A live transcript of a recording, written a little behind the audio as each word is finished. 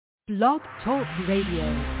Blog Talk Radio.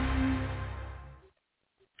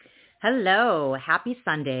 Hello, happy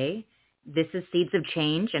Sunday. This is Seeds of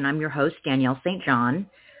Change, and I'm your host, Danielle St. John.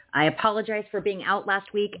 I apologize for being out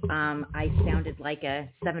last week. I sounded like a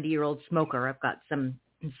 70-year-old smoker. I've got some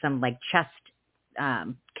like chest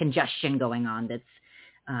congestion going on. That's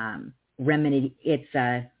remedy. It's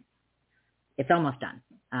almost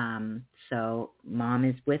done. So Mom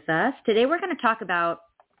is with us today. We're going to talk about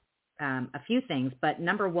a few things, but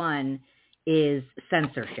number one is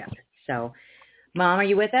censorship. So, Mom, are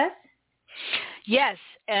you with us? Yes,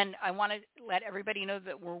 and I want to let everybody know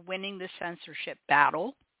that we're winning the censorship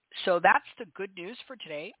battle. So that's the good news for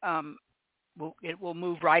today. It will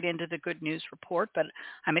move right into the good news report, but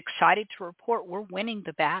I'm excited to report we're winning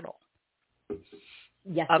the battle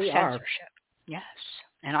Yes, of we censorship. are. Yes,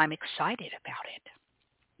 and I'm excited about it.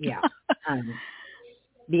 Yeah.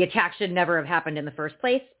 The attack should never have happened in the first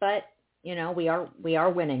place, but you know we are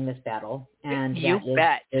winning this battle, and you that is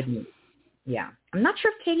bet. good news. Yeah, I'm not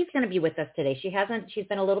sure if Katie's going to be with us today. She's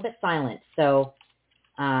been a little bit silent, so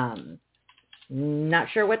not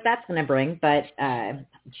sure what that's going to bring, but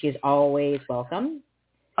she's always welcome.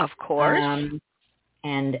 Of course.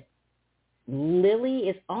 And Lily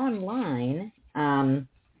is online. I'm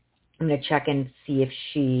going to check and see if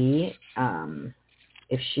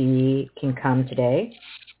she can come today.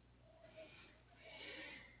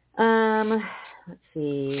 Let's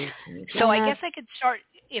see. So I guess I could start,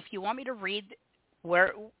 if you want me to read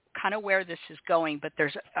where this is going, but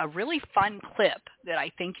there's a really fun clip that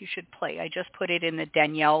I think you should play. I just put it in the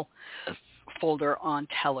Danielle folder on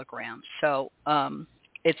Telegram. So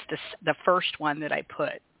it's the first one that I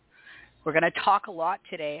put. We're going to talk a lot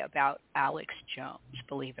today about Alex Jones,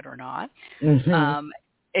 believe it or not,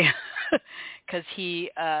 because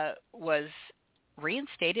he was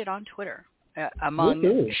reinstated on Twitter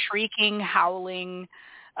among shrieking, howling,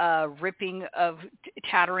 ripping of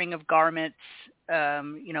tattering of garments,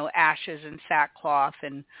 ashes and sackcloth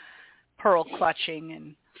and pearl clutching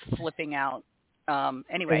and flipping out.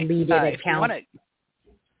 Anyway, if you want to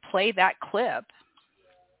play that clip,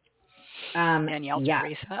 Danielle, yeah.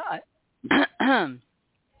 Teresa. Are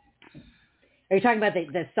you talking about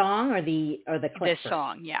the song or the clip? This first?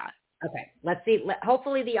 song, yeah. Okay, let's see.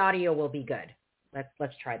 Hopefully the audio will be good.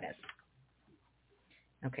 Let's try this.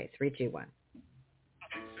 Okay, 3, 2, 1. The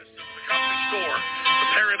company store, the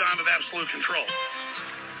paradigm of absolute control.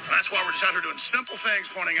 And that's why we're just out here doing simple things,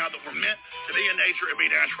 pointing out that we're meant to be in nature and be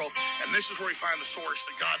natural. And this is where we find the source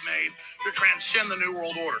that God made to transcend the New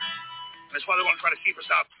World Order. And that's why they want to try to keep us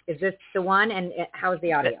out. Is this the one? And how's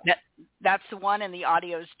the audio? That's the one, and the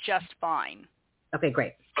audio is just fine. Okay,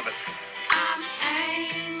 great. I'm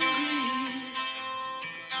angry.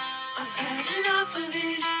 I've had enough of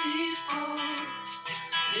these people.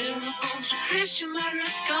 They're a bunch of Christian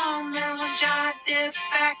murderers, scum, and a giant death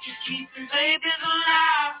factory keeping babies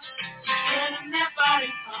alive. Selling their body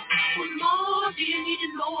parts. What more do you need to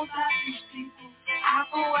know about these people? I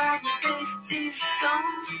go out and face these scum.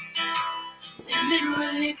 They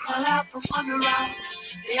literally crawl out from under rocks.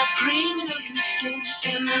 They have green looking skins,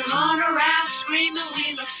 and they run around screaming,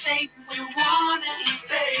 we love Satan, we want to eat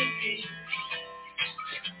babies.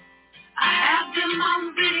 I have them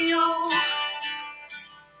on video.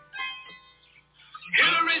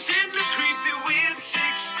 Hillary's in the creepy weird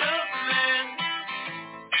six-up man.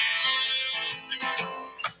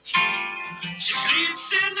 She sleeps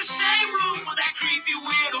in the same room with that creepy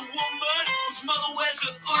weird woman whose mother wears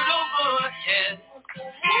a hood over her head.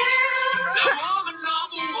 The woman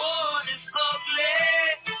number one is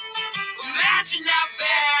ugly. Imagine how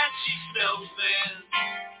bad she smells, man.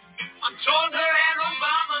 I'm told her and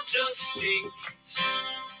Obama just stink.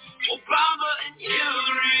 Obama and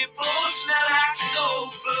Hillary both smell like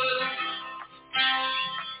sulfur.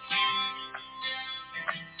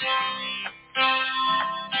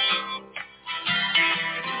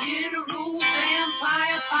 In a room,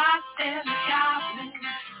 vampire pots and goblins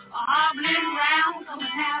are hobbling round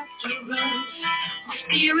coming after us. My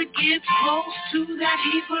spirit gets close to that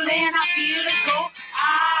evil and I feel it go.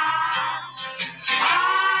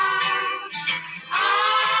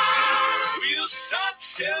 We're such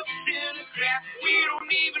self-centered. We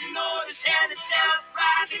don't even notice and it's out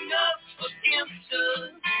rising up against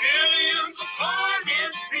us. Millions of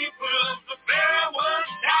honest people of the very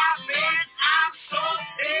worst time, man. I'm so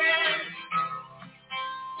dead.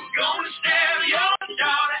 We're gonna stab your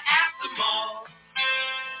daughter at the mall.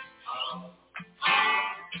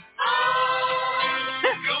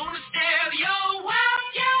 We're gonna stab your wife,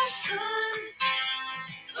 your son.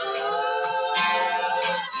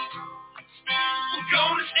 We're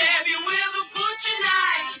gonna stab you with a butcher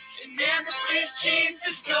knife, and then the police chief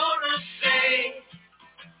is gonna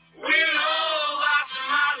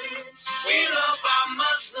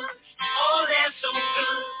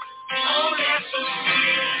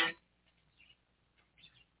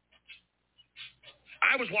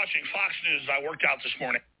watching Fox News as I worked out this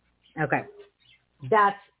morning. Okay.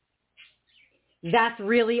 That's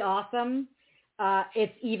really awesome.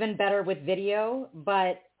 It's even better with video,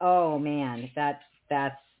 but oh man, that's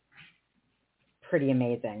pretty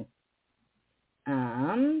amazing.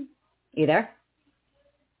 You there?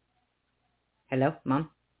 Hello, Mom?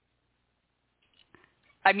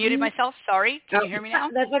 I muted myself. Sorry. Can you hear me now?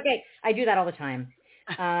 That's okay. I do that all the time.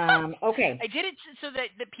 Okay. I did it so that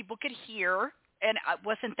people could hear, and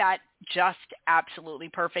wasn't that just absolutely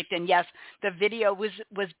perfect? And yes, the video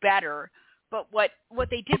was better. But what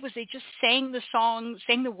they did was they just sang the song,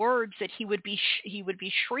 sang the words that he would be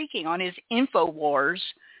shrieking on his InfoWars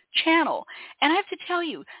channel. And I have to tell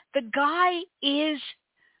you, the guy is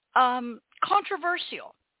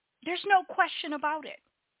controversial. There's no question about it.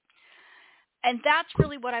 And that's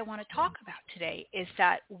really what I want to talk about today, is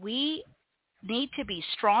that we need to be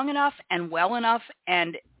strong enough and well enough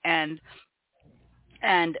and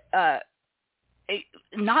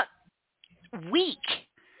not weak,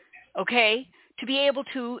 okay, to be able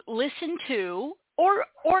to listen to or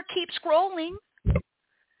keep scrolling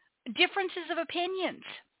differences of opinions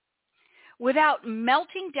without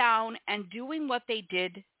melting down and doing what they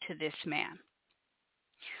did to this man.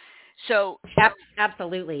 So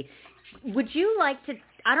absolutely. Would you like to,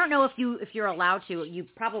 I don't know if you're allowed to, you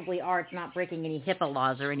probably are, it's not breaking any HIPAA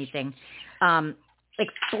laws or anything,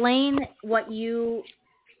 explain what you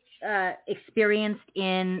experienced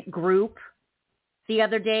in group the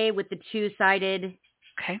other day with the two-sided.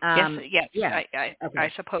 Okay. Yes. Yeah.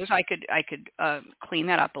 I suppose I could clean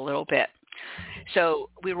that up a little bit. So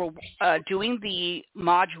we were doing the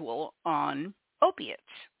module on opiates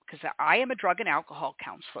because I am a drug and alcohol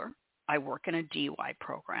counselor. I work in a DUI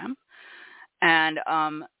program, and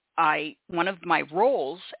one of my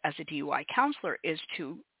roles as a DUI counselor is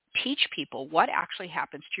to teach people what actually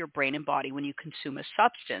happens to your brain and body when you consume a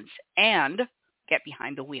substance and get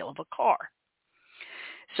behind the wheel of a car.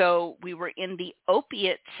 So we were in the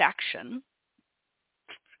opiate section,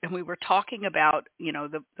 and we were talking about,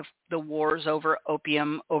 the wars over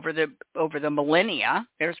opium over the millennia.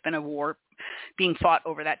 There's been a war being fought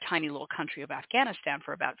over that tiny little country of Afghanistan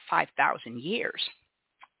for about 5,000 years.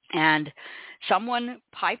 And someone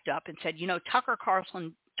piped up and said, Tucker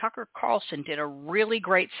Carlson did a really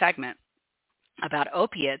great segment about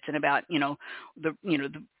opiates and about, the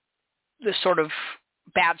sort of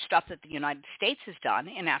bad stuff that the United States has done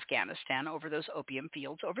in Afghanistan over those opium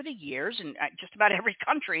fields over the years. And just about every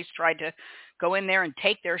country's tried to go in there and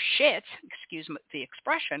take their shit, excuse the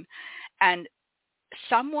expression. And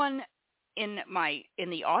someone in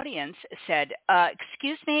the audience said,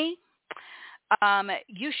 excuse me,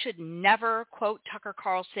 you should never quote Tucker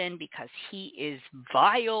Carlson because he is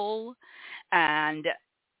vile. And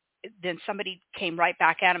then somebody came right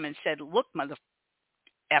back at him and said, look, mother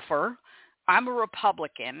effer, I'm a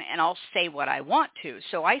Republican and I'll say what I want to.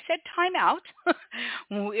 So I said, time out.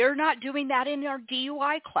 We're not doing that in our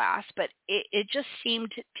DUI class, but it just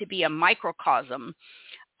seemed to be a microcosm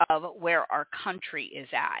of where our country is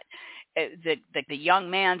at. The young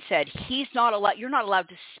man said, he's not allowed, you're not allowed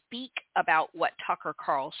to speak about what Tucker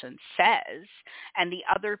Carlson says. And the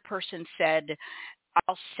other person said,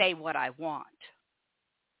 I'll say what I want.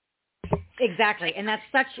 Exactly. And that's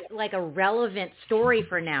such like a relevant story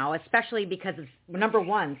for now, especially because it's, number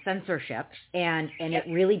one, censorship. And it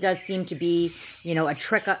really does seem to be, a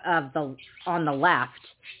trick on the left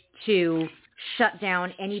to shut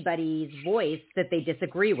down anybody's voice that they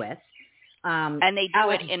disagree with. And they do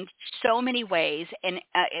it in so many ways, and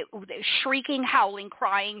shrieking, howling,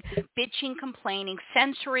 crying, bitching, complaining,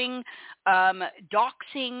 censoring,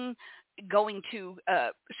 doxing, going to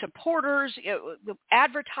supporters,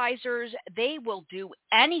 advertisers. They will do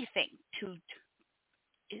anything to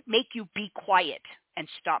make you be quiet and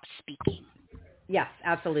stop speaking. Yes,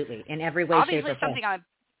 absolutely. In every way, obviously, shape, or form. something I'm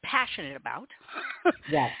passionate about.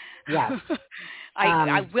 Yes.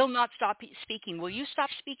 I will not stop speaking. Will you stop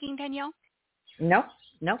speaking, Danielle? No,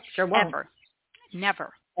 sure won't.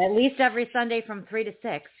 Never. At least every Sunday from 3 to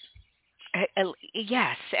 6.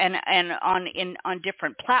 Yes, and on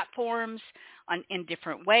different platforms, in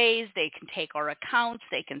different ways. They can take our accounts.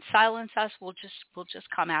 They can silence us. We'll just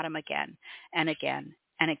come at them again and again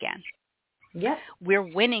and again. Yep. We're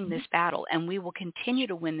winning this battle, and we will continue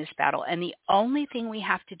to win this battle. And the only thing we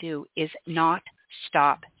have to do is not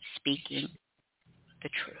stop speaking the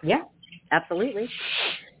truth. Yeah, absolutely.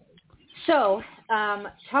 So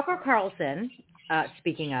Tucker Carlson,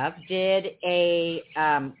 speaking of, did a,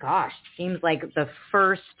 seems like the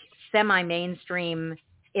first semi-mainstream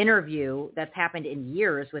interview that's happened in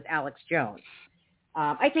years with Alex Jones.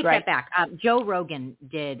 I take that back. Joe Rogan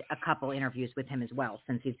did a couple interviews with him as well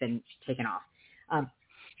since he's been taken off.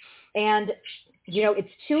 And, it's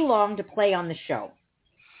too long to play on the show.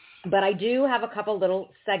 But I do have a couple little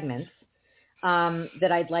segments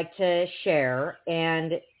that I'd like to share.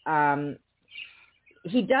 And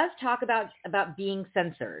he does talk about being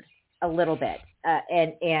censored a little bit.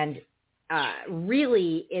 And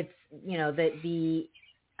really it's,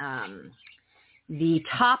 the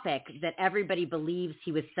topic that everybody believes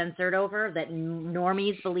he was censored over, that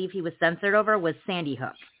normies believe he was censored over, was Sandy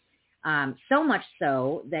Hook. So much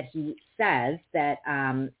so that he says that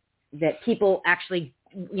that people actually,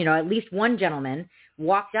 at least one gentleman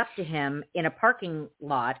walked up to him in a parking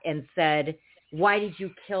lot and said, "Why did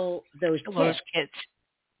you kill those kids?"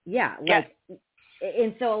 Yeah.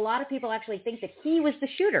 And so a lot of people actually think that he was the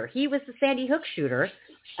shooter. He was the Sandy Hook shooter.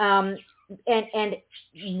 And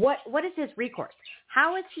what is his recourse?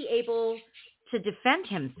 How is he able to defend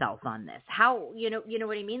himself on this? How, you know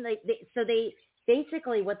what I mean? So they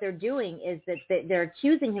basically, what they're doing is that they're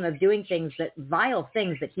accusing him of doing vile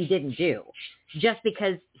things that he didn't do, just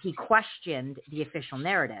because he questioned the official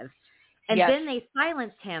narrative. And then they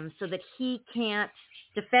silenced him so that he can't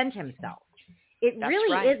defend himself. It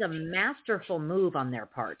really is a masterful move on their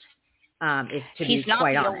part. He's not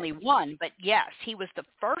the honest. only one, but yes, he was the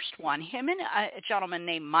first one. Him and a gentleman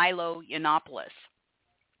named Milo Yiannopoulos.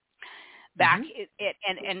 Back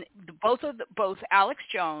and both Alex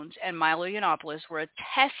Jones and Milo Yiannopoulos were a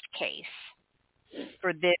test case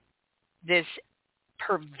for this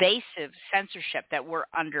pervasive censorship that we're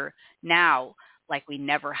under now, like we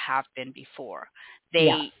never have been before.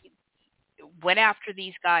 They went after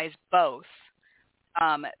these guys both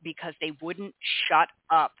because they wouldn't shut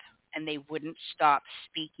up. And they wouldn't stop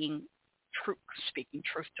speaking truth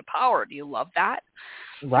to power. Do you love that?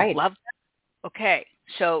 Right. Love that? Okay.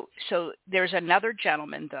 So there's another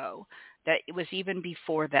gentleman, though, that it was even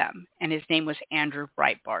before them, and his name was Andrew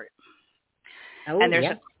Breitbart. Oh, and there's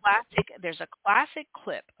a classic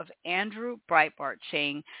clip of Andrew Breitbart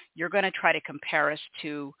saying, "You're going to try to compare us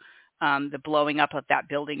to the blowing up of that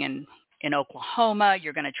building in Oklahoma.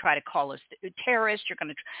 You're going to try to call us terrorists. You're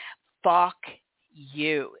going to fuck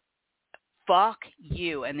you. Fuck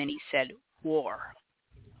you." And then he said, "War."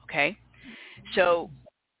 Okay? So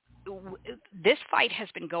this fight has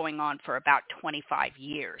been going on for about 25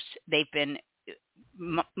 years. They've been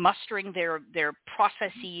mustering their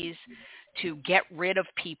processes to get rid of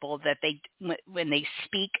people that when they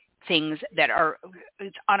speak things that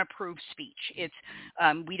it's unapproved speech. It's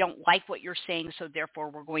we don't like what you're saying, so therefore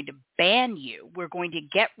we're going to ban you. We're going to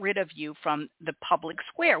get rid of you from the public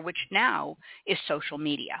square, which now is social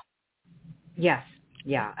media. Yes.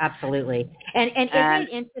 Yeah, absolutely. And isn't it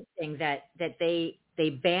interesting that they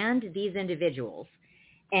banned these individuals,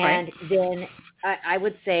 and then I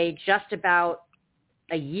would say just about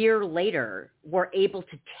a year later were able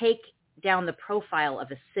to take down the profile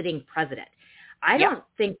of a sitting president. I don't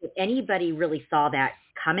think that anybody really saw that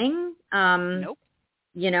coming. Nope.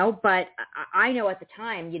 But I know at the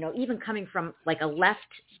time, even coming from like a left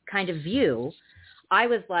kind of view, I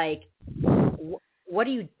was like, what are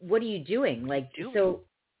you doing? So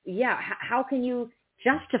yeah, how can you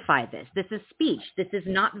justify this? This is speech. This is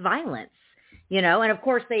not violence, and of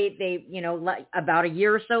course they about a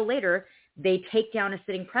year or so later, they take down a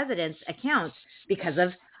sitting president's accounts because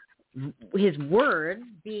of his words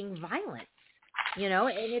being violent,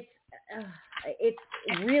 and it's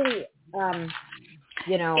really,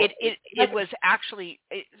 it was actually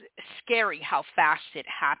scary how fast it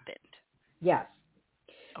happened. Yes.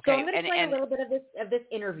 Okay. So I'm going to play a little bit of this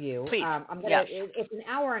interview. Please. It's an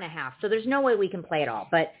hour and a half, so there's no way we can play it all.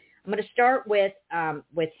 But I'm going to start with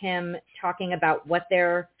him talking about what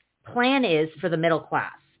their plan is for the middle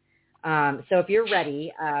class. So if you're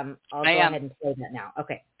ready, I'll go ahead and play that now.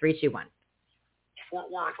 Okay, 3, 2, 1. Fort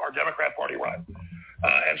Worth, our Democrat Party run.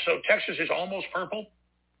 And so Texas is almost purple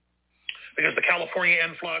because the California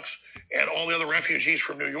influx and all the other refugees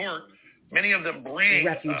from New York, many of them bring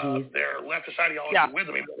their leftist ideology with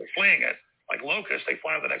them, even though they're fleeing it. Like locusts, they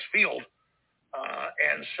fly to the next field.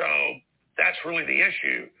 And so that's really the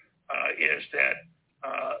issue, is that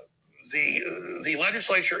the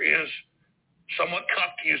legislature is somewhat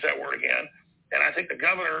cucked, to use that word again. And I think the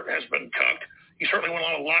governor has been cucked. He certainly went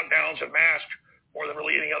on lockdowns and masks more than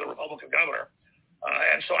really any other Republican governor.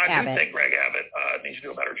 And so I do think Greg Abbott needs to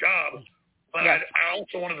do a better job. But I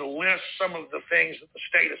also wanted to list some of the things that the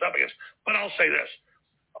state is up against. But I'll say this.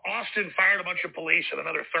 Austin fired a bunch of police and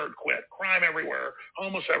another third quit. Crime everywhere,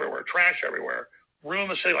 homeless everywhere, trash everywhere.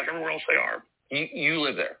 Ruin the city like everywhere else they are. You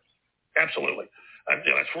live there. Absolutely. That's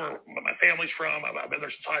where my family's from. I've been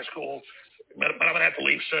there since high school. but I'm going to have to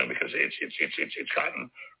leave soon because it's gotten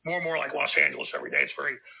more and more like Los Angeles every day. It's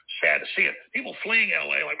very sad to see it. People fleeing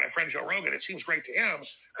LA, like my friend Joe Rogan, it seems great to him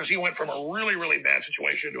because he went from a really, really bad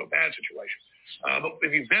situation to a bad situation. But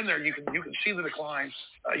if you've been there, you can see the decline.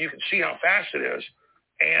 You can see how fast it is,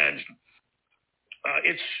 and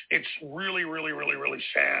it's really, really, really, really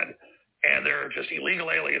sad. And there are just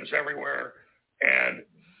illegal aliens everywhere and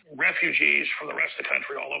refugees from the rest of the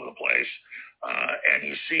country all over the place. And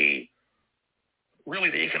you see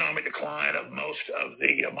really the economic decline of most of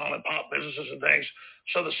the mom and pop businesses and things.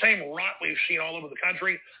 So the same rot we've seen all over the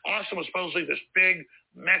country. Austin was supposedly this big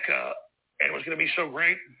mecca and it was going to be so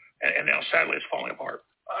great. And now sadly it's falling apart.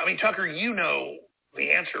 I mean, Tucker, you know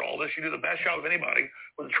the answer to all this. You do the best job of anybody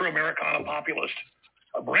with a true Americana populist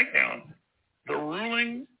breakdown. The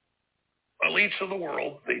ruling elites of the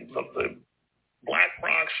world, the Black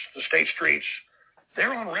Rocks, the State Streets,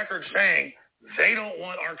 they're on record saying they don't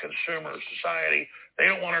want our consumer society. They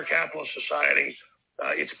don't want our capitalist society.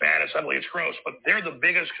 It's bad, it's ugly, it's gross. But they're the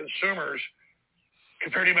biggest consumers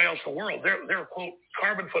compared to anybody else in the world. Their quote,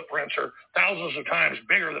 carbon footprints are thousands of times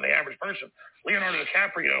bigger than the average person. Leonardo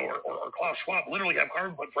DiCaprio or Klaus Schwab literally have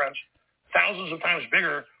carbon footprints thousands of times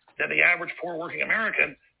bigger than the average poor working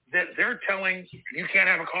American. That they're telling you can't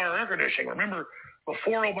have a car or air conditioning. Remember,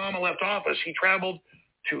 before Obama left office, he traveled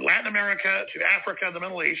to Latin America, to Africa, the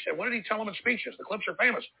Middle East, and what did he tell them in speeches? The clips are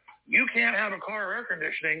famous. You can't have a car or air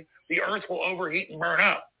conditioning. The earth will overheat and burn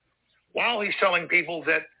up. While he's telling people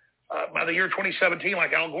that by the year 2017,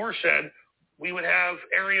 like Al Gore said, we would have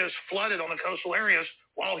areas flooded on the coastal areas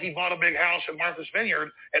while he bought a big house in Martha's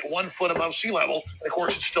Vineyard at 1 foot above sea level. And of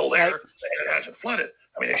course, it's still there, and it hasn't flooded.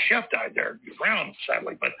 I mean, his chef died there, drowned,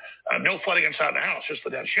 sadly, but no flooding inside the house, just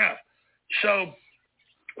the dead chef. So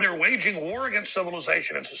they're waging war against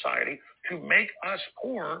civilization and society to make us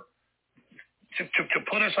poor, to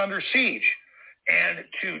put us under siege, and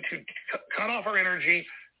to cut off our energy,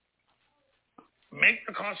 make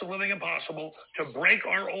the cost of living impossible, to break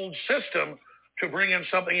our old system, to bring in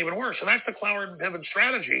something even worse. And that's the Cloward and Piven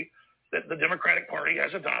strategy that the Democratic Party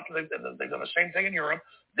has adopted. They've done the same thing in Europe.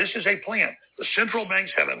 This is a plan. The central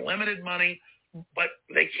banks have unlimited money, but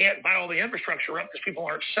they can't buy all the infrastructure up because people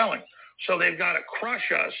aren't selling. So they've got to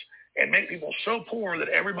crush us and make people so poor that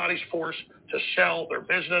everybody's forced to sell their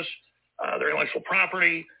business, their intellectual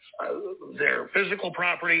property, their physical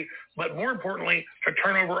property, but more importantly, to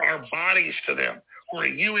turn over our bodies to them. We're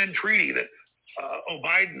a UN treaty that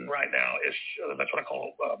Biden right now is, that's what I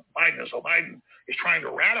call Biden, is Biden is trying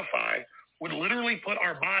to ratify, would literally put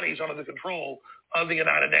our bodies under the control of the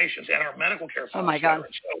United Nations and our medical care. Oh my God.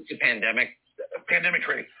 It's a pandemic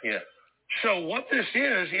treaty. Yeah. So what this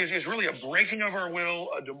is really a breaking of our will,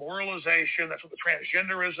 a demoralization. That's what the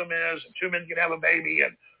transgenderism is. And 2 men can have a baby,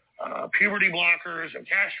 and puberty blockers, and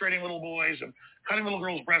castrating little boys, and cutting little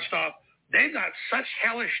girls' breasts off. They've got such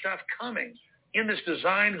hellish stuff coming in this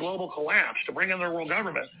designed global collapse to bring in their world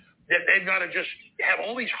government that they've got to just have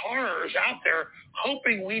all these horrors out there,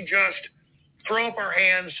 hoping we just throw up our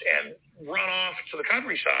hands and run off to the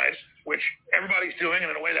countryside, which everybody's doing,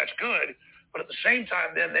 and in a way that's good. But at the same time,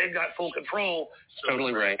 then they've got full control.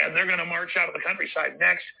 Totally right. And they're going to march out of the countryside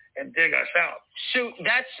next and dig us out. So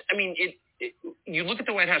that's, I mean, you look at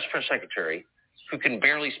the White House press secretary, who can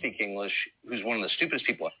barely speak English, who's one of the stupidest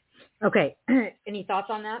people. Okay. Any thoughts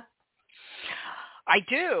on that? I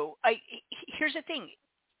do. Here's the thing.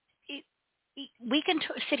 We can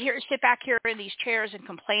sit back here in these chairs and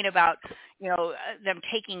complain about, them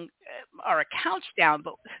taking our accounts down,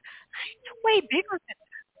 but it's way bigger than that.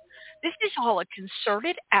 This is all a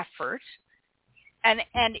concerted effort.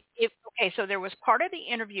 So there was part of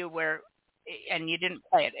the interview where, and you didn't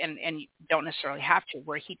play it, and you don't necessarily have to,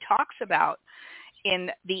 where he talks about in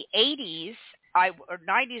the 80s, or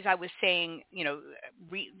 90s, I was saying,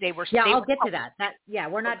 they were. Yeah, I'll get to that.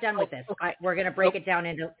 We're not done with this. We're going to break it down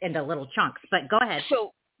into little chunks. But go ahead.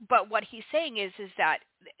 So, but what he's saying is that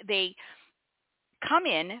they come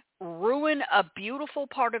in, ruin a beautiful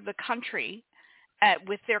part of the country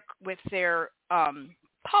with their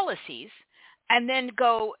policies, and then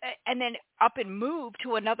go and then up and move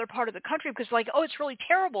to another part of the country because, it's really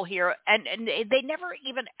terrible here, and they never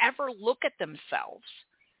even ever look at themselves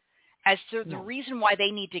as to the reason why they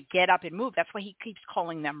need to get up and move. That's why he keeps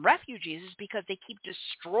calling them refugees, is because they keep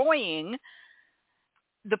destroying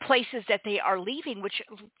the places that they are leaving, which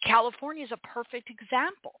California is a perfect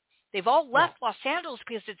example. They've all left Los Angeles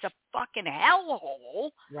because it's a fucking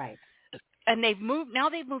hellhole. Right. And they've moved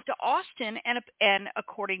to Austin, and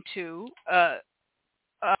according to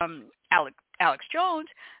Alex Jones,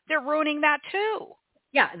 they're ruining that too.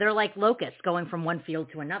 Yeah, they're like locusts going from one field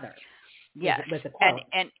to another. Yes, with a quote.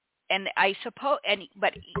 I suppose,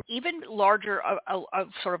 but even larger, a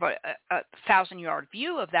sort of a 1,000-yard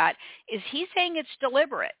view of that is he's saying it's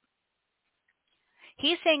deliberate.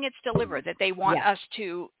 He's saying it's deliberate, that they want us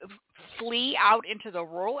to flee out into the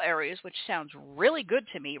rural areas, which sounds really good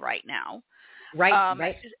to me right now.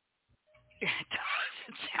 Right.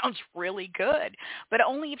 It sounds really good, but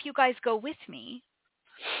only if you guys go with me.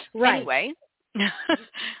 Right. Anyway,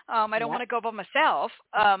 I don't want to go by myself,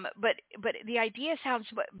 but the idea sounds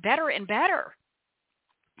better and better.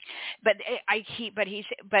 But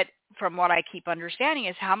but from what I keep understanding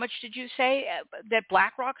is, how much did you say that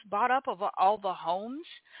BlackRock's bought up of all the homes?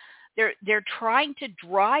 They're trying to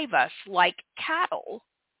drive us like cattle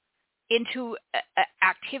into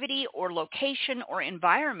activity or location or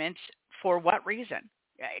environments. For what reason?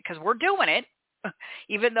 Because we're doing it,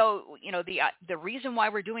 even though the reason why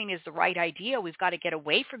we're doing it is the right idea. We've got to get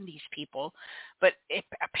away from these people, but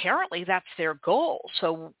apparently that's their goal.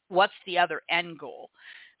 So what's the other end goal?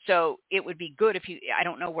 So it would be good if I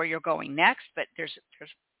don't know where you're going next, but there's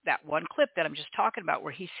that one clip that I'm just talking about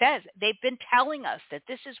where he says they've been telling us that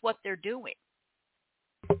this is what they're doing.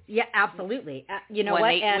 Yeah, absolutely. You know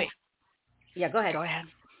what? Yeah, go ahead. Go ahead.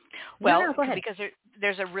 Well, no, go ahead. Because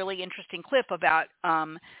there's a really interesting clip about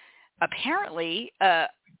apparently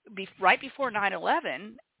right before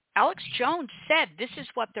 9/11, Alex Jones said this is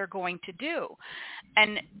what they're going to do.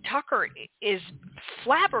 And Tucker is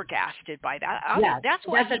flabbergasted by that. That's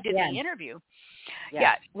why he did the interview.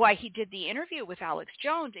 Yeah, why he did the interview with Alex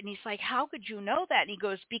Jones. And he's like, how could you know that? And he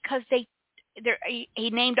goes, because he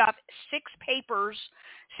named off 6 papers,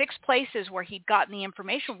 6 places where he'd gotten the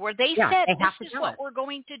information where they said this is what we're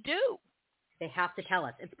going to do. They have to tell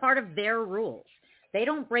us. It's part of their rules. They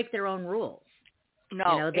don't break their own rules.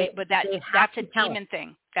 No, but that's a demon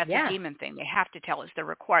thing. That's a demon thing. They have to tell us. They're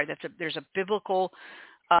required. There's a biblical,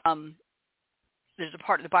 there's a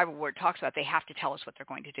part of the Bible where it talks about they have to tell us what they're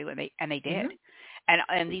going to do, and they did. Mm-hmm.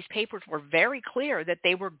 And these papers were very clear that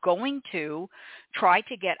they were going to try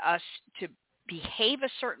to get us to behave a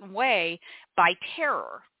certain way by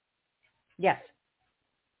terror. Yes,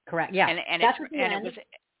 correct. Yeah, and it was.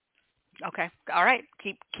 Okay. All right.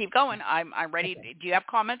 Keep going. I'm ready. Okay. Do you have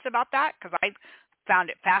comments about that? Because I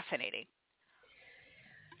found it fascinating.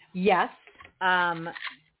 Yes.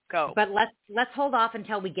 Go. But let's hold off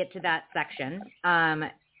until we get to that section,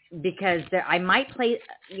 because I might play,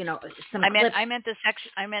 some clips. I meant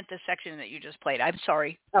the section that you just played. I'm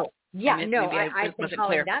sorry. Oh, yeah. I've been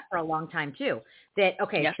calling that for a long time too.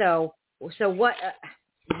 So what?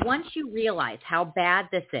 Once you realize how bad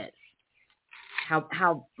this is,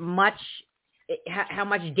 how much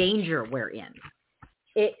danger we're in.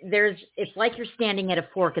 It's like you're standing at a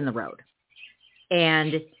fork in the road,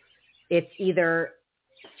 and it's either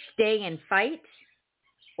stay and fight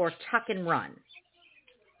or tuck and run.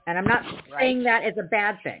 And I'm not saying that as a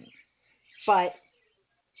bad thing, but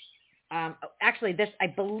actually, I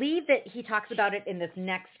believe that he talks about it in this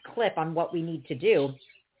next clip on what we need to do,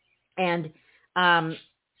 and I'm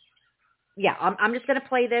just going to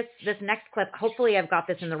play this next clip. Hopefully I've got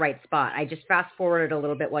this in the right spot. I just fast forwarded a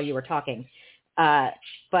little bit while you were talking.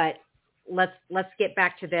 But let's get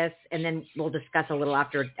back to this, and then we'll discuss a little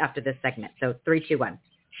after this segment. So 3, 2, 1.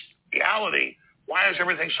 Reality. Why is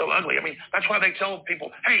everything so ugly? I mean, that's why they tell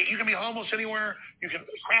people, hey, you can be homeless anywhere. You can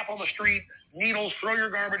crap on the street, needles, throw your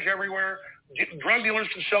garbage everywhere. Drug dealers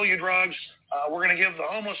can sell you drugs. We're going to give the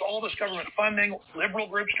homeless all this government funding. Liberal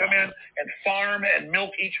groups come in and farm and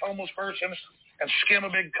milk each homeless person and skim a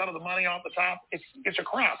big cut of the money off the top. It's a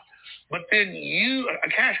crop. But then a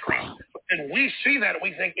cash crop. But then we see that and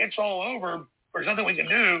we think it's all over. There's nothing we can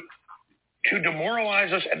do to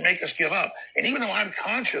demoralize us and make us give up. And even though I'm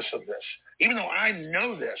conscious of this, even though I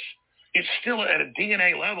know this, it's still at a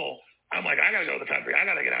DNA level. I'm like, I got to go to the country. I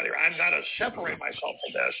got to get out of here. I've got to separate myself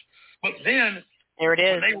from this. But then there it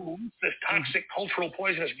is. When they release this toxic cultural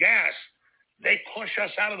poisonous gas, they push us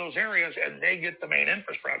out of those areas and they get the main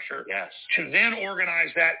infrastructure to then organize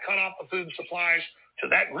that, cut off the food supplies to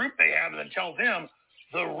that group they have, and then tell them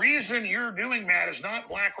the reason you're doing that is not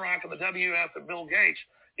BlackRock and the WF and Bill Gates.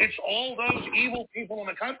 It's all those evil people in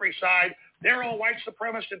the countryside. They're all white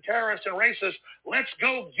supremacists and terrorists and racists. Let's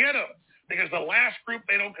go get them. Because the last group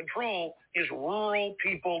they don't control is rural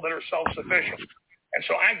people that are self-sufficient. And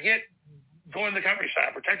so I get going to the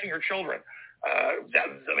countryside, protecting your children.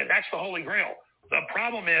 That's the holy grail. The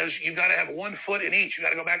problem is you've got to have one foot in each. You've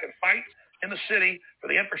got to go back and fight in the city for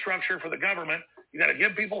the infrastructure, for the government. You've got to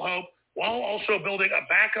give people hope while also building a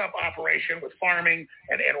backup operation with farming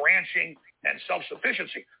and ranching and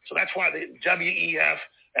self-sufficiency. So that's why the WEF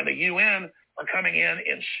and the UN are coming in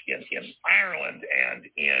Ireland and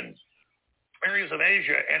in areas of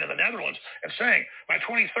Asia and in the Netherlands and saying, by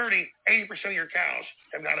 2030, 80% of your cows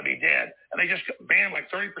have got to be dead. And they just banned like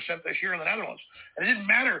 30% this year in the Netherlands. And it didn't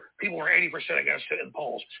matter people were 80% against it in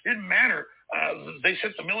polls. It didn't matter. They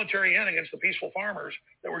sent the military in against the peaceful farmers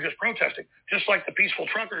that were just protesting, just like the peaceful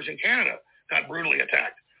truckers in Canada got brutally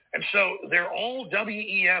attacked. And so they're all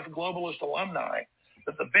WEF globalist alumni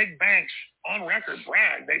that the big banks on record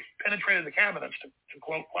brag. They penetrated the cabinets, to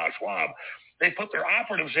quote Klaus Schwab. They put their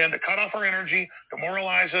operatives in to cut off our energy,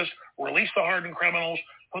 demoralize us, release the hardened criminals,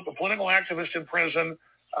 put the political activists in prison,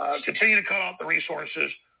 continue to cut off the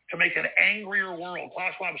resources to make an angrier world.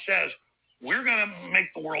 Klaus Schwab says, we're going to make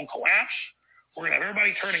the world collapse. We're going to have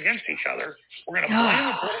everybody turn against each other. We're going to blame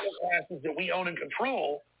the political classes that we own and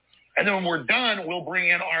control. And then when we're done, we'll bring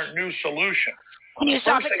in our new solution. Can you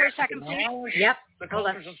stop it for a second, please? Yep. The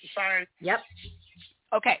cultures of society. Yep.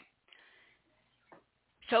 Okay.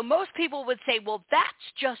 So most people would say, well, that's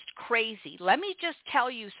just crazy. Let me just tell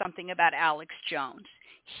you something about Alex Jones.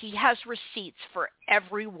 He has receipts for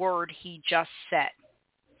every word he just said.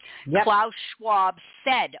 Yep. Klaus Schwab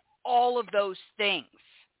said all of those things.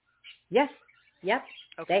 Yes. Yep.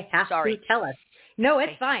 Okay. They have Sorry. to tell us. No,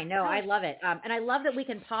 it's fine. No, I love it. And I love that we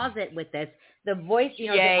can pause it with this. The voice, the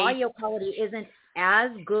audio quality isn't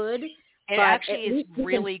as good. It actually is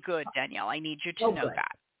really good, Danielle. I need you to know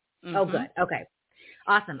that. Mm-hmm. Oh, good. Okay.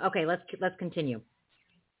 Awesome. Okay, let's continue.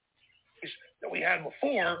 That we had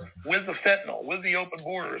before with the fentanyl, with the open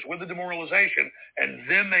borders, with the demoralization, and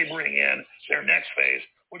then they bring in their next phase,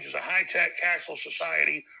 which is a high-tech cashless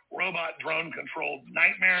society, robot drone-controlled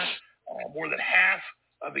nightmare. More than half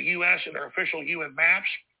of the U.S. in their official UN maps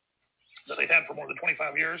that they've had for more than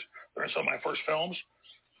 25 years, they're in some of my first films,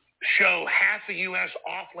 show half the U.S.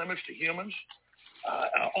 off limits to humans.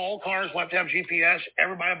 All cars will have to have GPS.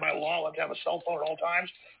 Everybody by law will have to have a cell phone at all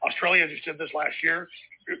times. Australia just did this last year,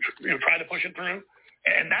 tried to push it through.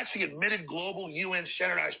 And that's the admitted global UN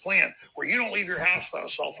standardized plan where you don't leave your house without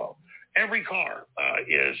a cell phone. Every car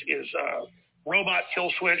is robot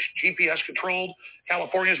kill switch, GPS controlled.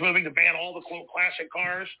 California is moving to ban all the quote classic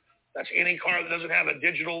cars. That's any car that doesn't have a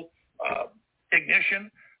digital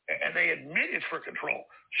ignition. And they admit it's for control.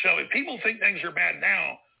 So if people think things are bad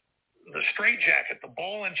now, the straitjacket, the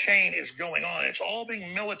ball and chain is going on. It's all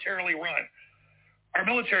being militarily run. Our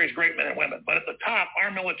military is great men and women, but at the top, our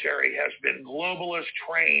military has been globalist,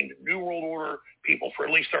 trained, New World Order people for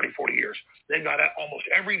at least 30, 40 years. They've got almost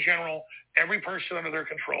every general, every person under their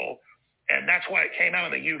control, and that's why it came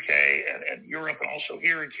out in the UK and Europe and also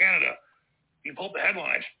here in Canada. You pull up the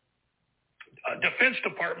headlines. Defense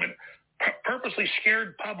Department purposely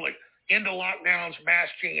scared public into lockdowns,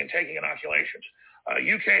 masking, and taking inoculations.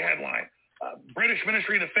 UK headline, British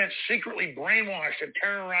Ministry of Defense secretly brainwashed and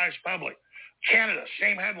terrorized public. Canada,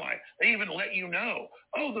 same headline. They even let you know,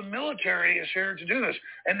 the military is here to do this.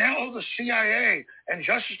 And now, the CIA and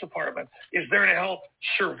Justice Department is there to help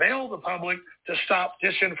surveil the public to stop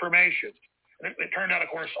disinformation. And it turned out, of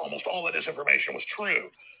course, almost all that disinformation was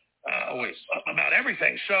true about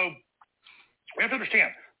everything. So we have to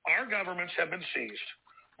understand, our governments have been seized.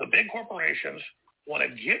 The big corporations want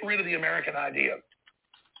to get rid of the American idea.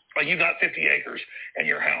 Well, you got 50 acres and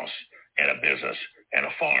your house and a business and a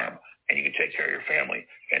farm, and you can take care of your family,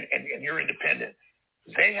 and you're independent.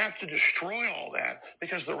 They have to destroy all that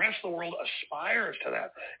because the rest of the world aspires to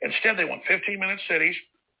that. Instead, they want 15-minute cities,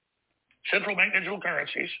 central bank digital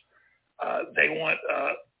currencies. They want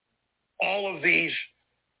all of these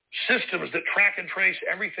systems that track and trace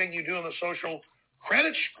everything you do in the social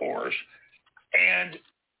credit scores, and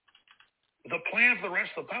the plan for the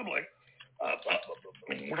rest of the public,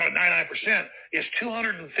 we're talking 99%, is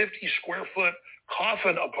 250 square foot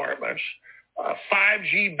coffin apartments,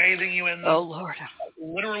 5G bathing you in them, Lord,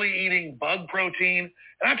 literally eating bug protein.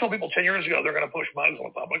 And I told people 10 years ago they're going to push bugs on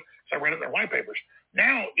the public, because I read it in their white papers.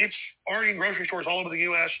 Now it's already in grocery stores all over the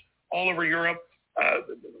U.S., all over Europe.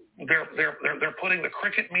 They're putting the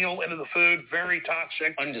cricket meal into the food, very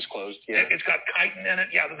toxic. Undisclosed, yeah. It's got chitin in it.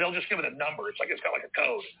 Yeah, they'll just give it a number. It's got like a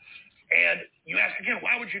code. And you ask again,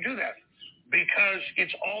 why would you do that? Because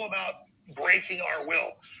it's all about breaking our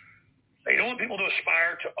will. They don't want people to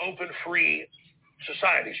aspire to open, free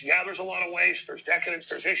societies. Yeah, there's a lot of waste, there's decadence,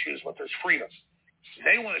 there's issues, but there's freedom.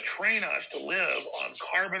 They want to train us to live on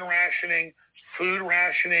carbon rationing, food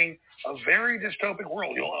rationing, a very dystopic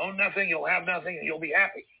world. You'll own nothing, you'll have nothing, and you'll be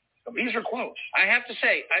happy. So these are quotes. I have to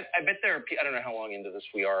say, I bet there are, I don't know how long into this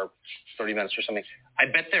we are, 30 minutes or something.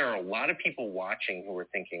 I bet there are a lot of people watching who are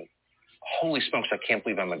thinking, holy smokes, I can't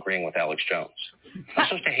believe I'm agreeing with Alex Jones. I'm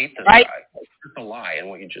supposed to hate this guy. It's a lie in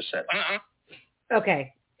what you just said.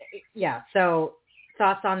 Okay. Yeah. So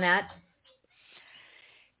thoughts on that?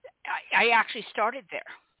 I actually started there.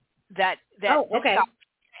 That okay. stuff,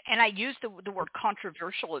 and I used the word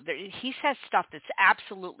controversial. He says stuff that's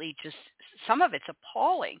absolutely just, some of it's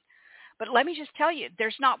appalling. But let me just tell you,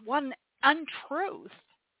 there's not one untruth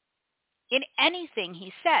in anything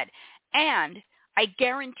he said. And I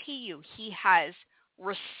guarantee you he has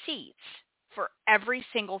receipts for every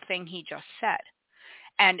single thing he just said.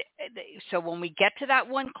 And so when we get to that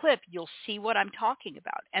one clip, you'll see what I'm talking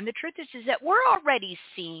about. And the truth is that we're already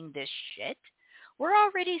seeing this shit. We're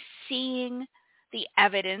already seeing the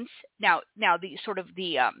evidence. Now the sort of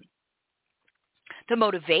the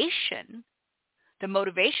motivation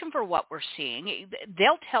for what we're seeing,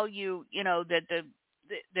 they'll tell you, that the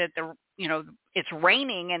it's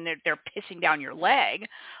raining and they're pissing down your leg.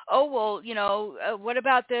 Oh, well, what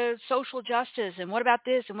about the social justice, and what about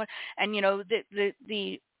this, and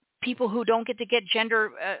the people who don't get to get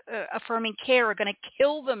gender affirming care are going to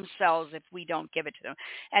kill themselves if we don't give it to them.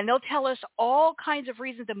 And they'll tell us all kinds of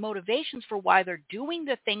reasons and motivations for why they're doing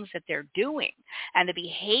the things that they're doing and the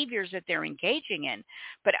behaviors that they're engaging in.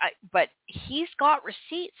 But he's got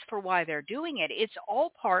receipts for why they're doing it. It's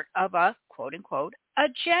all part of a quote unquote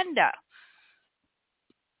agenda.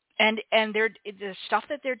 And the stuff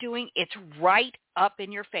that they're doing, it's right up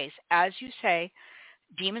in your face. As you say,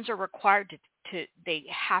 demons are required they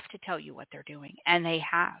have to tell you what they're doing, and they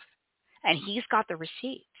have. And he's got the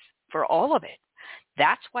receipts for all of it.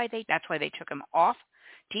 That's why they took him off,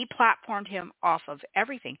 deplatformed him off of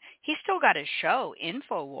everything. He's still got his show,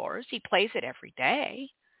 InfoWars. He plays it every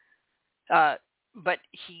day. But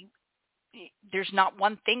there's not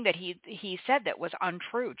one thing that he said that was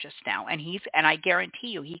untrue just now. And I guarantee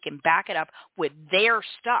you he can back it up with their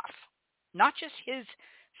stuff, not just his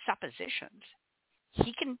suppositions.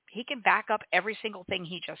 He can back up every single thing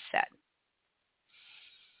he just said.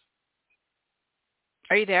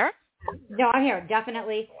 Are you there? No, I'm here,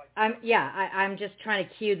 definitely. I'm just trying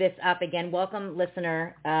to cue this up again. Welcome,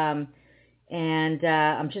 listener. And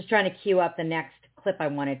I'm just trying to cue up the next clip I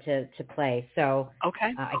wanted to play. So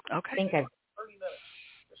okay. I okay. think I've 30 minutes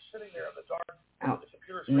just sitting there in the dark. Oh, The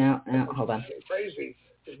computer no, hold on. Crazy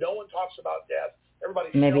because no one talks about death.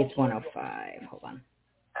 Everybody. Maybe it's 105. Hold on.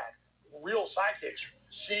 Real psychics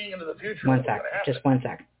seeing into the future. One sec. Just one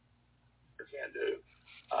sec. Can do.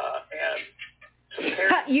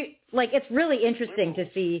 It's really interesting to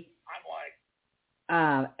see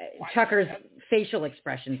Tucker's facial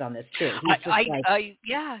expressions on this too.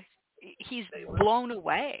 He's blown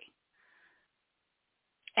away.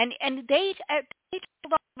 And they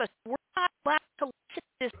told us we're not allowed to listen to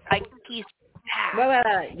this. Like he's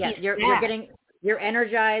yeah, you're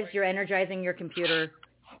energized. You're energizing your computer.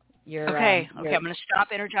 Okay, I'm going to stop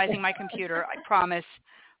energizing my computer. I promise.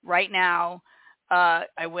 Right now,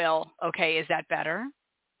 I will. Okay, is that better?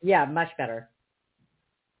 Yeah, much better.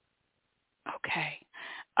 Okay.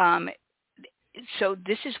 So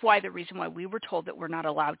this is the reason why we were told that we're not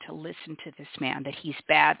allowed to listen to this man, that he's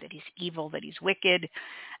bad, that he's evil, that he's wicked,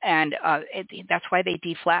 and that's why they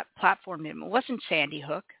platformed him. It wasn't Sandy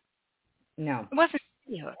Hook. No. It wasn't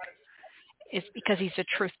Sandy Hook. It's because he's a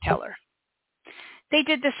truth teller. They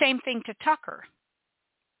did the same thing to Tucker.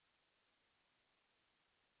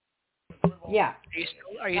 Yeah.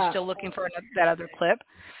 Are you still looking for that other clip?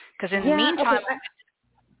 Because in the meantime, okay.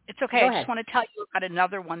 It's okay. I just want to tell you about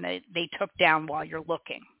another one that they took down while you're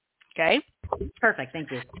looking. Okay? Perfect. Thank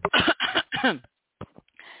you.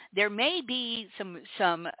 There may be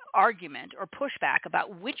some argument or pushback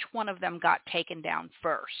about which one of them got taken down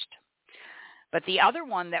first. But the other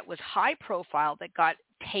one that was high profile that got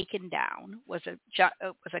taken down was a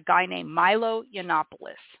guy named Milo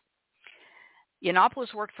Yiannopoulos.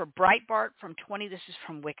 Yiannopoulos worked for Breitbart this is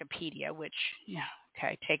from Wikipedia, which,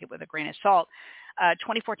 take it with a grain of salt,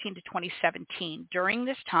 2014 to 2017. During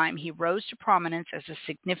this time, he rose to prominence as a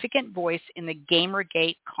significant voice in the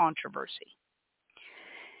Gamergate controversy.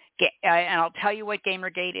 And I'll tell you what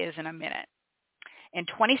Gamergate is in a minute. In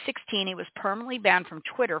 2016, he was permanently banned from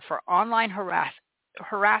Twitter for online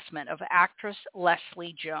harassment of actress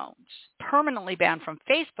Leslie Jones. Permanently banned from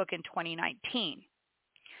Facebook in 2019.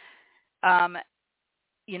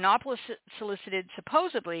 Yiannopoulos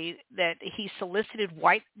supposedly he solicited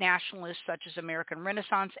white nationalists such as American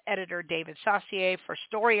Renaissance editor David Saucier for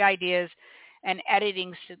story ideas and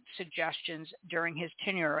editing suggestions during his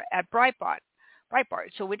tenure at Breitbart.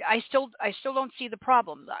 So I still don't see the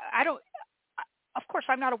problem. Of course,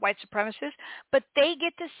 I'm not a white supremacist, but they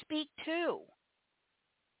get to speak too.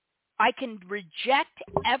 I can reject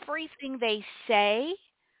everything they say,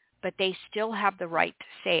 but they still have the right to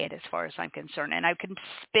say it as far as I'm concerned. And I can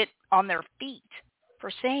spit on their feet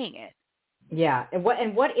for saying it. Yeah. And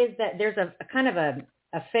what is that? There's a kind of a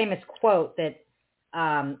a famous quote that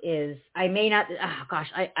is, I may not,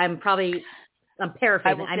 I'm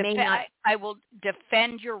paraphrasing. I will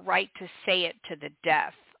defend your right to say it to the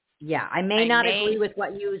death. Yeah, I may not agree with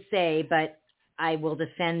what you say, but I will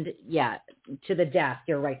defend, to the death,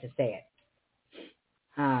 your right to say it.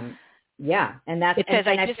 And that's... It says,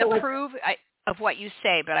 I disapprove of what you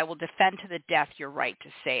say, but I will defend to the death your right to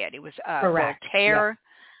say it. It was Voltaire.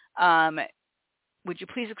 Yeah. Would you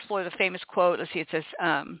please explore the famous quote? Let's see, it says,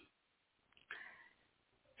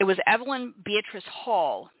 it was Evelyn Beatrice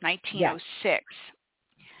Hall, 1906.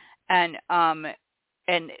 Yeah.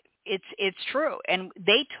 And it's true. And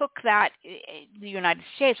they took that, the United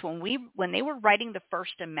States, when they were writing the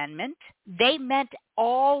First Amendment, they meant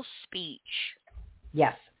all speech.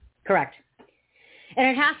 Yes, correct. And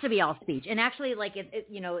it has to be all speech. And actually, like,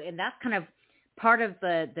 and that's kind of part of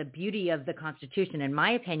the beauty of the Constitution, in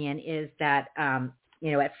my opinion, is that,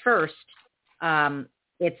 at first,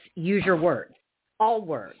 it's use your words, all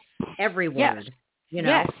words, every word.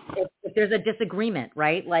 Yes. If there's a disagreement,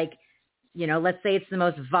 right? Like, let's say it's the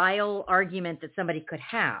most vile argument that somebody could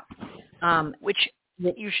have.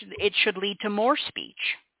 It should lead to more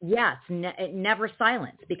speech. Yes, never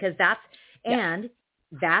silence, because and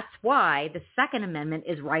that's why the Second Amendment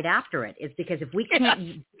is right after it. Is because if we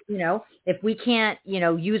can't,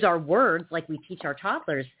 use our words like we teach our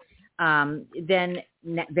toddlers, then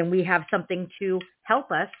we have something to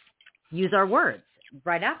help us use our words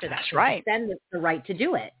right after that. That's right. Then it's the right to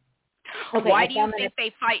do it. Okay, why do you think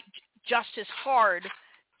they fight just as hard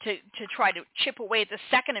to try to chip away at the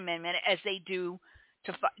Second Amendment as they do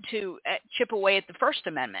to chip away at the First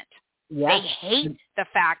Amendment? Yes. They hate the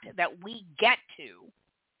fact that we get to,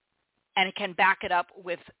 and it can back it up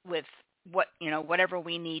with what whatever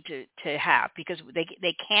we need to have, because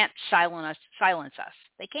they can't silence us.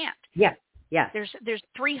 They can't. Yeah. Yeah. There's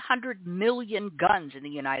 300 million guns in the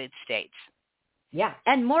United States. Yeah,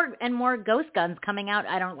 and more ghost guns coming out.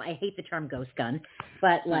 I hate the term ghost gun,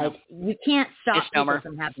 but you can't stop people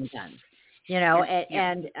from having guns.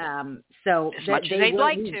 So as much as they'd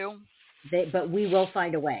like to. But we will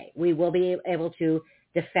find a way. We will be able to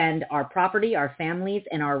defend our property, our families,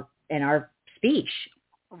 and our speech.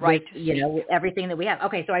 Right. With everything that we have.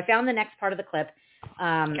 Okay, so I found the next part of the clip.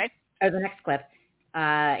 Okay. Or the next clip.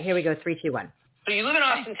 Here we go. 3, 2, 1. So you live in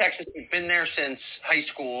Austin, Texas. You've been there since high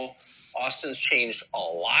school. Austin's changed a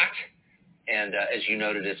lot, and as you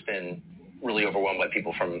noted, it's been really overwhelmed by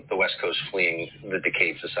people from the West Coast fleeing the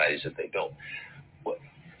decayed societies that they built.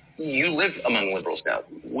 You live among liberals now.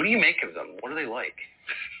 What do you make of them? What are they like?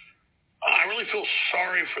 I really feel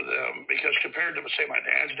sorry for them, because compared to, say, my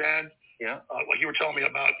dad's dad, like you were telling me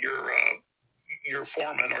about your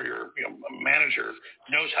foreman or your manager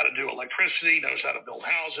knows how to do electricity, knows how to build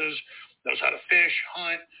houses, knows how to fish,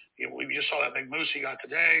 hunt. We just saw that big moose he got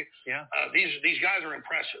today. Yeah. These guys are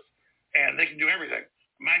impressive, and they can do everything.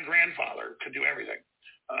 My grandfather could do everything.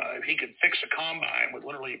 If he could fix a combine with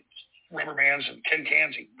literally rubber bands and tin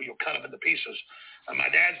cans, he'll cut them into pieces. My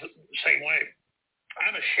dad's the same way.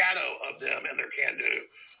 I'm a shadow of them and their can-do.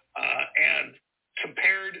 And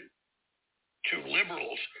compared to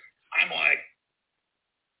liberals, I'm like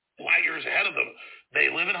light years ahead of them. They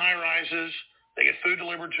live in high-rises. They get food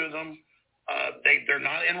delivered to them. They're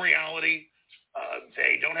not in reality.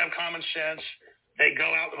 They don't have common sense. They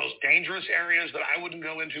go out in the most dangerous areas that I wouldn't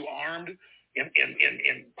go into armed, in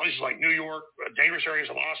places like New York, dangerous areas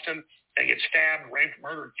of Austin. They get stabbed, raped,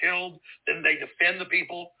 murdered, killed. Then they defend the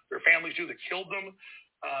people, their families do, that killed them.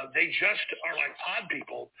 They just are like pod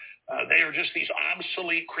people. They are just these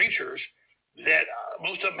obsolete creatures that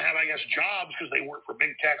most of them have, I guess, jobs because they work for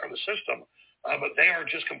big tech or the system. But they are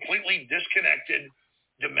just completely disconnected,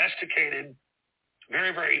 domesticated,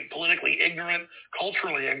 very, very politically ignorant,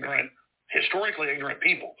 culturally ignorant, historically ignorant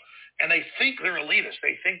people. And they think they're elitist.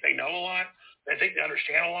 They think they know a lot. They think they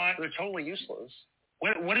understand a lot. They're totally useless.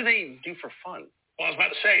 What do they do for fun? Well, I was about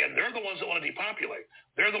to say, and they're the ones that want to depopulate.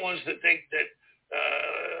 They're the ones that think that,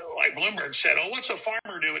 like Bloomberg said, what's a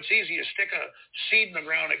farmer do? It's easy to stick a seed in the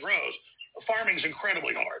ground, it grows. Farming's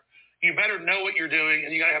incredibly hard. You better know what you're doing, and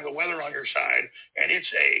you got to have the weather on your side. And it's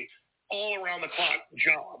a all-around-the-clock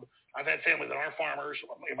job. I've had family that are farmers.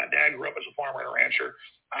 My dad grew up as a farmer and a rancher.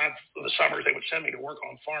 In the summers, they would send me to work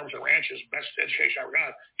on farms and ranches. Best education I ever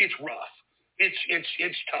got. It's rough. It's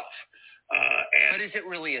tough. But is it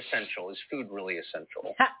really essential? Is food really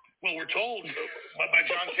essential? Well, we're told by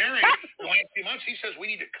John Kerry in the last few months, he says we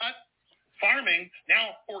need to cut farming.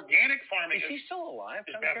 Now, organic farming is he still alive?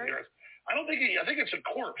 Is bad for the earth. I don't think I think it's a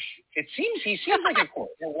corpse. He seems like a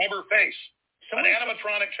corpse. A rubber face. An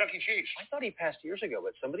animatronic Chuck E. Cheese. I thought he passed years ago,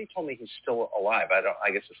 but somebody told me he's still alive.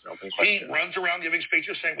 I guess it's an open question. He runs around giving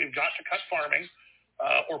speeches saying we've got to cut farming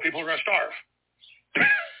or people are going to starve.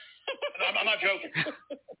 I'm not joking.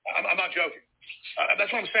 I'm not joking.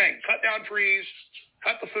 That's what I'm saying. Cut down trees,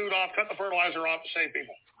 cut the food off, cut the fertilizer off to save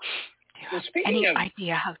people. Well, speaking Any of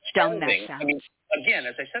idea how dumb that farming, sounds? I mean, again,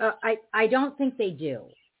 as I said, I don't think they do.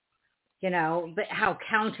 But how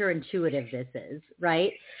counterintuitive this is,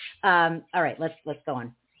 right? All right, let's go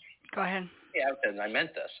on. Go ahead. Yeah, and I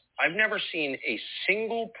meant this. I've never seen a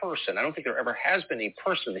single person, I don't think there ever has been a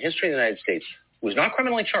person in the history of the United States who was not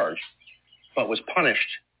criminally charged, but was punished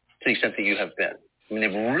to the extent that you have been. I mean,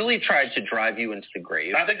 they've really tried to drive you into the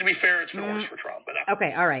grave. I think, to be fair, it's been worse for Trump. But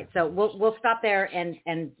okay, all right. So we'll stop there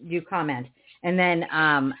and you comment. And then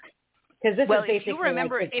because this is basically if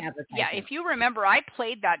you remember, I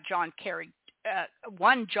played that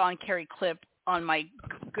one John Kerry clip on my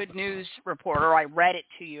Good News Report, or I read it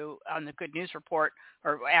to you on the Good News Report,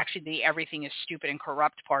 or actually the Everything is Stupid and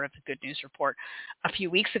Corrupt part of the Good News Report a few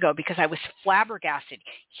weeks ago, because I was flabbergasted.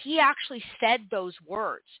 He actually said those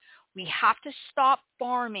words. We have to stop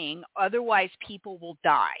farming, otherwise people will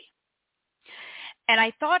die. And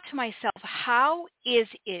I thought to myself, how is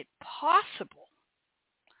it possible?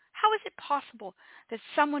 How is it possible that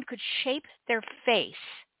someone could shape their face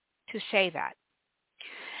to say that?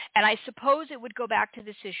 And I suppose it would go back to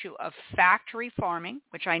this issue of factory farming,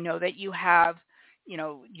 which I know that you have,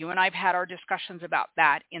 you and I have had our discussions about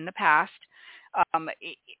that in the past.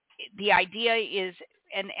 The idea is,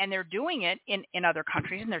 and they're doing it in other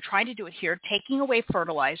countries, and they're trying to do it here, taking away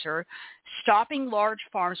fertilizer, stopping large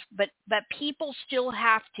farms, but people still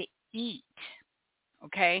have to eat.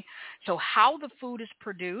 Okay, so how the food is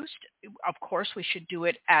produced, of course, we should do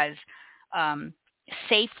it as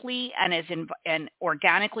safely and and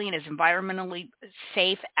organically and as environmentally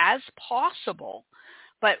safe as possible,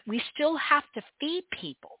 but we still have to feed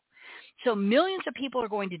people. So millions of people are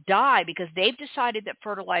going to die because they've decided that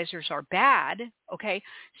fertilizers are bad. Okay,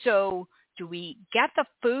 so do we get the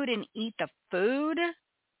food and eat the food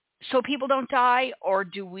so people don't die, or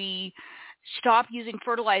do we stop using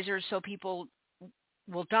fertilizers so people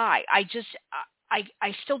will die? I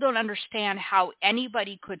still don't understand how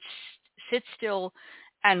anybody could sit still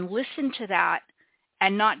and listen to that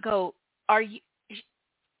and not go,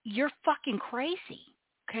 you're fucking crazy.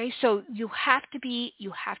 Okay, so you have to be,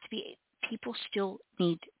 people still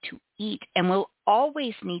need to eat and will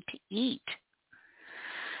always need to eat.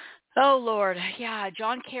 Oh, Lord. Yeah,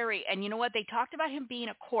 John Kerry. And you know what? They talked about him being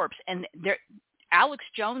a corpse, and Alex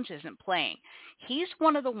Jones isn't playing. He's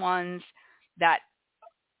one of the ones that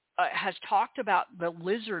has talked about the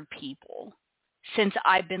lizard people since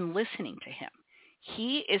I've been listening to him.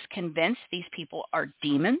 He is convinced these people are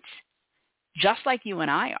demons, just like you and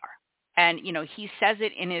I are. And, he says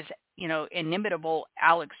it in his, inimitable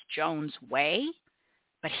Alex Jones way,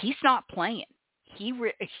 but he's not playing. He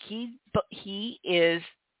is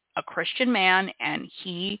a Christian man, and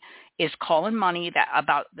he is calling money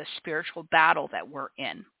about the spiritual battle that we're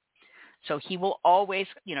in. So he will always,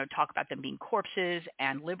 talk about them being corpses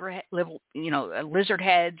and lizard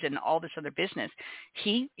heads and all this other business.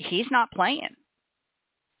 He's not playing.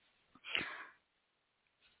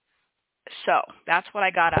 So that's what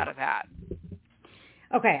I got out of that.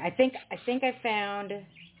 Okay, I think I found.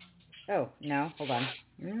 Oh no, hold on.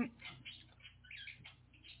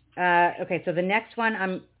 Okay, so the next one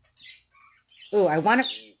I want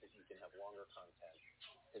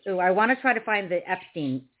to try to find the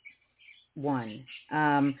Epstein one.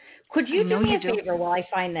 Could you do me a favor while I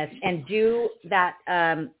find this and do that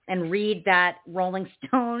and read that Rolling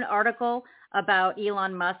Stone article about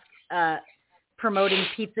Elon Musk promoting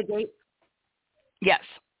Pizzagate? Yes.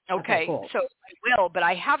 Okay. Cool. So I will, but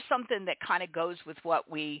I have something that kind of goes with what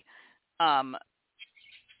we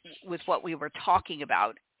were talking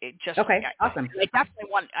about. Awesome. I definitely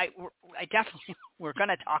we're going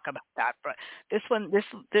to talk about that, but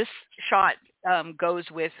this shot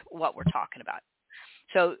goes with what we're talking about.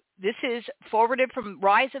 So this is forwarded from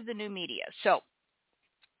Rise of the New Media. So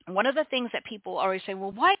one of the things that people always say,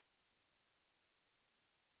 well, why?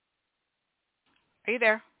 Are you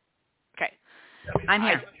there? Okay. I'm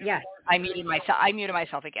here. Yes. I muted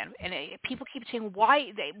myself again. And people keep saying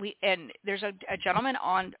why and there's a gentleman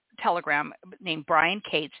on Telegram named Brian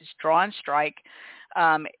Cates, is Draw on Strike.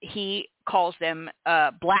 He calls them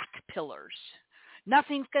black pillars.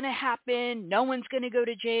 Nothing's going to happen. No one's going to go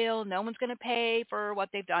to jail. No one's going to pay for what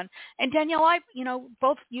they've done. And Danielle,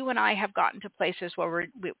 both you and I have gotten to places where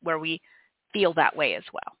we feel that way as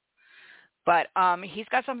well. But he's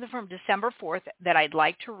got something from December 4th that I'd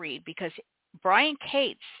like to read, because Brian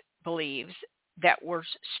Cates believes that we're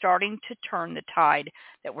starting to turn the tide,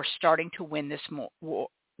 that we're starting to win this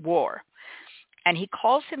war. And he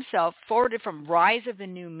calls himself forwarded from Rise of the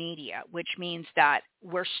New Media, which means that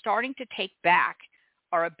we're starting to take back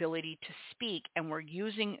our ability to speak, and we're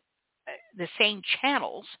using the same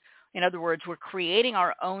channels. In other words, we're creating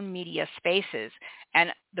our own media spaces,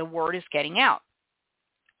 and the word is getting out.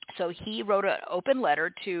 So he wrote an open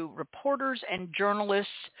letter to reporters and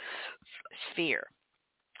journalists sphere.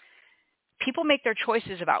 People make their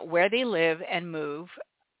choices about where they live and move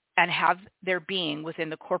and have their being within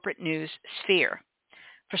the corporate news sphere.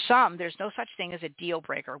 For some, there's no such thing as a deal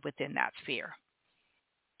breaker within that sphere.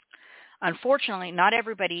 Unfortunately, not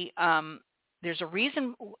everybody, there's a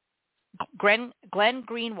reason Glenn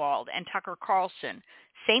Greenwald and Tucker Carlson,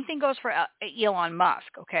 same thing goes for Elon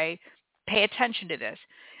Musk, okay? Pay attention to this.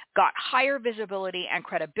 Got higher visibility and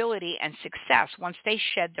credibility and success once they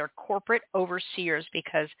shed their corporate overseers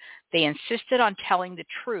because they insisted on telling the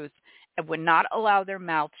truth and would not allow their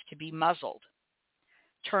mouths to be muzzled.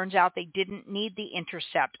 Turns out they didn't need The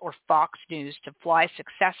Intercept or Fox News to fly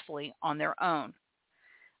successfully on their own.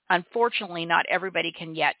 Unfortunately, not everybody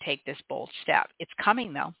can yet take this bold step. It's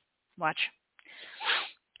coming, though. Watch.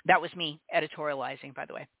 That was me editorializing, by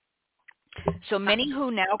the way. So many who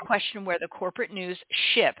now question where the corporate news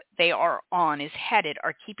ship they are on is headed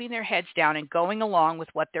are keeping their heads down and going along with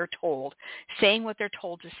what they're told, saying what they're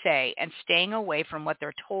told to say, and staying away from what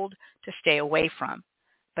they're told to stay away from.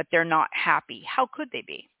 But they're not happy. How could they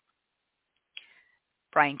be?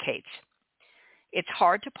 Brian Cates. It's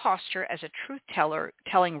hard to posture as a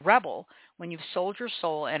truth-telling rebel when you've sold your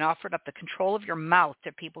soul and offered up the control of your mouth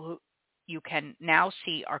to people who you can now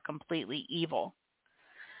see are completely evil.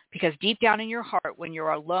 Because deep down in your heart, when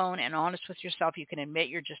you're alone and honest with yourself, you can admit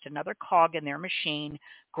you're just another cog in their machine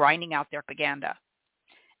grinding out their propaganda.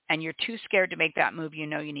 And you're too scared to make that move you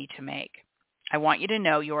know you need to make. I want you to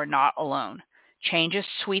know you are not alone. Change is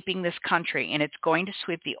sweeping this country, and it's going to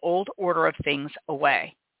sweep the old order of things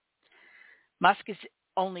away. Musk is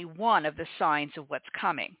only one of the signs of what's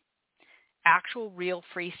coming. Actual, real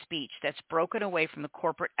free speech that's broken away from the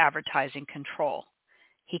corporate advertising control.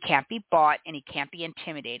 He can't be bought and he can't be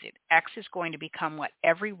intimidated. X is going to become what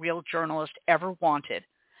every real journalist ever wanted,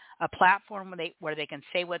 a platform where they can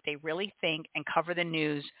say what they really think and cover the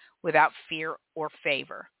news without fear or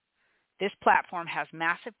favor. This platform has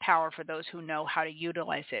massive power for those who know how to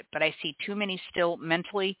utilize it, but I see too many still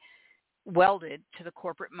mentally welded to the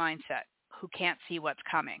corporate mindset who can't see what's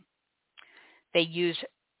coming. They used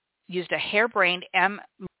a harebrained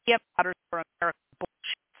media matters for America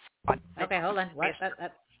bullshit. Okay, hold on. What?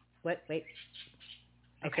 Wait.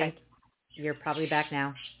 I think you're probably back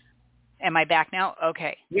now. Am I back now?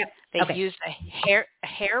 Okay. Yep. They used a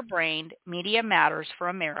harebrained Media Matters for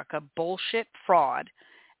America bullshit fraud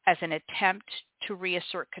as an attempt to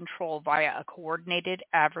reassert control via a coordinated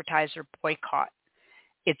advertiser boycott.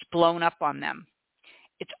 It's blown up on them.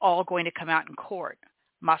 It's all going to come out in court.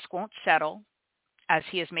 Musk won't settle, as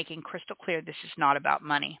he is making crystal clear this is not about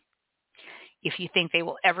money. If you think they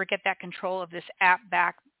will ever get that control of this app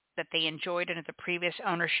back that they enjoyed under the previous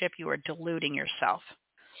ownership, you are deluding yourself.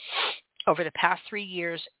 Over the past 3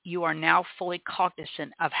 years, you are now fully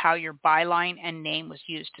cognizant of how your byline and name was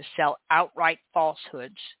used to sell outright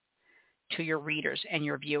falsehoods to your readers and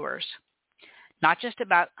your viewers. Not just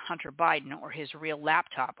about Hunter Biden or his real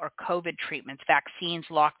laptop or COVID treatments, vaccines,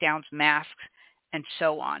 lockdowns, masks, and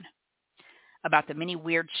so on. About the many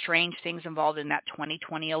weird, strange things involved in that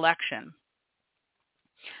 2020 election.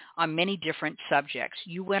 On many different subjects,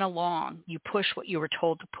 you went along, you pushed what you were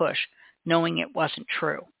told to push, knowing it wasn't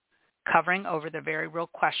true, covering over the very real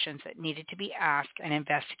questions that needed to be asked and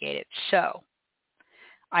investigated. So,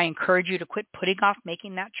 I encourage you to quit putting off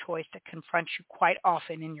making that choice that confronts you quite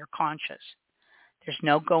often in your conscience. There's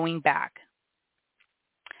no going back.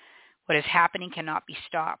 What is happening cannot be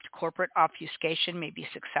stopped. Corporate obfuscation may be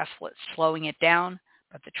successful at slowing it down,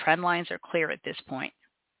 but the trend lines are clear at this point.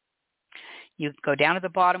 You can go down to the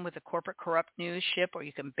bottom with the corporate corrupt news ship, or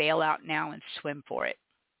you can bail out now and swim for it.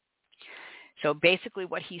 So basically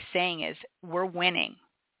what he's saying is we're winning.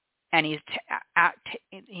 And he's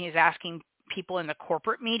asking people in the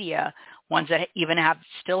corporate media, ones that even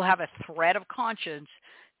still have a thread of conscience,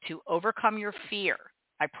 to overcome your fear.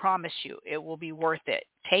 I promise you, it will be worth it.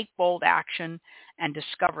 Take bold action and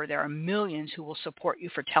discover there are millions who will support you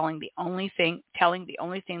for telling the only thing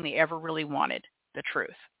they ever really wanted, the truth.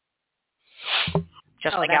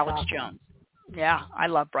 Just like Alex Jones. Yeah, I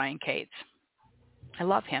love Brian Cates. I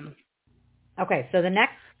love him. Okay, so the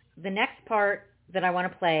next part that I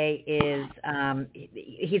want to play is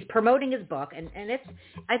he's promoting his book, and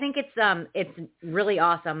I think it's really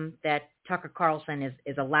awesome that Tucker Carlson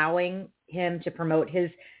is allowing him to promote his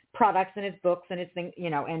products and his books and his thing,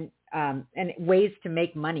 and ways to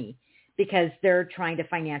make money, because they're trying to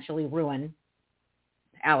financially ruin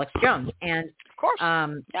Alex Jones. And of course,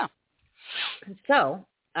 yeah. So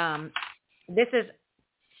this is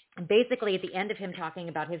basically at the end of him talking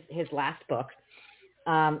about his last book.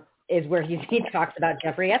 Is where he talks about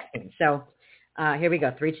Jeffrey Epstein. So here we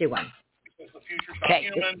go. 3, 2, 1. The future's not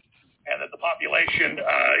human, and that the population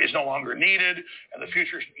is no longer needed, and the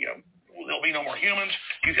future's, there'll be no more humans.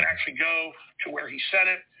 You can actually go to where he said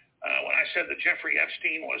it. When I said that Jeffrey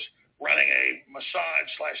Epstein was running a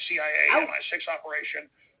Mossad/CIA MI6 operation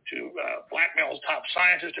to blackmail his top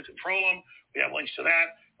scientists to control them, we have links to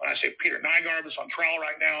that. When I say Peter Nygaard, that's on trial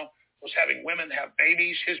right now, was having women have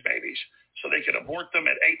babies, his babies, so they could abort them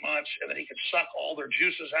at 8 months, and then he could suck all their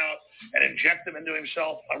juices out and inject them into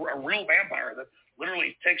himself. A real vampire that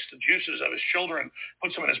literally takes the juices of his children,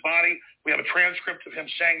 puts them in his body. We have a transcript of him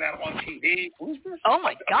saying that on TV. Oh,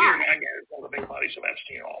 my God. Peter Nygaard, all the big buddies of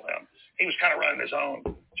Epstein and all them. He was kind of running his own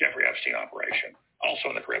Jeffrey Epstein operation, also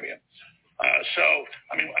in the Caribbean. So,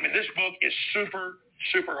 this book is super,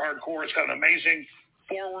 super hardcore. It's got an amazing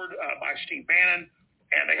foreword by Steve Bannon,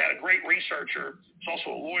 and they had a great researcher, who's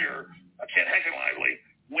also a lawyer, Ken Heckenlively,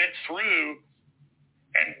 went through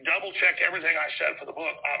and double-checked everything I said for the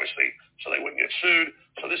book, obviously, so they wouldn't get sued.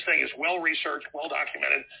 So this thing is well-researched,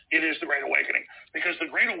 well-documented. It is the Great Awakening, because the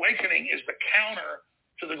Great Awakening is the counter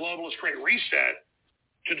to the globalist Great Reset,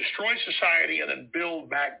 to destroy society and then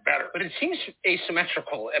build back better. But it seems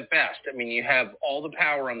asymmetrical at best. I mean, you have all the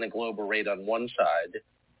power on the globe arrayed on one side,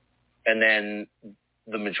 and then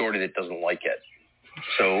the majority that doesn't like it.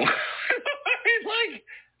 So it's like,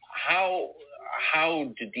 how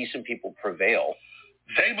do decent people prevail?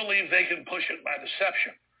 They believe they can push it by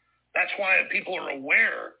deception. That's why people are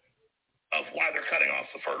aware of why they're cutting off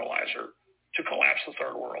the fertilizer to collapse the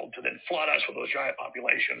third world, to then flood us with those giant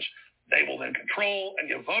populations they will then control and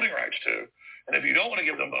give voting rights to. And if you don't want to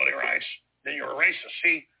give them voting rights, then you're a racist.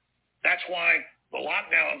 See, that's why the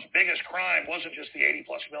lockdown's biggest crime wasn't just the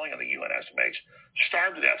 80-plus million the UN estimates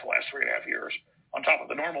starved to death the last 3.5 years, on top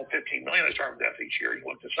of the normal 15 million that starve to death each year. You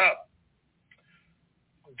look this up.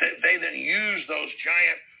 They then use those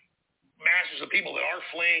giant masses of people that are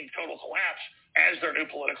fleeing total collapse as their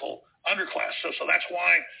new political underclass. So that's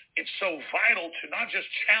why it's so vital to not just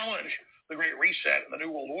challenge the Great Reset and the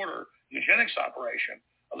New World Order eugenics operation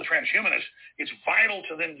of the transhumanists. It's vital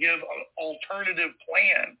to then give an alternative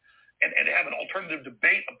plan and to have an alternative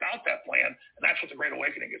debate about that plan, and that's what the Great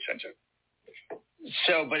Awakening gets into.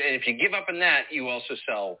 So, but if you give up on that, you also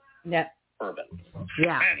sell bourbon.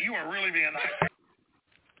 Yeah. Man, you are really being nice.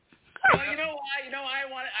 Well,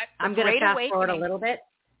 I'm going to fast forward a little bit.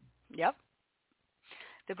 Yep.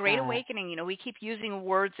 The Great Awakening, we keep using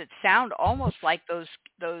words that sound almost like those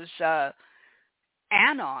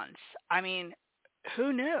anons. I mean,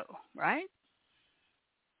 who knew, right?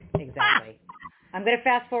 Exactly. I'm going to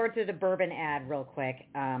fast forward to the bourbon ad real quick.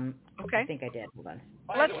 Okay. I think I did. Hold on.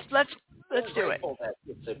 Let's do it.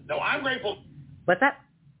 No, I'm grateful. What's that?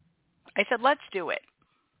 I said let's do it.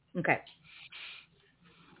 Okay.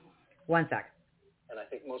 1 sec. And I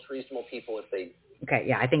think most reasonable people, if they Okay,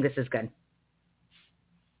 yeah, I think this is good.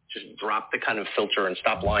 just drop the kind of filter and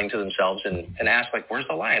stop lying to themselves and ask, like, where's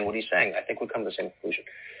the lie and what are you saying? I think we'll come to the same conclusion.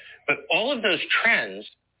 But all of those trends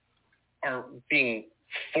are being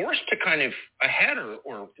forced to kind of ahead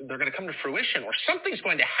or they're going to come to fruition or something's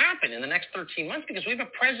going to happen in the next 13 months because we have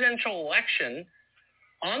a presidential election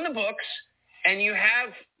on the books and you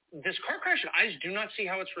have this car crash. I just do not see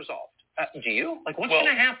how it's resolved. Do you? Like, what's going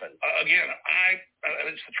to happen? Again,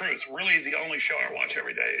 it's the truth. Really, the only show I watch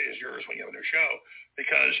every day is yours when you have a new show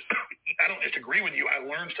because I don't just agree with you. I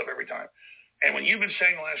learn stuff every time. And when you've been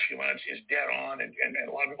saying the last few months is dead on, and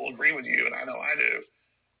a lot of people agree with you, and I know I do,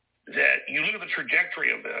 that you look at the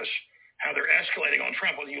trajectory of this, how they're escalating on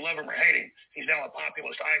Trump, whether you love him or hate him. He's now a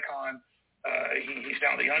populist icon. He's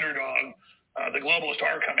now the underdog. The globalists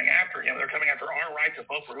are coming after him. They're coming after our right to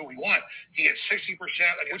vote for who we want. He gets 60%.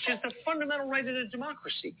 Which is the fundamental right in a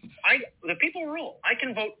democracy. The people rule. I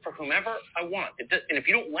can vote for whomever I want. And if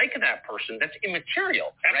you don't like that person, that's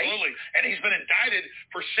immaterial, right? Absolutely. And he's been indicted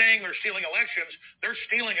for saying they're stealing elections. They're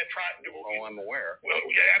stealing it. Oh, I'm aware. Well,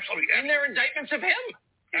 yeah, absolutely. And there are indictments of him.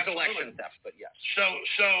 His Absolutely. election theft, but yes.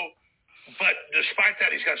 But despite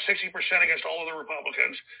that, he's got 60% against all of the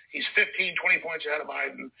Republicans. He's 15, 20 points ahead of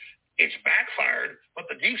Biden. It's backfired, but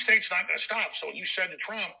the deep state's not going to stop. So when you said to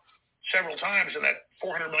Trump several times in that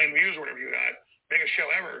 400 million views or whatever you got, biggest show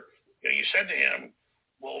ever, you said to him,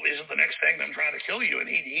 well, isn't the next thing them trying to kill you? And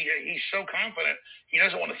he's so confident he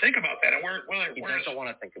doesn't want to think about that. And he doesn't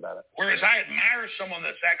want to think about it. Whereas I admire someone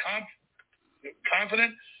that's that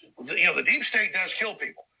confident. The deep state does kill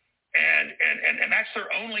people, and that's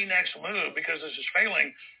their only next move because this is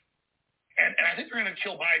failing. And I think they're going to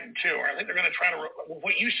kill Biden too, or I think they're going to try to.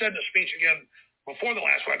 What you said in the speech again before the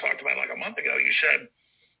last one I talked about like a month ago, you said,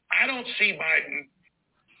 I don't see Biden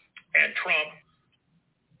and Trump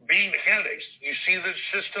being the candidates. You see the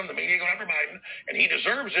system, the media going after Biden, and he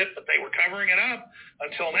deserves it, but they were covering it up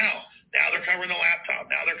until now. Now they're covering the laptop.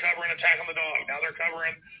 Now they're covering attack on the dog. Now they're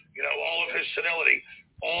covering, all of his senility,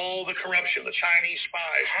 all the corruption, the Chinese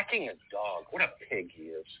spies. Hacking a dog. What a pig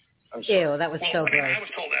he is. I'm sorry. Ew, that was so gross. I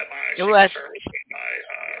was told that by Secret Service and by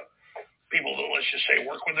people that, let's just say,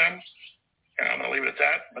 work with them. And I'm going to leave it at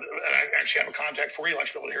that. But I actually have a contact for you. I'd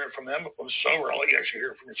like to be able to hear it from them. But when it's over, I'll let you actually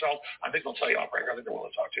hear it from yourself. I think they'll tell you off record. I think they're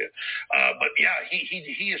willing to talk to you. But yeah,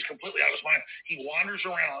 he is completely out of his mind. He wanders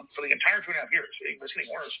around for the entire 2.5 years. It's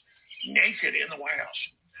getting worse. Naked in the White House.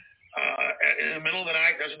 In the middle of the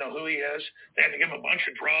night, doesn't know who he is. They have to give him a bunch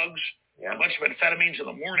of drugs, a bunch of amphetamines in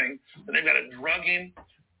the morning. Then they've got to drug him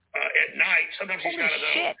at night. Sometimes he's got to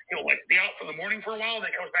be out for the morning for a while, and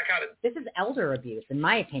then comes back out. This is elder abuse, in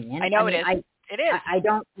my opinion. I know it is. It is. I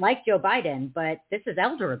don't like Joe Biden, but this is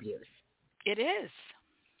elder abuse. It is.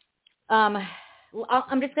 I'm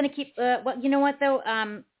just going to keep. Well, you know what though?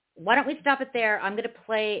 Why don't we stop it there? I'm going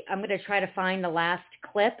to try to find the last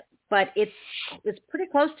clip, but it's pretty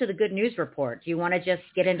close to the good news report. Do you want to just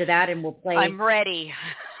get into that and we'll play? I'm ready.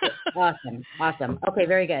 Awesome. Okay,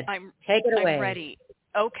 very good. Take it away. I'm ready.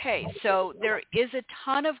 Okay, so there is a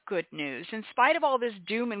ton of good news. In spite of all this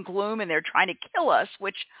doom and gloom and they're trying to kill us,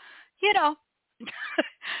 which,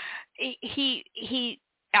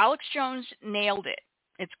 Alex Jones nailed it.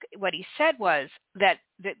 It's what he said was that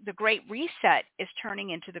the Great Reset is turning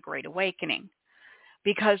into the Great Awakening.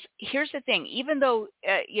 Because here's the thing, even though,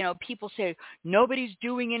 people say nobody's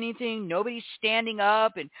doing anything, nobody's standing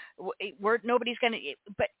up, and nobody's going to,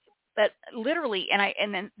 but literally,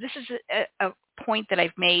 and then this is a point that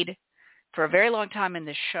I've made for a very long time in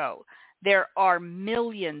this show, there are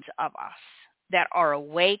millions of us that are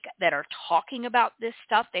awake, that are talking about this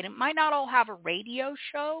stuff. They might not all have a radio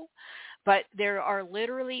show, but there are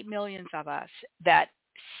literally millions of us that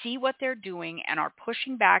see what they're doing and are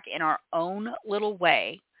pushing back in our own little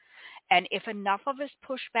way. And if enough of us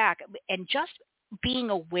push back and just being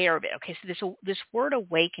aware of it, okay, so this word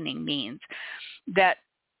awakening means that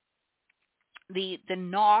the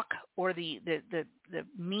knock or the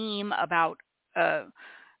meme about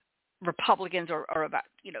Republicans or about,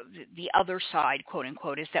 the other side, quote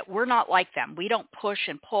unquote, is that we're not like them. We don't push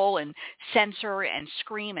and pull and censor and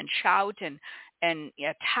scream and shout and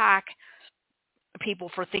attack people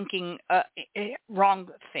for thinking wrong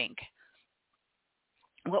think.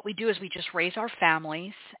 What we do is we just raise our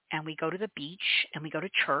families and we go to the beach and we go to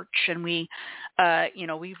church and we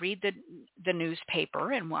read the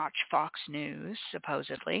newspaper and watch Fox News,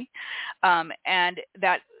 supposedly. And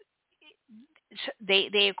that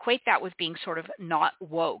they equate that with being sort of not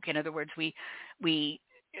woke. In other words, we're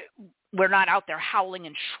not out there howling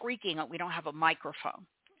and shrieking. We don't have a microphone.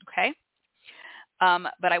 Okay.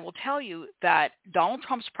 But I will tell you that Donald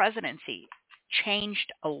Trump's presidency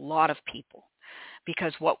changed a lot of people.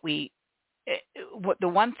 Because the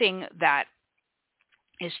one thing that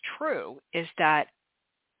is true is that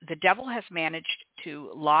the devil has managed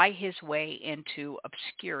to lie his way into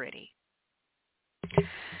obscurity.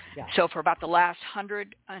 Yeah. So for about the last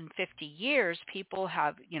 150 years, people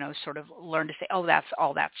have, sort of learned to say, oh,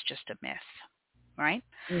 that's just a myth, right?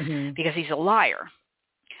 Mm-hmm. Because he's a liar.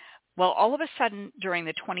 Well, all of a sudden during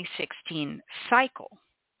the 2016 cycle,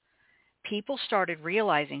 people started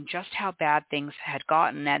realizing just how bad things had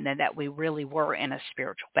gotten and that we really were in a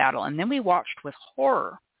spiritual battle. And then we watched with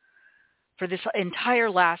horror for this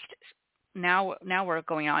entire now we're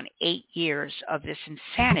going on 8 years of this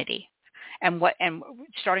insanity. And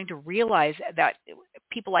starting to realize that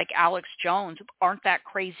people like Alex Jones aren't that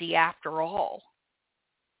crazy after all.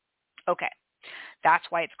 Okay. That's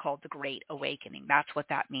why it's called the Great Awakening. That's what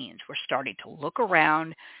that means. We're starting to look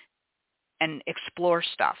around and explore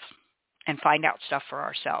stuff and find out stuff for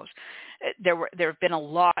ourselves. There have been a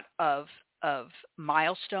lot of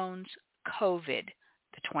milestones. COVID,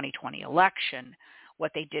 the 2020 election,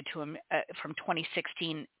 what they did to him from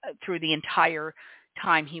 2016 through the entire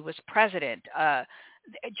time he was president,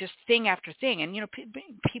 just thing after thing. And,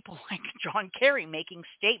 people like John Kerry making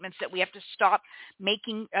statements that we have to stop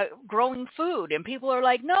growing food. And people are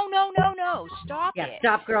like, no, stop it.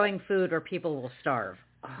 Stop growing food or people will starve.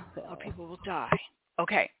 Or people will die.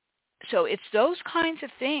 Okay. So it's those kinds of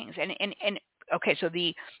things. And okay, so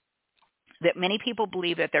that many people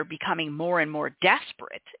believe that they're becoming more and more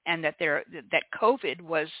desperate, and that that COVID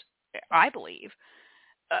was, I believe,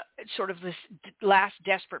 sort of this last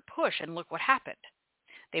desperate push. And look what happened.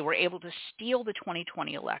 They were able to steal the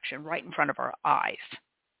 2020 election right in front of our eyes.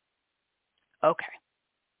 Okay.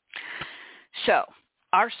 So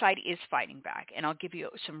our side is fighting back, and I'll give you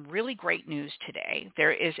some really great news today.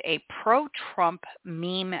 There is a pro-Trump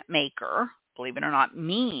meme maker, believe it or not,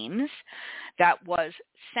 memes, that was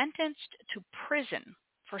sentenced to prison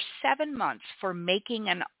for 7 months for making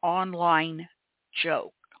an online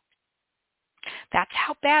joke. That's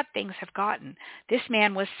how bad things have gotten. This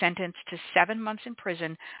man was sentenced to 7 months in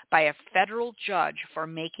prison by a federal judge for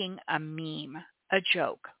making a meme, a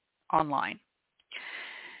joke, online.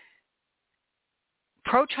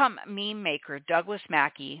 Pro-Trump meme maker Douglas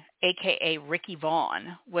Mackey, a.k.a. Ricky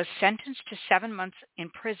Vaughn, was sentenced to 7 months in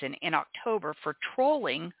prison in October for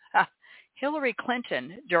trolling Hillary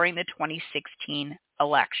Clinton during the 2016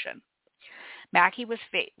 election. Mackey was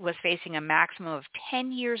facing a maximum of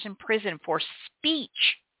 10 years in prison for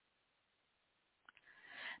speech.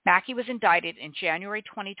 Mackey was indicted in January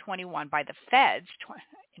 2021 by the feds,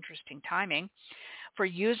 interesting timing, for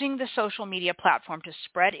using the social media platform to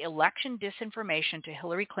spread election disinformation to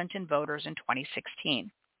Hillary Clinton voters in 2016.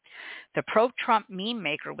 The pro-Trump meme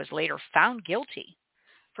maker was later found guilty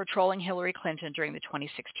for trolling Hillary Clinton during the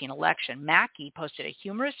 2016 election. Mackey posted a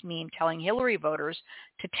humorous meme telling Hillary voters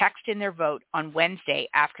to text in their vote on Wednesday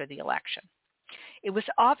after the election. It was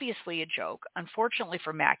obviously a joke. Unfortunately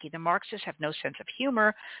for Mackey, the Marxists have no sense of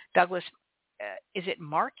humor. Douglas, is it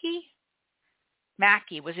Markey?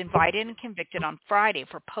 Mackey was indicted and convicted on Friday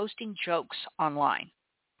for posting jokes online.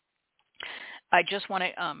 I just want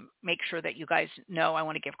to make sure that you guys know, I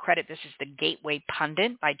want to give credit. This is the Gateway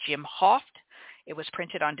Pundit by Jim Hoft. It was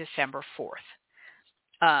printed on December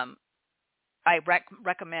 4th. I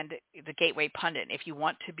recommend the Gateway Pundit. If you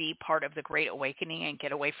want to be part of the Great Awakening and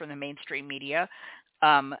get away from the mainstream media,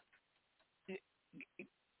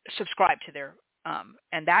 subscribe to their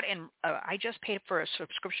I just paid for a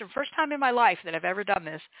subscription. First time in my life that I've ever done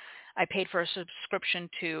this, I paid for a subscription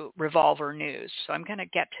to Revolver News. So I'm going to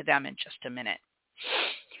get to them in just a minute.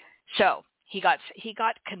 So he got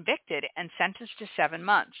convicted and sentenced to 7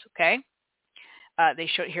 months. Okay. They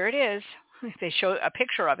show, here it is. They show a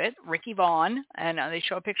picture of it, Ricky Vaughn, and they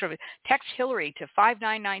show a picture of it. Text Hillary to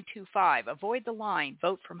 59925. Avoid the line.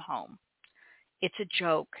 Vote from home. It's a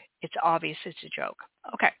joke. It's obvious it's a joke.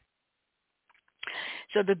 Okay.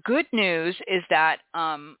 So the good news is that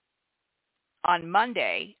on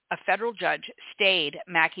Monday, a federal judge stayed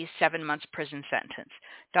Mackey's 7 months prison sentence.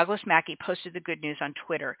 Douglas Mackey posted the good news on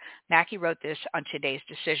Twitter. Mackey wrote this on today's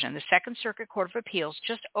decision. The Second Circuit Court of Appeals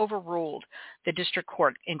just overruled the district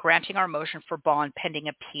court in granting our motion for bond pending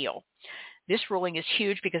appeal. This ruling is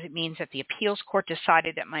huge because it means that the appeals court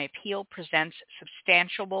decided that my appeal presents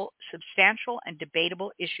substantial and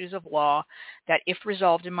debatable issues of law that, if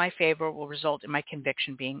resolved in my favor, will result in my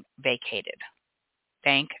conviction being vacated.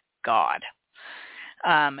 Thank God.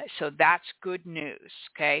 So that's good news,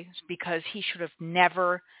 okay? Because he should have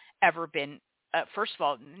never, ever been, first of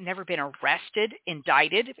all, never been arrested,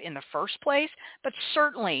 indicted in the first place, but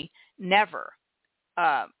certainly never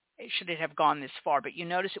should it have gone this far. But you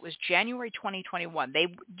notice it was January 2021. They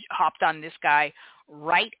hopped on this guy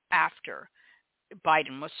right after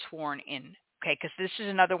Biden was sworn in, okay? Because this is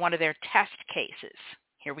another one of their test cases.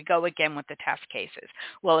 Here we go again with the test cases.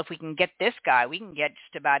 Well, if we can get this guy, we can get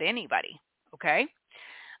just about anybody, okay?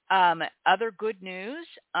 Other good news,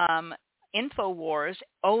 InfoWars,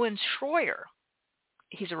 Owen Schroyer.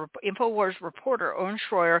 He's an InfoWars reporter. Owen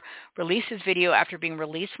Schroyer released his video after being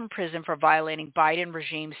released from prison for violating Biden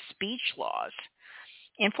regime speech laws.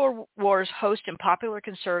 InfoWars host and popular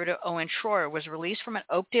conservative Owen Schroyer was released from an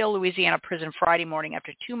Oakdale, Louisiana prison Friday morning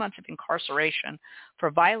after 2 months of incarceration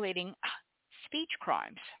for violating speech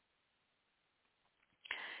crimes.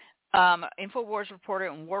 InfoWars reporter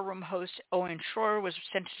and War Room host Owen Schroyer was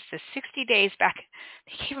sentenced to 60 days back.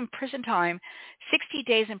 They gave him prison time, 60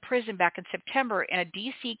 days in prison back in September in a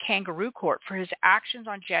D.C. kangaroo court for his actions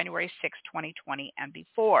on January 6, 2020 and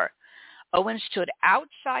before. Owen stood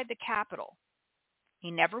outside the Capitol. He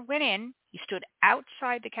never went in. He stood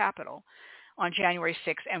outside the Capitol on January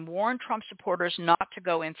 6 and warned Trump supporters not to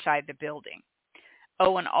go inside the building.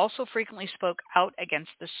 Owen also frequently spoke out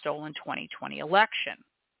against the stolen 2020 election.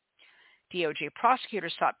 DOJ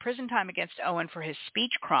prosecutors sought prison time against Owen for his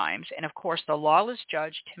speech crimes, and of course the lawless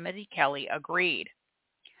judge Timothy Kelly agreed.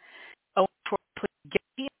 Owen was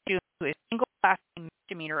guilty to a single class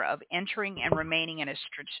misdemeanor of entering and remaining in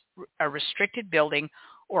a restricted building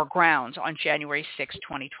or grounds on January 6,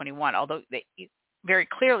 2021, although very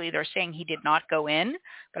clearly they're saying he did not go in,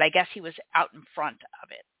 but I guess he was out in front of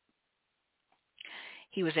it.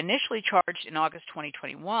 He was initially charged in August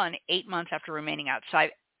 2021, 8 months after remaining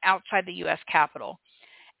outside the U.S. Capitol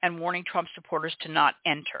and warning Trump supporters to not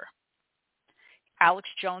enter. Alex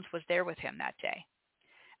Jones was there with him that day.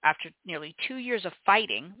 After nearly 2 years of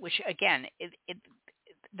fighting, which again,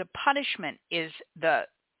 the punishment is the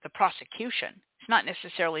prosecution. It's not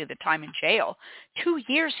necessarily the time in jail. 2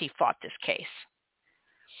 years he fought this case.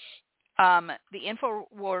 The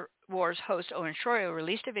InfoWars host Owen Schroyer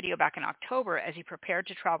released a video back in October as he prepared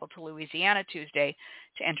to travel to Louisiana Tuesday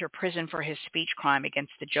to enter prison for his speech crime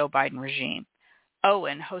against the Joe Biden regime.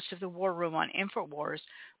 Owen, host of the War Room on InfoWars,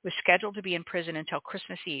 was scheduled to be in prison until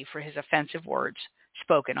Christmas Eve for his offensive words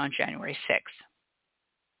spoken on January 6th.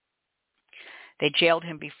 They jailed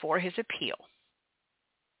him before his appeal.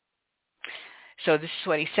 So this is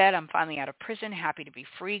what he said: "I'm finally out of prison, happy to be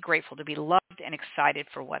free, grateful to be loved, and excited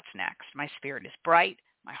for what's next. My spirit is bright,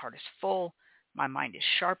 my heart is full, my mind is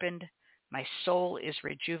sharpened, my soul is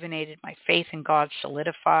rejuvenated, my faith in God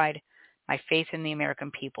solidified, my faith in the American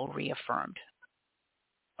people reaffirmed."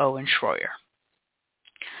 Owen Schroyer.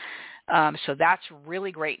 So that's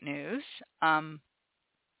really great news. Oh,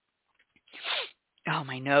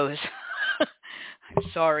 my nose. I'm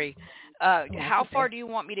sorry. How far do you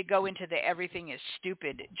want me to go into the everything is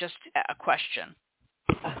stupid? Just a question.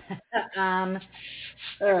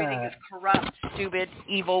 Everything is corrupt, stupid,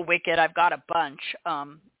 evil, wicked. I've got a bunch.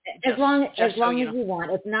 As long as you want.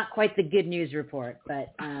 It's not quite the good news report,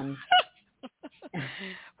 but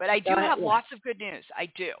but I do have lots of good news. I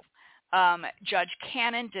do. Judge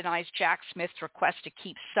Cannon denies Jack Smith's request to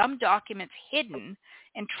keep some documents hidden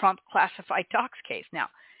in Trump classified docs case. Now,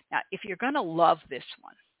 if you're going to love this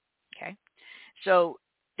one, okay, so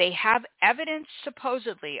they have evidence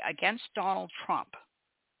supposedly against Donald Trump,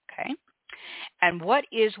 okay, and what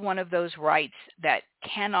is one of those rights that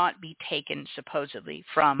cannot be taken supposedly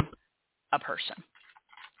from a person?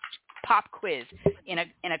 Pop quiz. In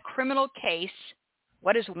a criminal case,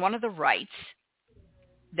 what is one of the rights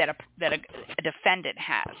that a defendant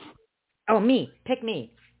has? Oh, me. Pick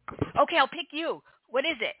me. Okay, I'll pick you. What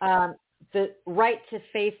is it? The right to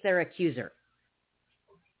face their accuser.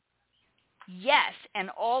 Yes, and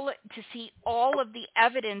to see all of the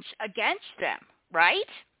evidence against them, right?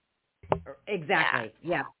 Exactly.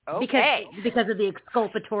 Yeah. Okay. Because of the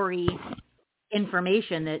exculpatory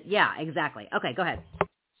information that. Yeah. Exactly. Okay. Go ahead.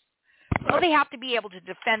 Well, they have to be able to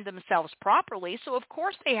defend themselves properly, so of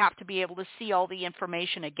course they have to be able to see all the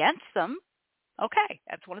information against them. Okay,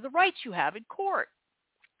 that's one of the rights you have in court.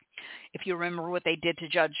 If you remember what they did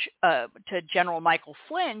to General Michael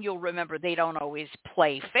Flynn, you'll remember they don't always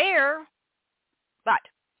play fair. But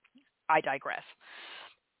I digress.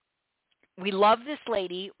 We love this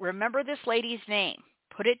lady. Remember this lady's name.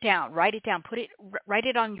 Put it down. Write it down. Write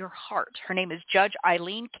it on your heart. Her name is Judge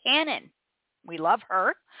Eileen Cannon. We love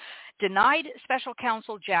her. Denied special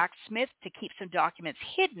counsel Jack Smith to keep some documents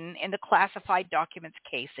hidden in the classified documents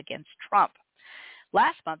case against Trump.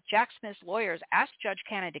 Last month, Jack Smith's lawyers asked Judge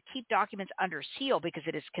Cannon to keep documents under seal because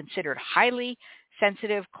it is considered highly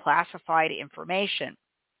sensitive, classified information.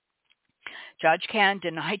 Judge Cannon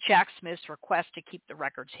denied Jack Smith's request to keep the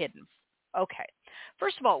records hidden. Okay.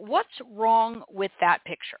 First of all, what's wrong with that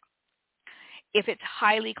picture? If it's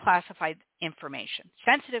highly classified information,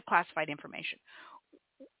 sensitive classified information,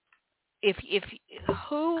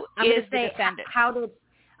 who is the defendant? How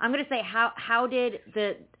did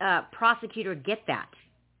the prosecutor get that?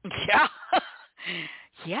 Yeah.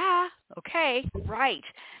 Yeah. Okay. Right.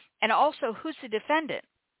 And also, who's the defendant?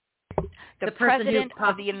 The President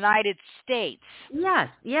of the United States.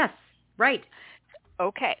 Yes. Right.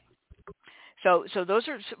 Okay. So those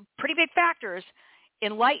are some pretty big factors.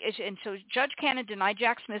 And so Judge Cannon denied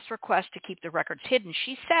Jack Smith's request to keep the records hidden.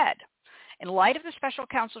 She said, in light of the special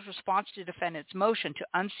counsel's response to defendant's motion to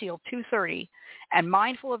unseal 230 and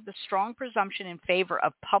mindful of the strong presumption in favor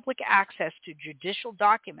of public access to judicial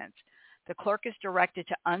documents, the clerk is directed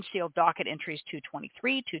to unseal docket entries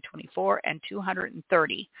 223, 224, and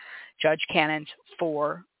 230. Judge Cannon's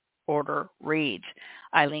order reads,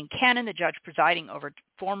 Eileen Cannon, the judge presiding over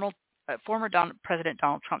former President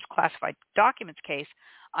Donald Trump's classified documents case,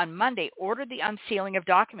 on Monday ordered the unsealing of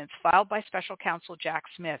documents filed by special counsel Jack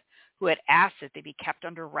Smith, who had asked that they be kept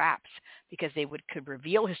under wraps because they could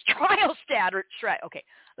reveal his trial status. Okay,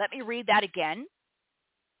 let me read that again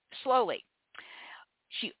slowly.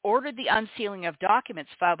 She ordered the unsealing of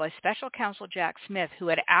documents filed by special counsel Jack Smith, who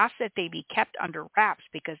had asked that they be kept under wraps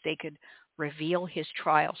because they could reveal his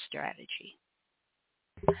trial strategy.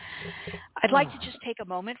 I'd like to just take a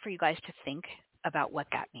moment for you guys to think about what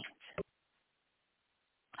that means.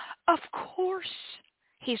 Of course,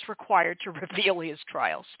 he's required to reveal his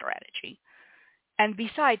trial strategy. And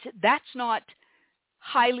besides, that's not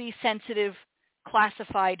highly sensitive,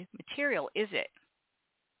 classified material, is it?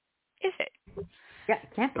 Is it? Yeah,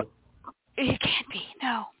 it can't be. It can't be.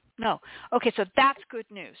 No. Okay, so that's good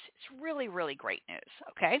news. It's really, really great news,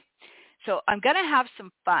 okay? So I'm going to have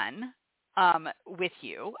some fun with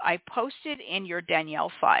you. I posted in your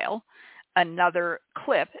Danielle file another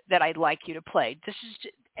clip that I'd like you to play. This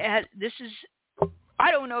is I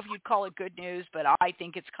don't know if you'd call it good news, but I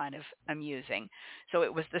think it's kind of amusing. So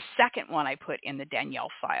it was the second one I put in the Danielle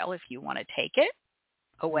file. If you want to take it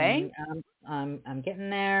away, I'm getting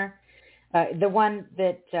there. The one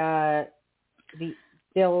that the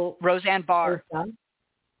Bill Roseanne Barr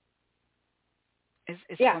is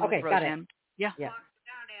yeah. one Okay, with got Roseanne. it. Yeah.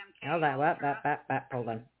 Hold on. Hold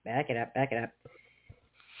on. Back it up.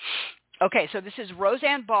 Okay, so this is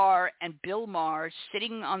Roseanne Barr and Bill Maher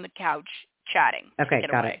sitting on the couch chatting. Okay,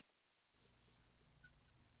 got it.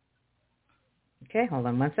 Okay, hold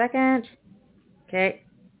on 1 second. Okay.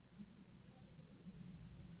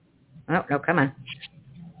 Oh, no, come on.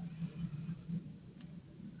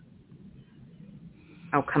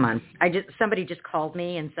 Oh, come on. Somebody just called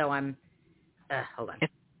me, and so I'm, hold on.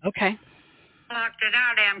 Okay. Locked it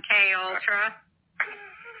out, MK Ultra.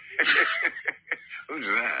 Who's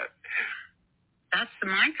that? That's the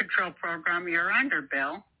mind control program you're under,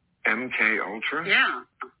 Bill. MK Ultra? Yeah.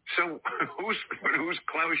 So who's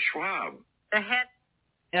Klaus Schwab? The head.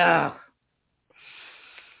 Oh.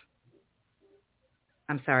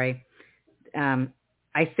 I'm sorry.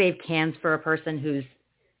 I saved cans for a person who's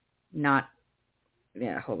not.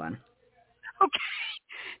 Yeah, hold on. Okay.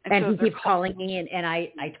 And so he keeps calling me, and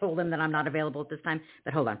I told him that I'm not available at this time.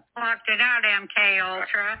 But hold on. Locked it out, MK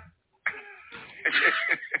Ultra.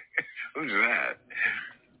 Who's that?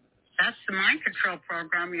 That's the mind control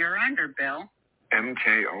program you're under, Bill.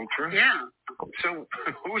 MK Ultra? Yeah. So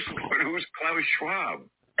who's Klaus Schwab?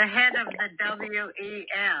 The head of the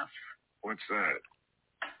WEF. What's that?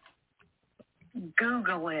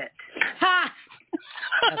 Google it. Ha!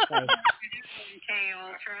 Okay. MK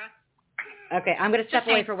Ultra. Okay, I'm going to step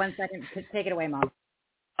away for 1 second. Take it away, Mom.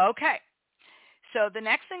 Okay. So the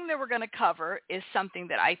next thing that we're going to cover is something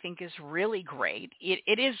that I think is really great.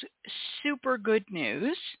 It is super good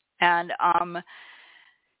news. And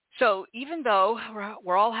so even though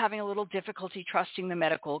we're all having a little difficulty trusting the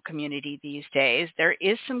medical community these days, there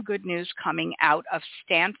is some good news coming out of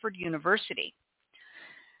Stanford University,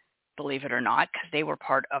 believe it or not, because they were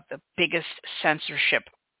part of the biggest censorship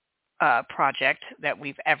project that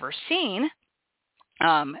we've ever seen.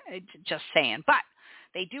 Just saying. But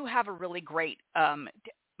they do have a really great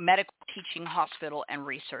medical teaching hospital and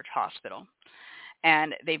research hospital.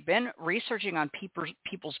 And they've been researching on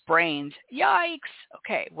people's brains. Yikes.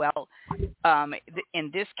 Okay, well,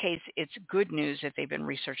 in this case, it's good news that they've been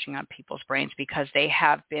researching on people's brains because they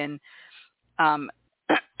have been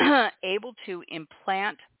able to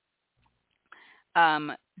implant,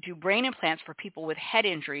 do brain implants for people with head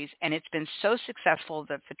injuries, and it's been so successful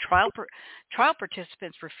that the trial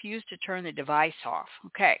participants refused to turn the device off.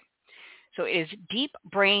 Okay. So it is a deep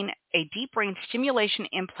brain stimulation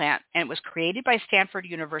implant, and it was created by Stanford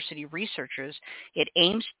University researchers. It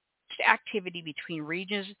aims at activity between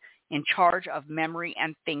regions in charge of memory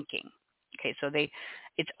and thinking. Okay, so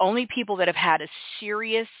it's only people that have had a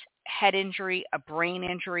serious head injury, a brain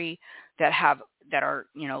injury, that are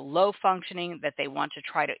low functioning, that they want to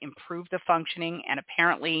try to improve the functioning, and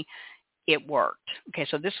apparently it worked. Okay,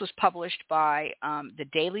 so this was published by the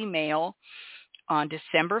Daily Mail on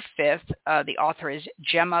December 5th. The author is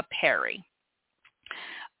Gemma Perry.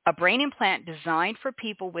 A brain implant designed for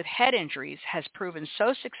people with head injuries has proven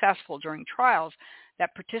so successful during trials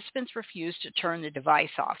that participants refused to turn the device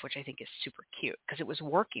off, which I think is super cute because it was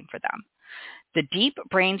working for them. The deep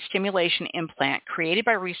brain stimulation implant, created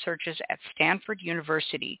by researchers at Stanford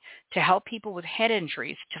University to help people with head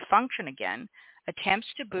injuries to function again, attempts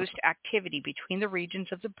to boost activity between the regions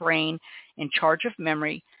of the brain in charge of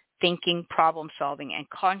memory, thinking, problem solving, and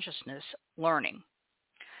consciousness learning.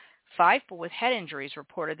 5 people with head injuries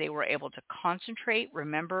reported they were able to concentrate,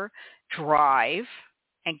 remember, drive,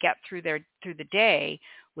 and get through the day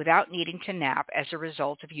without needing to nap as a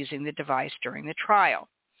result of using the device during the trial.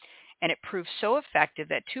 And it proved so effective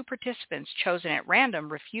that 2 participants chosen at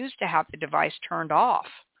random refused to have the device turned off.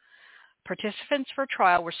 Participants for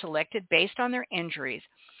trial were selected based on their injuries,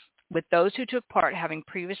 with those who took part having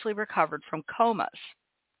previously recovered from comas.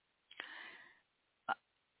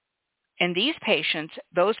 In these patients,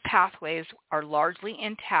 those pathways are largely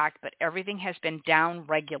intact, but everything has been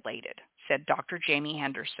down-regulated, said Dr. Jamie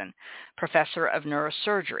Henderson, professor of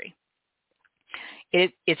neurosurgery.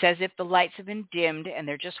 It's as if the lights have been dimmed and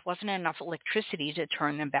there just wasn't enough electricity to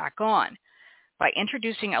turn them back on. By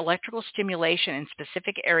introducing electrical stimulation in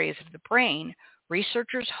specific areas of the brain,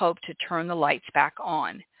 researchers hope to turn the lights back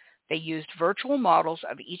on. They used virtual models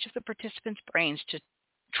of each of the participants' brains to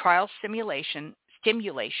trial stimulation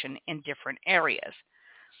in different areas.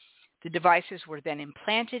 The devices were then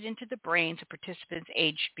implanted into the brains of participants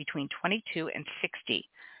aged between 22 and 60.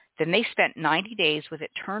 Then they spent 90 days with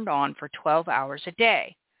it turned on for 12 hours a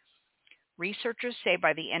day. Researchers say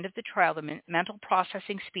by the end of the trial, the mental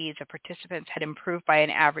processing speeds of participants had improved by an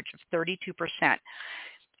average of 32%.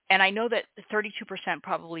 And I know that 32%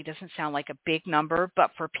 probably doesn't sound like a big number,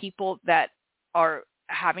 but for people that are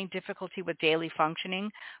having difficulty with daily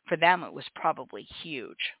functioning, for them it was probably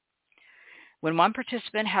huge. When one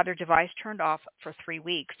participant had their device turned off for 3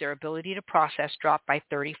 weeks, their ability to process dropped by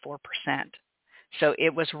 34%. So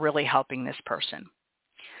it was really helping this person.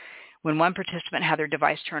 When one participant had their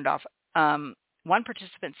device turned off, one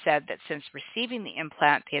participant said that since receiving the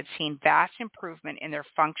implant, they had seen vast improvement in their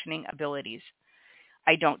functioning abilities.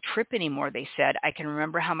 I don't trip anymore, they said. I can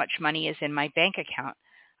remember how much money is in my bank account.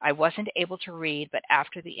 I wasn't able to read, but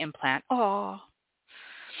after the implant,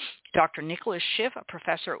 Dr. Nicholas Schiff, a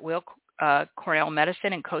professor at Weill Cornell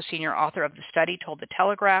Medicine and co-senior author of the study, told The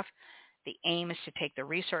Telegraph, the aim is to take the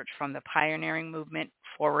research from the pioneering movement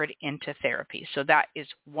forward into therapy. So that is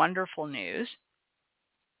wonderful news.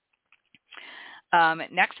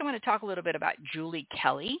 Next, I'm going to talk a little bit about Julie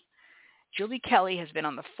Kelly. Julie Kelly has been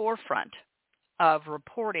on the forefront of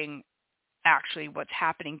reporting actually what's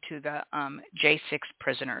happening to the J6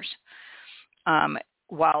 prisoners.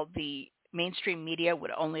 While the mainstream media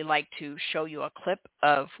would only like to show you a clip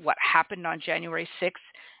of what happened on January 6th,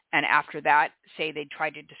 and after that say they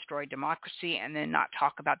tried to destroy democracy and then not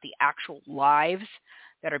talk about the actual lives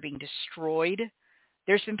that are being destroyed.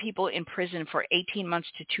 There's been people in prison for 18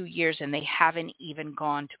 months to 2 years, and they haven't even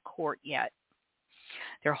gone to court yet.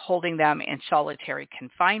 They're holding them in solitary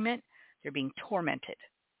confinement. They're being tormented.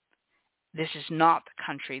 This is not the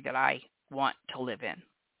country that I want to live in.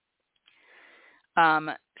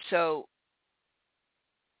 So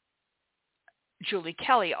Julie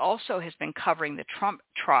Kelly also has been covering the Trump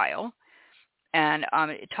trial, and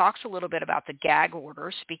it talks a little bit about the gag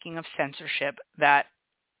order, speaking of censorship, that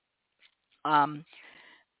they're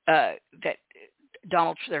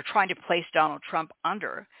trying to place Donald Trump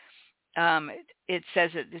under. It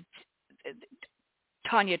says that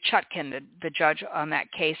Tanya Chutkin, the judge on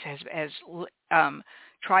that case, has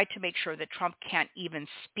tried to make sure that Trump can't even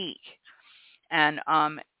speak. And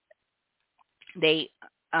they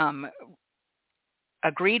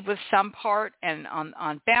agreed with some part, and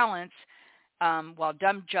on balance, while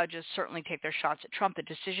dumb judges certainly take their shots at Trump, the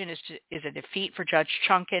decision is a defeat for Judge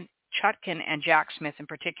Chutkin and Jack Smith in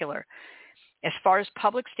particular. As far as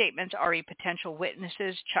public statements are potential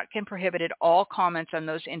witnesses, Chutkin prohibited all comments on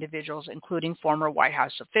those individuals, including former White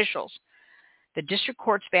House officials. The district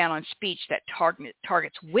court's ban on speech that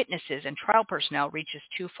targets witnesses and trial personnel reaches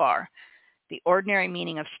too far. The ordinary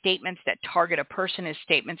meaning of statements that target a person is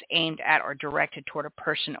statements aimed at or directed toward a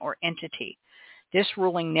person or entity. This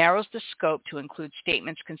ruling narrows the scope to include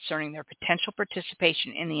statements concerning their potential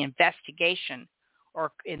participation in the investigation or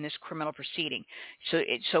in this criminal proceeding.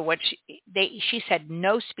 So what she said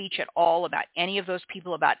no speech at all about any of those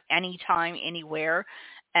people, about any time, anywhere,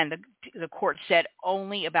 and the court said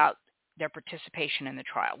only about their participation in the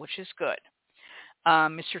trial, which is good.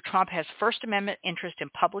 Mr. Trump has First Amendment interest in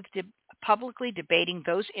publicly debating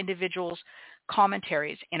those individuals'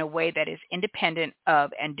 commentaries in a way that is independent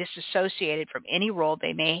of and disassociated from any role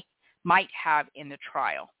they might have in the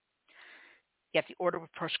trial. Yet the order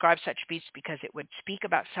would prescribe such speech because it would speak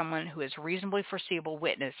about someone who is reasonably foreseeable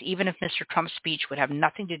witness, even if Mr. Trump's speech would have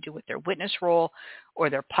nothing to do with their witness role or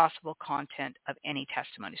their possible content of any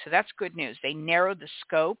testimony. So that's good news. They narrowed the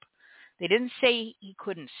scope. They didn't say he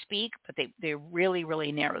couldn't speak, but they really,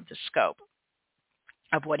 really narrowed the scope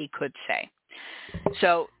of what he could say.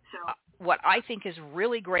 So what I think is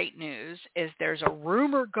really great news is there's a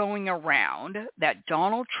rumor going around that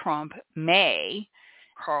Donald Trump may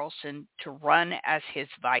Carlson to run as his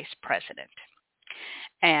vice president.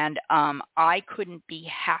 And I couldn't be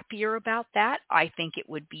happier about that. I think it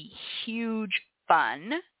would be huge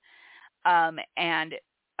fun. And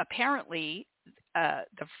apparently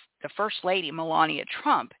the First Lady, Melania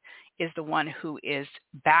Trump, is the one who is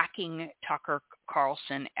backing Tucker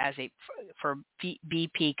Carlson for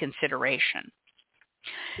VP consideration.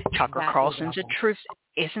 Tucker Carlson's a truth.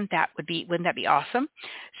 Wouldn't that be awesome?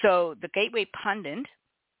 So the Gateway pundit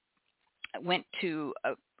went to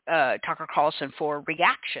Tucker Carlson for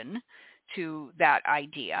reaction to that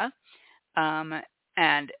idea,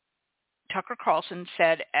 and Tucker Carlson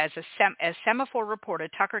said, as Semaphore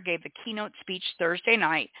reported, Tucker gave the keynote speech Thursday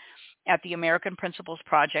night at the American Principles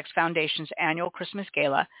Project Foundation's annual Christmas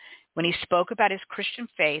Gala when he spoke about his Christian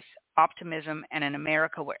faith, optimism, and an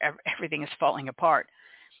America where everything is falling apart.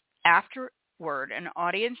 Afterward, an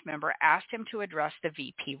audience member asked him to address the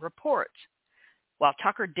VP reports. While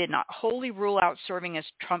Tucker did not wholly rule out serving as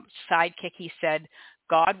Trump's sidekick, he said,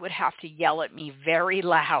 God would have to yell at me very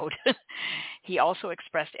loud. He also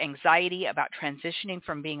expressed anxiety about transitioning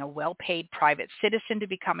from being a well-paid private citizen to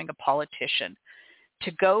becoming a politician.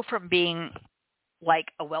 To go from being like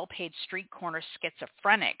a well-paid street corner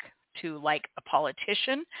schizophrenic to like a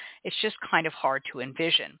politician, it's just kind of hard to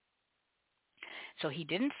envision. So he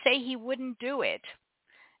didn't say he wouldn't do it.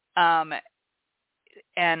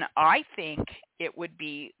 And I think it would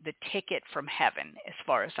be the ticket from heaven as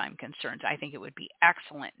far as I'm concerned. I think it would be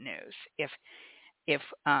excellent news if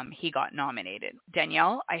he got nominated.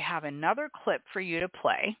 Danielle, I have another clip for you to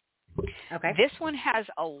play. Okay. This one has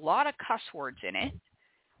a lot of cuss words in it,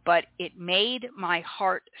 but it made my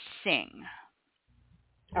heart sing.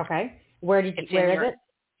 Okay. Where is it?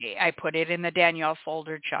 I put it in the Danielle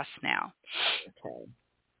folder just now. Okay.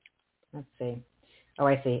 Let's see. Oh,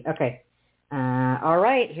 I see. Okay. All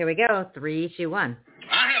right. Here we go. 3, 2, 1.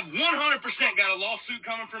 I have 100% got a lawsuit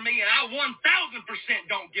coming for me, and I 1,000%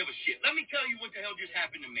 don't give a shit. Let me tell you what the hell just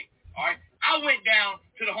happened to me. All right. I went down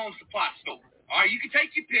to the home supply store. All right. You can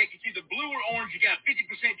take your pick. It's either blue or orange. You got a 50%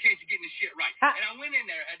 chance of getting this shit right. And I went in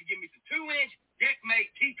there. I had to give me some 2-inch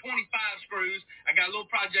Deckmate T25 screws. I got a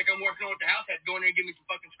little project I'm working on at the house. I had to go in there and give me some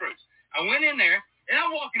fucking screws. I went in there, and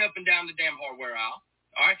I'm walking up and down the damn hardware aisle.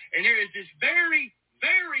 All right. And there is this very,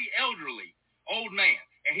 very elderly old man,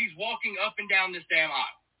 and he's walking up and down this damn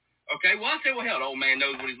aisle. Okay, well, I said, well, hell, the old man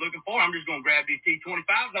knows what he's looking for. I'm just going to grab these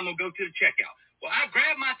T25s, and I'm going to go to the checkout. Well, I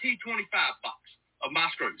grabbed my T25 box of my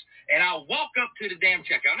screws, and I walk up to the damn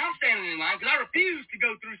checkout, and I'm standing in line because I refuse to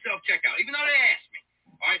go through self-checkout, even though they asked me.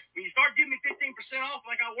 All right, when you start giving me 15% off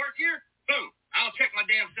like I work here, boom, I'll check my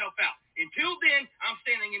damn self out. Until then, I'm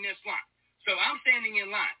standing in this line. So I'm standing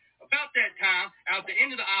in line. About that time, out the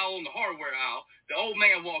end of the aisle on the hardware aisle, the old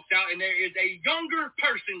man walks out, and there is a younger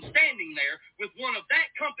person standing there with one of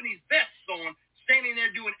that company's vests on, standing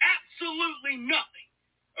there doing absolutely nothing,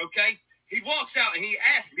 okay? He walks out, and he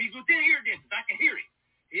asks him, he's within ear distance, I can hear him.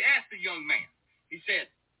 He asked the young man, he said,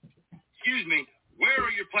 excuse me, where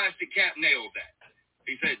are your plastic cap nails at?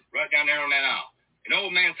 He said, right down there on that aisle. And the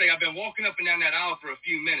old man said, I've been walking up and down that aisle for a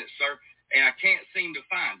few minutes, sir, and I can't seem to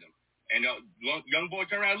find them. And the young boy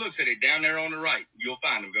turned around and looked, said, they're down there on the right. You'll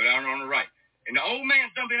find them. Go down there on the right. And the old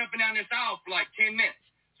man's been up and down this aisle for like 10 minutes.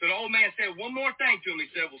 So the old man said one more thing to him.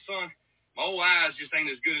 He said, well, son, my old eyes just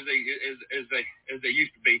ain't as good as they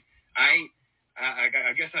used to be. I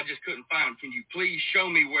guess I just couldn't find them. Can you please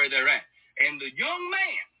show me where they're at? And the young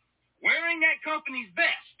man, wearing that company's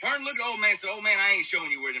vest, turned and looked at the old man and said, oh, man, I ain't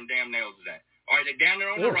showing you where them damn nails is at. All right, they're down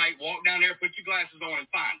there on the right. Walk down there, put your glasses on,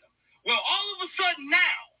 and find them. Well, all of a sudden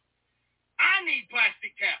now, I need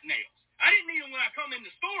plastic cap nails. I didn't need them when I come in the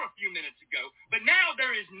store a few minutes ago, but now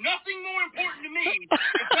there is nothing more important to me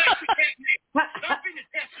than plastic cap nails. So I'm finna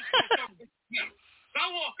test this for something. So I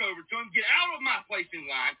walk over to him, get out of my place in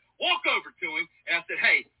line, walk over to him, and I said,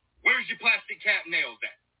 hey, where's your plastic cap nails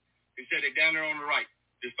at? He said, they're down there on the right.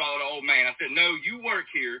 Just follow the old man. I said, no, you work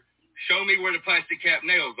here. Show me where the plastic cap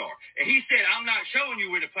nails are. And he said, I'm not showing you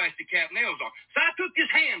where the plastic cap nails are. So I took this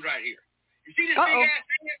hand right here. You see this big ass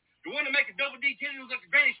hand? The one to make a double D titty looks like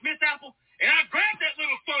a Granny Smith apple? And I grabbed that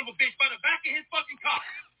little son of a bitch by the back of his fucking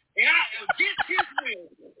collar. And I, against his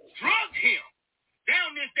will, drugged him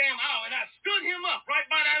down this damn aisle. And I stood him up right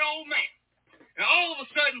by that old man. And all of a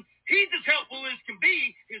sudden, he's as helpful as can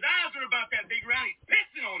be. His eyes are about that big around. He's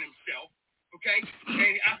pissing on himself. Okay?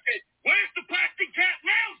 And I said, where's the plastic cap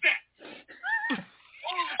nails at?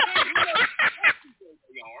 All of a sudden, he knows exactly where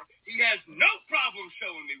they are. He has no problem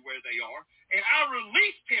showing me where they are. And I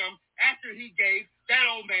released him after he gave that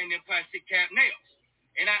old man them plastic cap nails.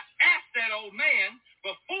 And I asked that old man,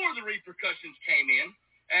 before the repercussions came in,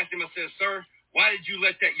 asked him, I said, sir, why did you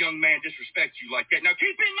let that young man disrespect you like that? Now,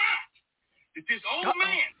 keep in mind that this old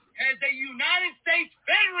man has a United States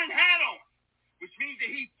veteran hat on, which means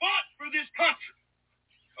that he fought for this country.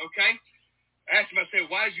 Okay? I asked him, I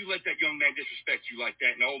said, why did you let that young man disrespect you like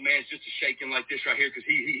that? And the old man's just shaking like this right here because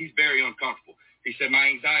he's very uncomfortable. He said, my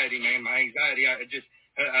anxiety, man, my anxiety. I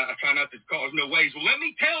I try not to cause no waves. Well, let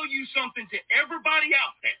me tell you something to everybody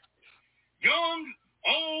out there. Young,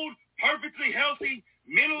 old, perfectly healthy,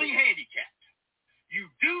 mentally handicapped. You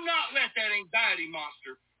do not let that anxiety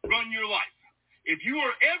monster run your life. If you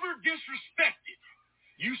are ever disrespected,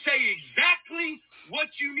 you say exactly what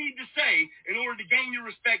you need to say in order to gain your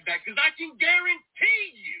respect back. Because I can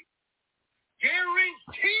guarantee you that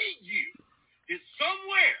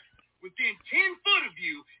somewhere within 10 foot of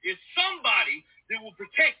you is somebody that will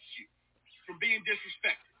protect you from being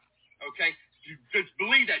disrespected. Okay? Just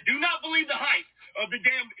believe that. Do not believe the hype of the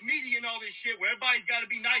damn media and all this shit where everybody's got to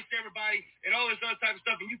be nice to everybody and all this other type of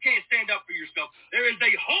stuff, and you can't stand up for yourself. There is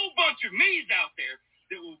a whole bunch of me's out there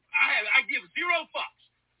that will, I give zero fucks,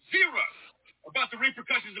 zero, about the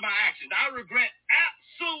repercussions of my actions. I regret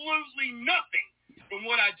absolutely nothing from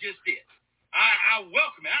what I just did. I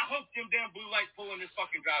welcome it. I hope them damn blue lights pull in this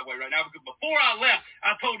fucking driveway right now, because before I left,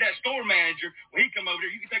 I told that store manager when he come over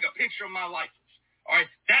there, you can take a picture of my license. All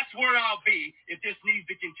right? That's where I'll be if this needs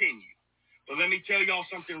to continue. But let me tell y'all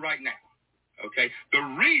something right now, okay? The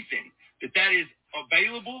reason that is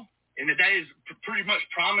available and that is pretty much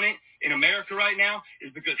prominent in America right now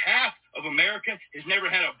is because half of America has never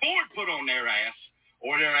had a board put on their ass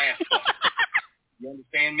or their ass fucked. You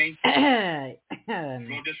understand me? If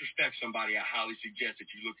you want to disrespect somebody, I highly suggest that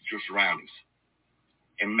you look at your surroundings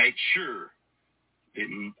and make sure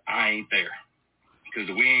that I ain't there, because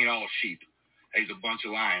we ain't all sheep. There's a bunch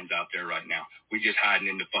of lions out there right now. We just hiding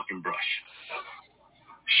in the fucking brush.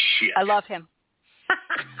 Shit. I love him.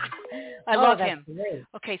 I love him. Great.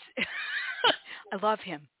 Okay, I love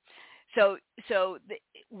him. So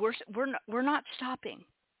we're not stopping.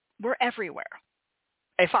 We're everywhere.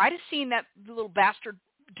 If I'd have seen that little bastard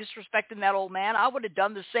disrespecting that old man, I would have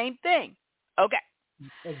done the same thing. Okay.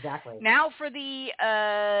 Exactly. Now for the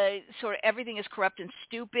sort of everything is corrupt and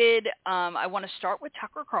stupid. I want to start with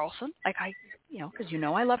Tucker Carlson, because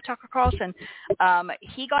I love Tucker Carlson.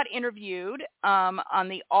 He got interviewed on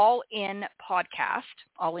the All In podcast.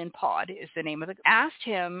 All In Pod is the name of it. Asked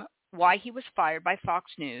him why he was fired by Fox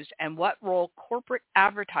News and what role corporate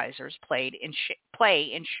advertisers play in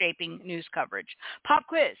shaping news coverage. Pop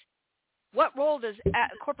quiz. What role does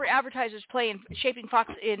corporate advertisers play in shaping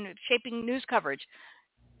news coverage?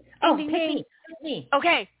 Oh, pick me.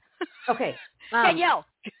 Okay. Danielle.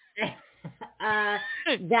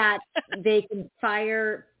 That they can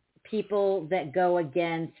fire people that go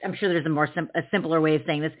against, I'm sure there's a simpler way of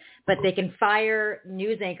saying this, but they can fire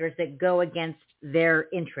news anchors that go against their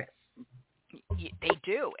interests. They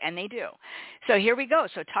do. So here we go.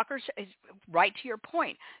 So Tucker's right to your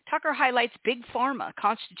point. Tucker highlights big pharma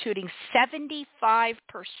constituting 75%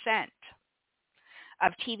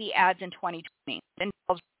 of TV ads in 2020. Then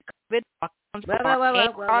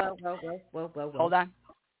Whoa. Hold on.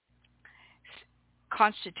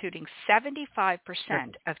 Constituting 75%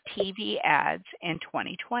 of TV ads in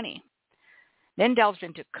 2020. Then delves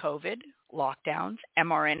into COVID, lockdowns,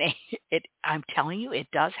 mRNA. I'm telling you, it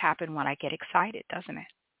does happen when I get excited, doesn't it?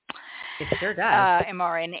 It sure does.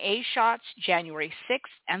 mRNA shots, January 6th,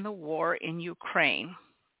 and the war in Ukraine.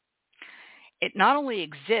 It not only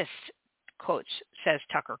exists, quote, says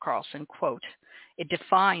Tucker Carlson, quote, it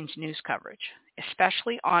defines news coverage,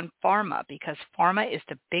 especially on pharma, because pharma is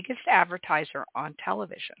the biggest advertiser on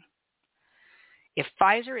television. If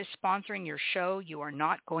Pfizer is sponsoring your show, you are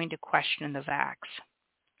not going to question the vax.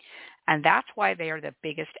 And that's why they are the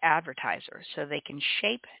biggest advertiser, so they can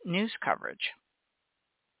shape news coverage.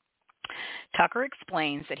 Tucker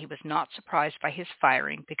explains that he was not surprised by his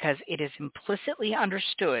firing because it is implicitly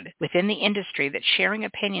understood within the industry that sharing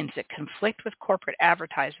opinions that conflict with corporate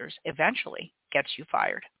advertisers eventually gets you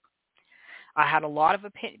fired. I had a lot of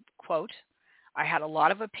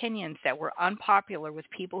opinions that were unpopular with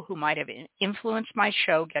people who might have influenced my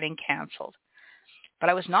show getting canceled. But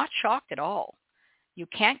I was not shocked at all. You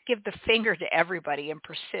can't give the finger to everybody and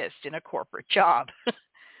persist in a corporate job.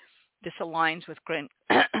 This aligns with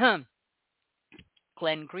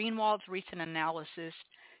Glenn Greenwald's recent analysis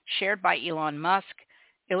shared by Elon Musk,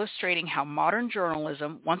 illustrating how modern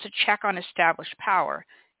journalism, once a check on established power,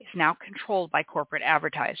 is now controlled by corporate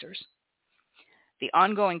advertisers. The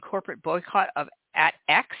ongoing corporate boycott at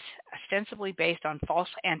X, ostensibly based on false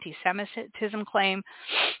anti-Semitism claim,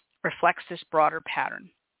 reflects this broader pattern.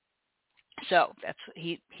 So that's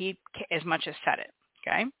he as much as said it.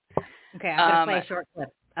 Okay. Okay, I'm going to play a short clip.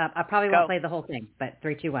 I probably won't play the whole thing, but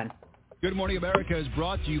 3, 2, 1. Good Morning America is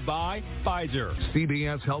brought to you by Pfizer.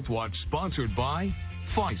 CBS Health Watch sponsored by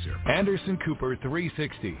Pfizer. Anderson Cooper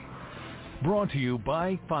 360. Brought to you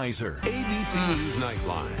by Pfizer. ABC News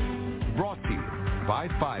Nightline. Brought to you by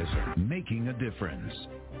Pfizer. Making a difference.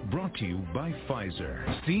 Brought to you by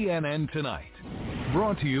Pfizer. CNN Tonight.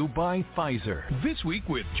 Brought to you by Pfizer. This Week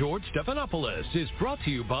with George Stephanopoulos is brought to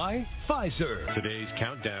you by Pfizer. Today's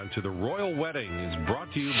countdown to the royal wedding is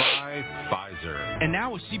brought to you by Pfizer. And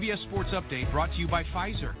now a CBS Sports Update brought to you by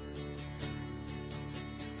Pfizer.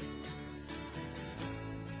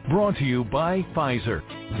 Brought to you by Pfizer.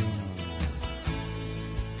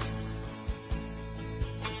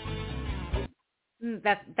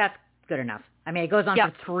 That's good enough. I mean, it goes on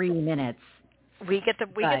for 3 minutes. We get the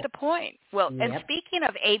point. Well, and speaking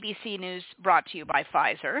of ABC News brought to you by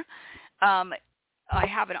Pfizer, I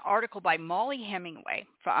have an article by Molly Hemingway,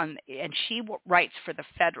 and she writes for The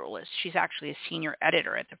Federalist. She's actually a senior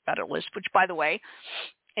editor at The Federalist, which, by the way,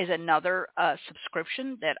 is another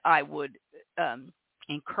subscription that I would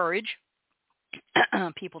encourage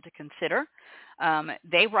people to consider.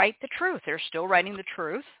 They write the truth. They're still writing the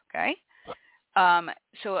truth, okay?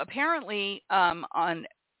 So apparently on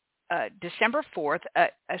December 4th,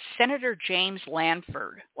 Senator James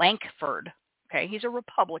Lankford, okay, he's a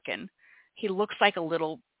Republican. He looks like a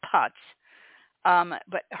little putz.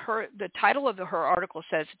 But the title of her article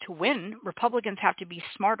says, to win, Republicans have to be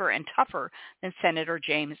smarter and tougher than Senator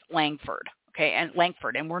James Lankford, okay, and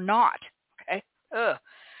we're not, okay? Ugh.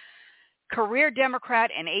 Career Democrat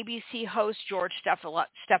and ABC host George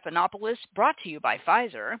Stephanopoulos, brought to you by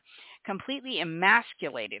Pfizer, completely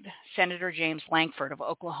emasculated Senator James Lankford of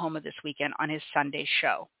Oklahoma this weekend on his Sunday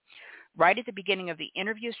show. Right at the beginning of the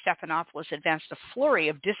interview, Stephanopoulos advanced a flurry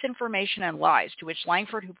of disinformation and lies to which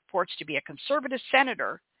Lankford, who purports to be a conservative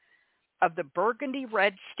senator of the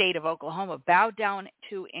burgundy-red state of Oklahoma, bowed down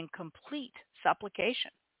to in complete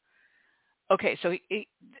supplication. Okay, so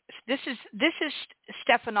this is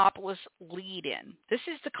Stephanopoulos' lead-in. This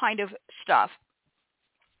is the kind of stuff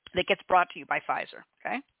that gets brought to you by Pfizer,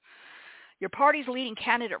 okay? Your party's leading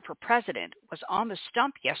candidate for president was on the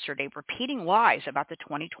stump yesterday repeating lies about the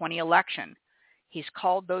 2020 election. He's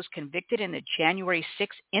called those convicted in the January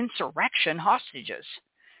 6th insurrection hostages.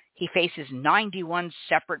 He faces 91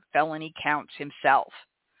 separate felony counts himself.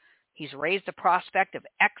 He's raised the prospect of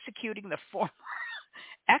executing the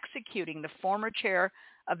former chair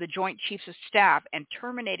of the Joint Chiefs of Staff and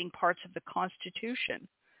terminating parts of the Constitution.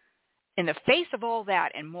 In the face of all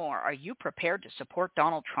that and more, are you prepared to support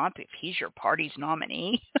Donald Trump if he's your party's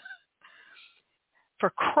nominee? For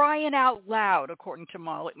crying out loud, according to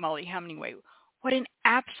Molly Hemingway, what an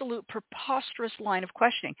absolute preposterous line of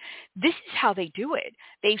questioning. This is how they do it.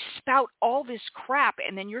 They spout all this crap,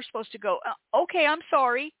 and then you're supposed to go, okay, I'm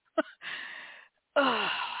sorry.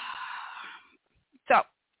 So,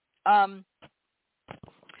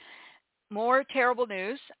 more terrible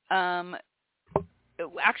news.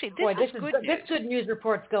 Actually, this good news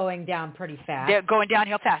report's going down pretty fast. They're going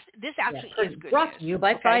downhill fast. This actually is good brought news. To you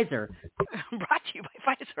by Pfizer. Brought to you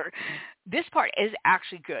by Pfizer. This part is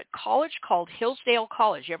actually good. College called Hillsdale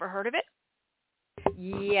College. You ever heard of it?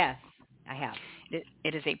 Yes, I have.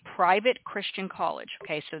 It is a private Christian college.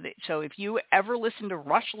 Okay, so if you ever listen to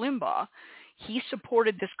Rush Limbaugh, he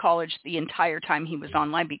supported this college the entire time he was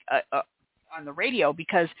online on the radio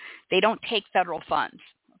because they don't take federal funds.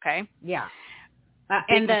 Okay. Yeah.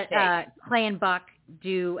 And Clay and Buck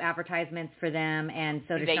do advertisements for them, and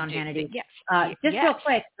so does Sean Hannity. Yes. Real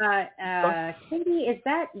quick, Cindy, is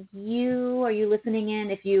that you? Are you listening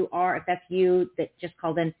in? If that's you that just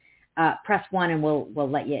called in, press 1 and we'll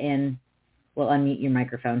let you in. We'll unmute your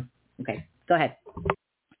microphone. Okay, go ahead.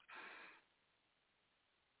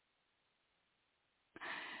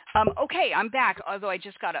 Okay, I'm back. Although I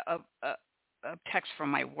just got a text from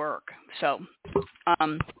my work. So,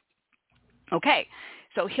 okay.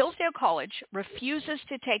 So Hillsdale College refuses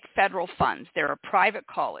to take federal funds. They're a private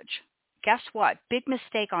college. Guess what? Big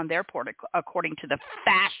mistake on their part, according to the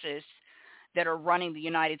fascists that are running the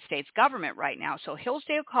United States government right now. So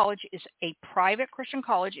Hillsdale College is a private Christian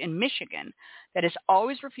college in Michigan that has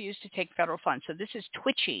always refused to take federal funds. So this is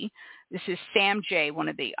Twitchy. This is Sam J., one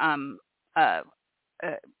of the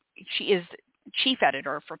she is chief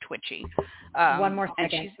editor for Twitchy. One more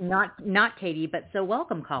second. Not Katie, but so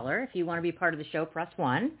welcome, caller. If you want to be part of the show, press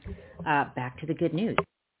 1. Back to the good news.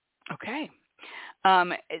 Okay.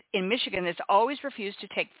 In Michigan, it's always refused to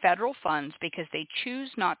take federal funds because they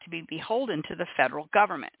choose not to be beholden to the federal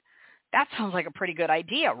government. That sounds like a pretty good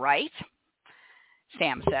idea, right?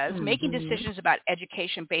 Sam says, making decisions about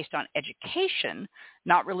education based on education,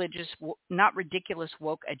 not ridiculous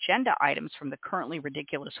woke agenda items from the currently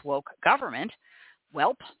ridiculous woke government.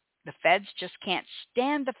 Welp, the feds just can't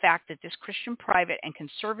stand the fact that this Christian private and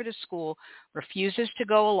conservative school refuses to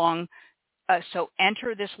go along, so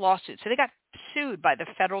enter this lawsuit. So they got sued by the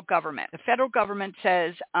federal government. The federal government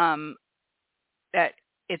says that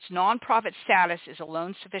its nonprofit status is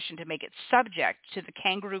alone sufficient to make it subject to the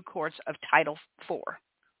kangaroo courts of Title IV.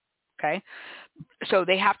 Okay? So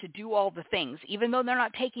they have to do all the things, even though they're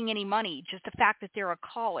not taking any money, just the fact that they're a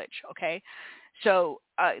college, okay? So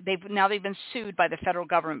they've been sued by the federal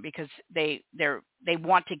government because they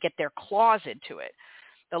want to get their claws into it.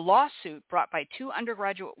 The lawsuit brought by two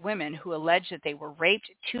undergraduate women who allege that they were raped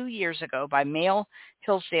 2 years ago by male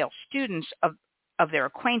Hillsdale students of their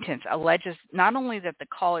acquaintance alleges not only that the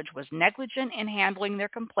college was negligent in handling their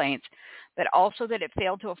complaints, but also that it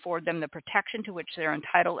failed to afford them the protection to which they're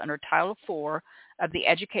entitled under Title IV of the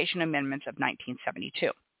Education Amendments of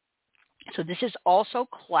 1972. So this is also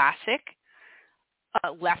classic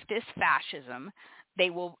leftist fascism.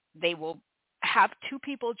 They will have two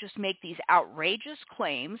people just make these outrageous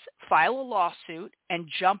claims, file a lawsuit, and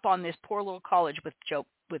jump on this poor little college with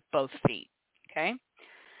both feet. Okay?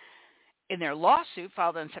 In their lawsuit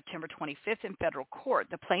filed on September 25th in federal court,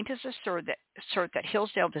 the plaintiffs assert that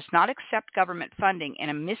Hillsdale does not accept government funding in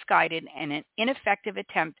a misguided and an ineffective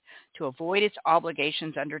attempt to avoid its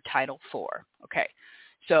obligations under Title IV. Okay,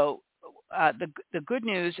 so the good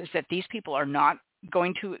news is that these people are not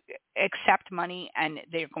going to accept money, and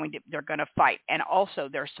they're going to fight. And also,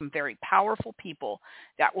 there are some very powerful people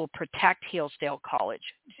that will protect Hillsdale College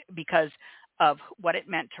because of what it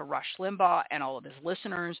meant to Rush Limbaugh and all of his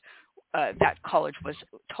listeners. That college was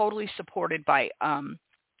totally supported by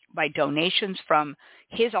donations from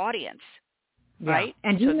his audience, right?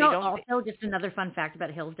 And do you know also, just another fun fact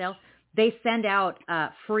about Hillsdale, they send out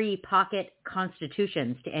free pocket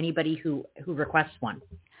constitutions to anybody who requests one.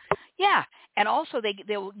 Yeah, and also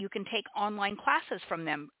you can take online classes from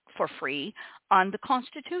them for free on the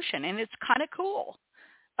Constitution, and it's kind of cool.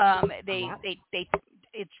 They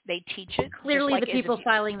teach it. Clearly, the people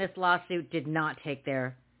filing this lawsuit did not take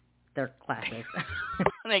their classes.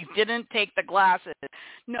 They didn't take the classes.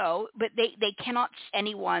 No, but they cannot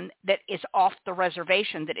anyone that is off the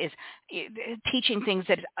reservation, that is teaching things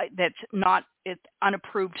that's not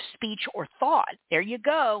unapproved speech or thought. There you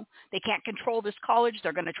go. They can't control this college.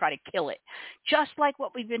 They're going to try to kill it. Just like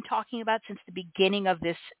what we've been talking about since the beginning of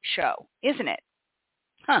this show, isn't it?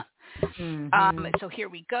 Huh. Mm-hmm. So here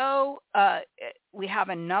we go. We have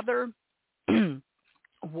another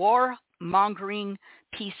warmongering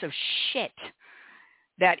piece of shit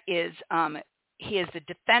that is he is the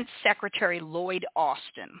Defense Secretary Lloyd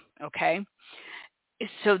Austin. Okay,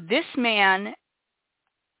 so this man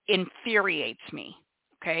infuriates me.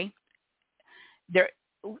 Okay,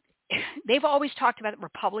 they've always talked about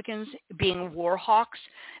Republicans being war hawks.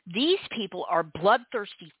 These people are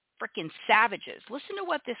bloodthirsty freaking savages. Listen to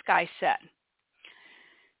what this guy said.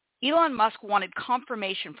 Elon Musk wanted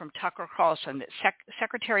confirmation from Tucker Carlson that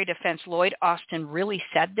Secretary of Defense Lloyd Austin really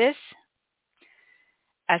said this.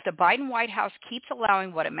 As the Biden White House keeps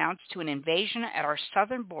allowing what amounts to an invasion at our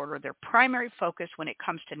southern border, their primary focus when it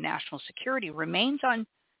comes to national security remains on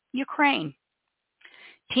Ukraine.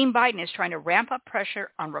 Team Biden is trying to ramp up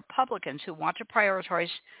pressure on Republicans who want to prioritize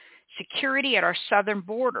security at our southern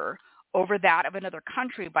border over that of another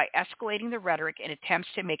country by escalating the rhetoric in attempts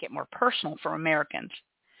to make it more personal for Americans.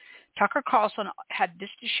 Tucker Carlson had this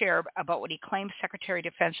to share about what he claims Secretary of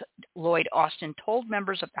Defense Lloyd Austin told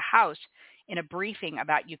members of the House in a briefing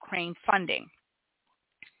about Ukraine funding.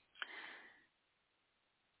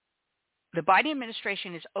 The Biden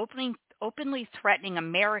administration is openly threatening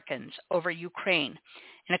Americans over Ukraine.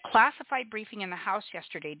 In a classified briefing in the House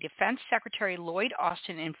yesterday, Defense Secretary Lloyd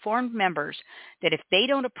Austin informed members that if they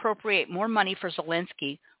don't appropriate more money for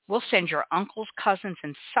Zelensky, we'll send your uncles, cousins,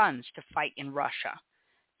 and sons to fight in Russia.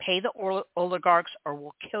 Pay the oligarchs or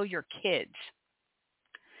we'll kill your kids.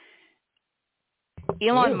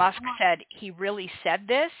 Elon Musk said he really said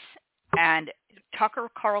this, and Tucker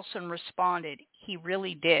Carlson responded, he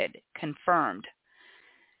really did, confirmed.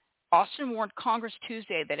 Austin warned Congress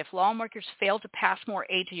Tuesday that if lawmakers fail to pass more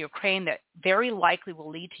aid to Ukraine, that very likely will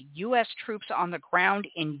lead to U.S. troops on the ground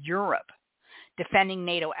in Europe, defending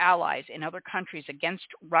NATO allies in other countries against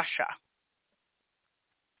Russia.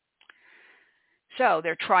 So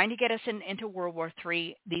they're trying to get us into World War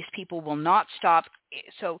III. These people will not stop.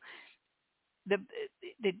 So the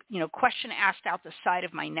question asked out the side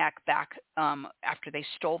of my neck back after they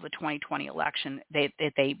stole the 2020 election,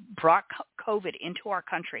 they brought COVID into our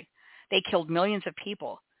country. They killed millions of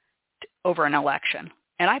people over an election.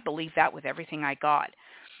 And I believe that with everything I got.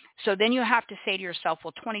 So then you have to say to yourself,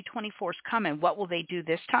 well, 2024 is coming. What will they do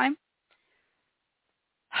this time?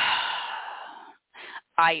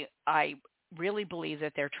 I really believe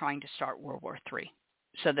that they're trying to start World War III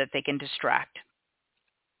so that they can distract.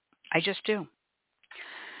 I just do.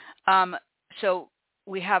 So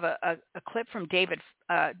we have a clip from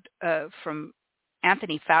from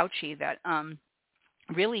Anthony Fauci that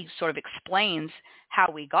really sort of explains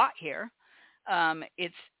how we got here.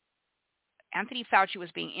 It's Anthony Fauci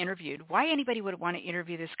was being interviewed. Why anybody would want to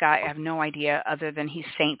interview this guy, I have no idea, other than he's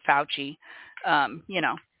Saint Fauci, And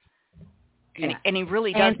he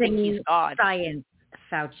really does think he's God. Science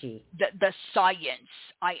Fauci. The science.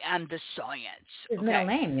 I am the science. His middle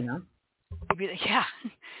name, Yeah.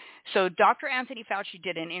 So Dr. Anthony Fauci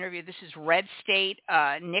did an interview. This is Red State,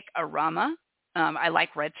 Nick Arama. I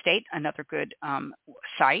like Red State, another good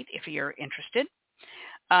site if you're interested.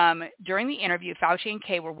 During the interview, Fauci and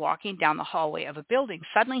Kay were walking down the hallway of a building.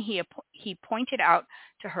 Suddenly, he pointed out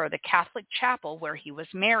to her the Catholic chapel where he was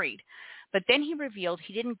married. But then he revealed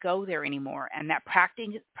he didn't go there anymore, and that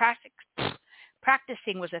practicing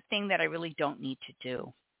was a thing that I really don't need to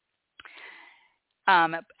do.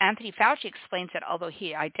 Anthony Fauci explains that although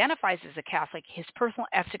he identifies as a Catholic, his personal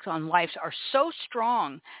ethics on life are so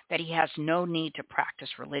strong that he has no need to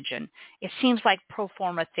practice religion. It seems like pro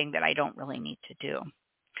forma thing that I don't really need to do.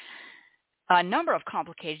 A number of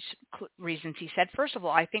complicated reasons, he said. First of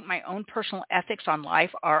all, I think my own personal ethics on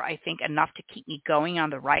life are, I think, enough to keep me going on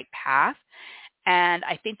the right path. And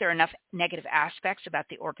I think there are enough negative aspects about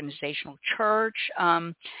the organizational church.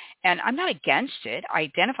 And I'm not against it. I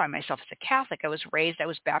identify myself as a Catholic. I was raised, I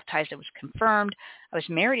was baptized, I was confirmed. I was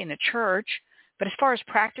married in the church. But as far as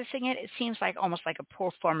practicing it, it seems like almost like a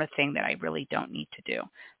pro forma thing that I really don't need to do.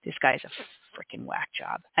 This guy's a freaking whack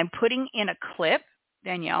job. I'm putting in a clip,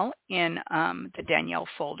 Danielle, in the Danielle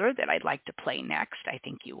folder that I'd like to play next. I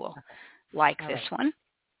think you will like this one.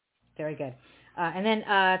 Very good. And then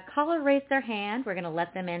caller raised their hand. We're going to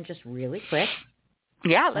let them in just really quick.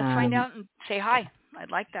 Yeah, let's find out and say hi. I'd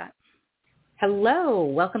like that. Hello.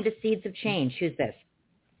 Welcome to Seeds of Change. Who's this?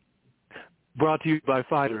 Brought to you by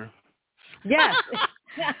Pfizer. Yes.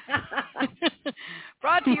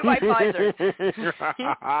 Brought to you by Pfizer.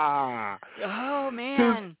 Oh,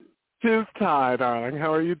 man. Tis Ty, darling.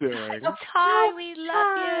 How are you doing? Oh, Ty, we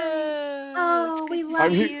love you. Oh, we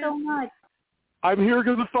love you so much. I'm here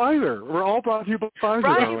because of Pfizer. We're all brought to you by Pfizer.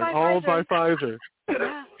 Brought to you by all Pfizer. By Pfizer.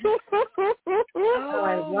 Yeah.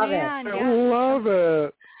 I love man, it. Yeah. I love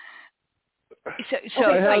it. So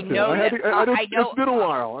I know that. It's been a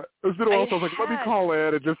while. It's been a while, so I was like, let me call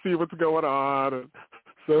in and just see what's going on. And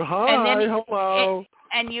so, hi, hello.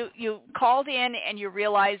 And you called in and you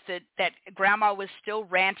realized that Grandma was still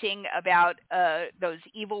ranting about those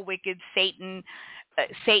evil, wicked Satanists,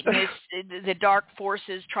 the dark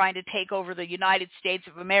forces trying to take over the United States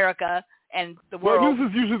of America and the world. Well,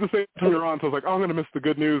 this is usually the same time you're on, so I was like, I'm going to miss the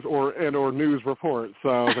good news or news report. So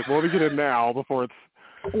I was like, well, let me get in now before it's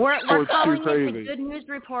We're calling too crazy. it the good news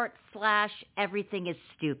report / everything is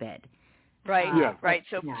stupid. Right, yeah. right.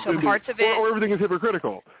 So parts of it, or everything is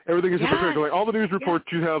hypocritical. Everything is hypocritical. Like all the news reports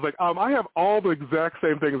you have, like I have all the exact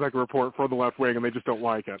same things I can report for the left wing, and they just don't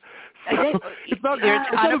like it. So it's not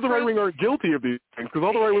that the right wing aren't guilty of these things, because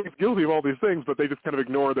all the right wing is guilty of all these things, but they just kind of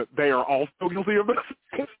ignore that they are also guilty of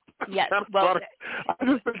this. Yeah, well, I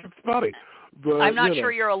just think it's funny. But, I'm not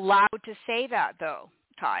sure you're allowed to say that, though,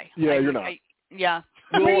 Ty. Yeah, you're not. Yeah.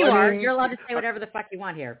 Well, you are. You're allowed to say whatever the fuck you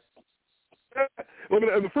want here. Well,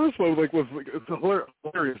 and the first one was it's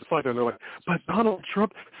hilarious fight, and they're like, but Donald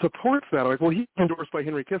Trump supports that. I'm like, well, he's endorsed by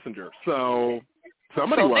Henry Kissinger, so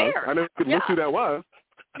somebody was. I know you could list who that was.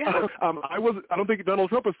 Yeah. I don't think Donald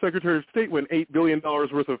Trump was Secretary of State when $8 billion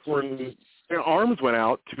worth of foreign arms went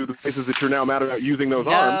out to the places that you're now mad about using those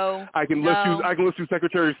arms. I can list who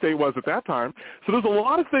Secretary of State was at that time. So there's a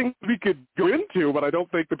lot of things we could go into, but I don't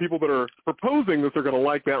think the people that are proposing this are going to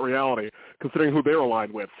like that reality, considering who they're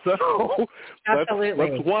aligned with. So let's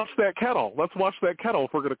watch that kettle. Let's watch that kettle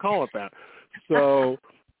if we're going to call it that. So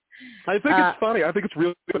I think it's funny. I think it's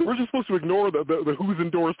really good. We're just supposed to ignore the who's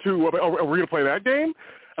endorsed who. Are we going to play that game?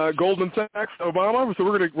 Goldman Sachs, Obama. So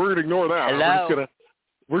we're going to ignore that. Hello.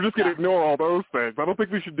 We're just going to ignore all those things. I don't think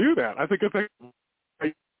we should do that. I think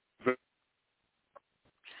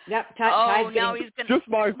Yep. Now he's been just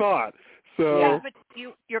my thought. So yeah, but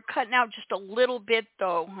you're cutting out just a little bit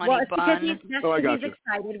though, honey well, it's bun. because he's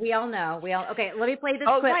excited. We all know. Okay, let me play this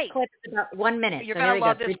clip. Right. Clip is about 1 minute. You're going to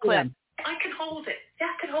love this clip. I can hold it. Yeah,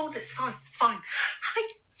 I can hold it. Fine. Hi,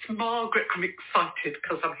 it's Margaret. I'm excited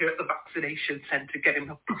because I'm here at the vaccination centre getting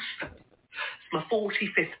my booster. It's my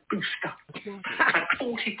 45th booster. I've had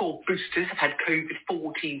 44 boosters. I've had COVID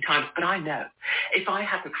 14 times. But I know if I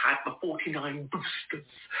hadn't had my 49 boosters,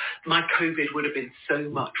 my COVID would have been so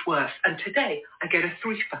much worse. And today I get a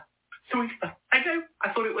threefer. I know.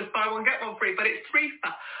 I thought it was buy one, get one free, but it's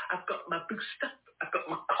threefer. I've got my booster. I've got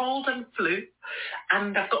my cold and flu.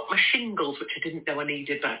 And I've got my shingles, which I didn't know I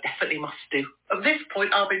needed, but I definitely must do. At this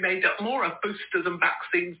point, I'll be made up more of boosters and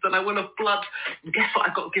vaccines than I will of blood. And guess what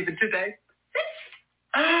I got given today?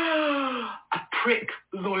 A prick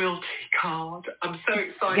loyalty card. I'm so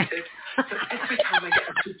excited. So every time I get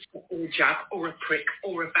a booster or a jab or a prick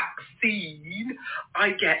or a vaccine,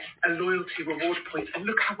 I get a loyalty reward point. And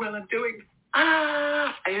look how well I'm doing.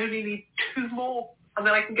 I only need 2 more, and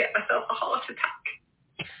then I can get myself a heart attack.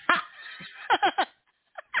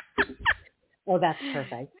 Oh, that's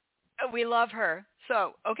perfect. We love her.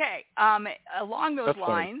 So, okay, along those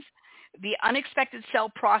lines, the unexpected cell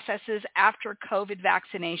processes after COVID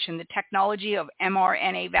vaccination, the technology of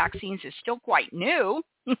mRNA vaccines is still quite new.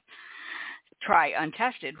 Try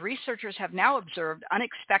untested. Researchers have now observed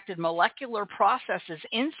unexpected molecular processes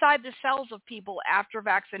inside the cells of people after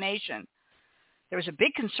vaccination. There was a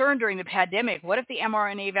big concern during the pandemic. What if the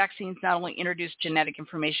mRNA vaccines not only introduce genetic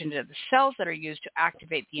information to the cells that are used to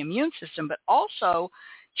activate the immune system, but also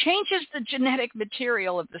changes the genetic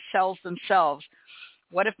material of the cells themselves?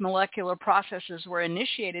 What if molecular processes were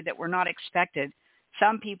initiated that were not expected?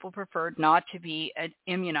 Some people preferred not to be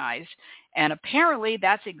immunized, and apparently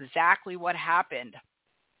that's exactly what happened.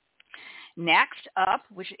 Next up,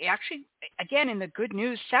 which actually, again, in the good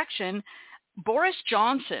news section, Boris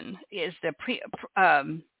Johnson is the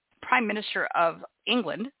Prime Minister of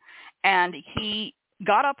England, and he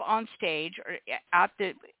got up on stage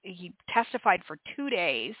he testified for 2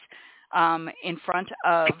 days in front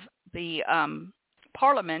of the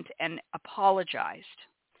Parliament and apologized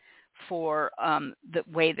for the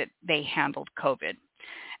way that they handled COVID.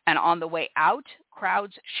 And on the way out,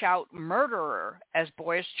 crowds shout "murderer" as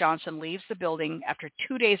Boris Johnson leaves the building after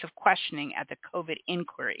 2 days of questioning at the COVID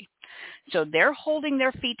inquiry. So they're holding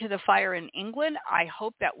their feet to the fire in England. I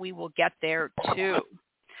hope that we will get there too.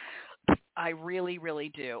 I really, really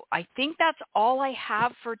do. I think that's all I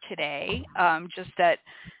have for today. Just that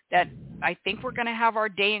I think we're going to have our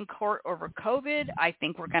day in court over COVID. I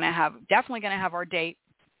think we're definitely going to have our day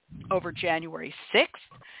over January 6th.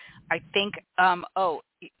 I think,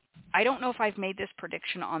 I don't know if I've made this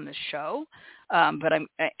prediction on the show, but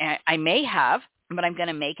I may have, but I'm going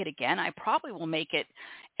to make it again. I probably will make it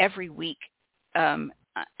every week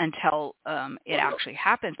until it actually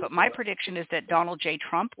happens. But my prediction is that Donald J.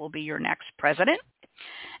 Trump will be your next president,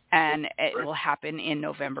 and it will happen in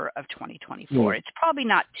November of 2024. It's probably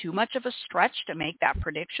not too much of a stretch to make that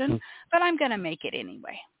prediction, but I'm going to make it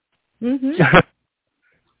anyway. Mm-hmm.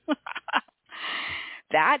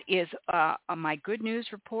 That is my good news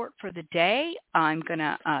report for the day. I'm going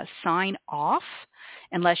to sign off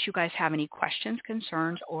unless you guys have any questions,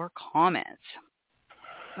 concerns, or comments.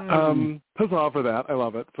 Huzzah for that. I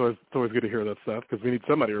love it. So it's always good to hear that stuff because we need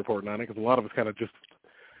somebody reporting on it because a lot of us kind of just,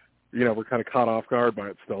 we're kind of caught off guard by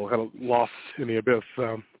it still, kind of lost in the abyss.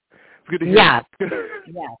 So it's good to hear. Yeah.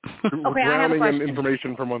 We're Okay, I have a question. drowning in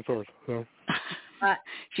information from one source. So.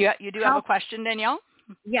 You do have a question, Danielle?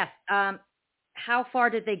 Yes. How far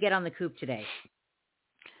did they get on the coop today?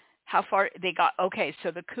 How far they got? Okay, so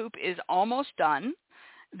the coop is almost done.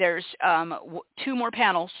 There's 2 more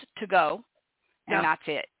panels to go, and that's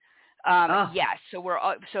it. Yes.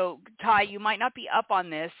 So Ty, you might not be up on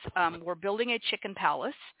this. We're building a chicken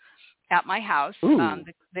palace at my house.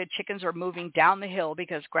 The chickens are moving down the hill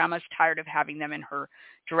because Grandma's tired of having them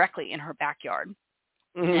directly in her backyard.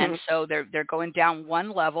 Mm-hmm. And so they're going down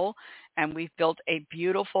one level, and we've built a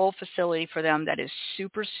beautiful facility for them that is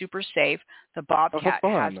super, super safe. The bobcat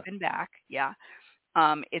has been back. Yeah.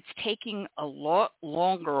 It's taking a lot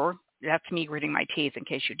longer. That's me gritting my teeth in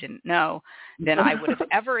case you didn't know, than I would have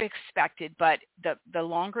ever expected. But the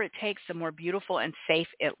longer it takes, the more beautiful and safe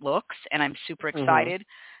it looks. And I'm super excited.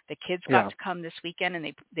 The kids got to come this weekend,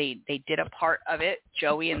 and they did a part of it,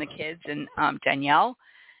 Joey and the kids and Danielle.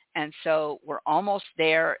 And so we're almost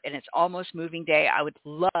there, and it's almost moving day. I would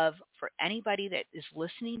love for anybody that is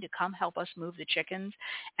listening to come help us move the chickens.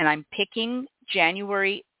 And I'm picking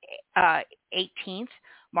January 18th,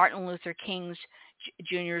 Martin Luther King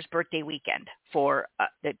Jr.'s birthday weekend for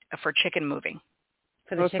chicken moving.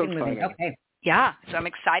 For the chicken moving, okay. Yeah, so I'm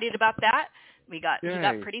excited about that. He got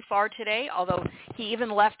pretty far today, although he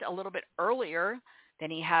even left a little bit earlier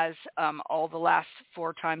than he has all the last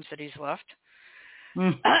 4 times that he's left.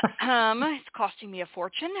 It's costing me a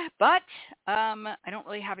fortune, but I don't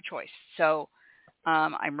really have a choice. So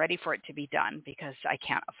I'm ready for it to be done because I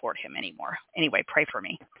can't afford him anymore. Anyway, pray for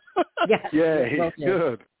me. Yes. Yay.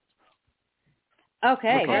 Good.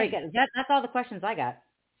 Okay, very good. That's all the questions I got.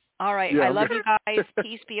 All right. I love you guys.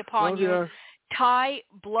 Peace be upon you. Ty,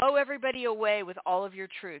 blow everybody away with all of your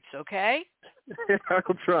truths, okay? I'll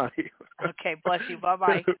try. Okay, bless you.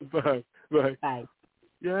 Bye-bye. Bye. Bye. Bye.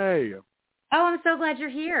 Yay. Oh, I'm so glad you're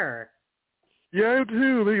here. Yeah, I am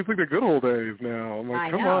too. It's like the good old days now. I'm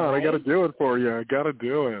like, come on, right? I got to do it for you. I got to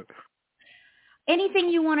do it. Anything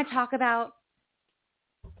you want to talk about?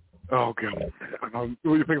 Oh, God.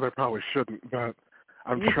 You think I probably shouldn't, but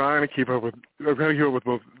I'm trying to keep up with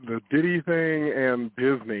both the Diddy thing and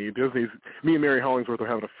Disney. Me and Mary Hollingsworth are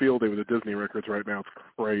having a field day with the Disney records right now. It's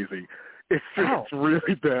crazy. It's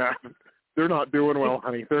really bad. They're not doing well,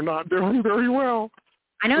 honey. They're not doing very well.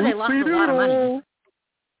 I know they lost a lot of money.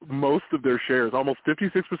 Most of their shares, almost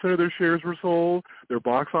 56% of their shares were sold. Their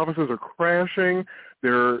box offices are crashing.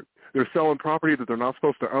 They're selling property that they're not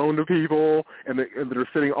supposed to own to people, and they're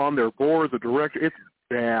sitting on their boards of directors. It's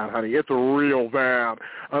bad, honey. It's real bad.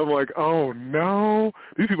 I'm like, oh, no.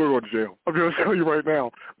 These people are going to jail. I'm going to tell you right now.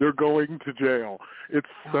 They're going to jail. It's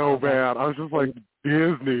so bad. I was just like,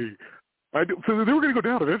 Disney. So they were going to go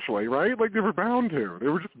down eventually, right? Like, they were bound to. They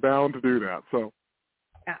were just bound to do that. So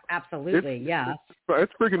absolutely, yeah.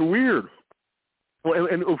 It's freaking weird. Well,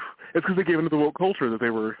 and it's because they gave into the woke culture that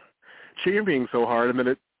they were championing so hard, and then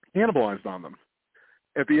it cannibalized on them.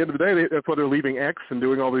 At the end of the day, that's why they're leaving X and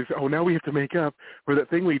doing all these, now we have to make up for that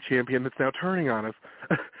thing we champion that's now turning on us.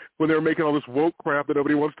 When they were making all this woke crap that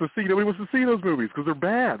nobody wants to see. Nobody wants to see those movies because they're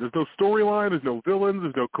bad. There's no storyline. There's no villains.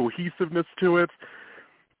 There's no cohesiveness to it.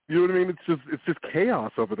 You know what I mean? It's just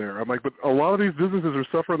chaos over there. I'm like, but a lot of these businesses are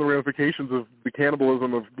suffering the ramifications of the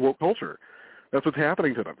cannibalism of woke culture. That's what's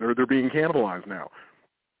happening to them. They're being cannibalized now.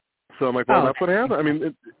 So I'm like, well, that's what happened. I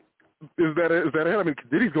mean, is that it? I mean,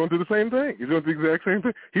 Diddy's going through the same thing. He's going through the exact same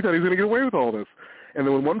thing. He thought he was going to get away with all this. And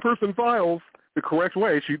then when one person files the correct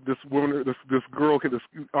way, this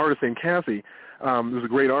artist named Cassie, was a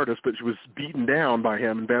great artist, but she was beaten down by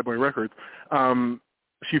him in Bad Boy Records.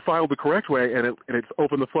 She filed the correct way, and it's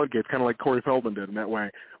opened the floodgates, kind of like Corey Feldman did in that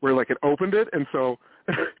way, where like it opened it, and so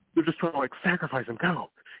they're just trying to like sacrifice him.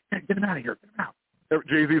 Go, get him out of here, get him out.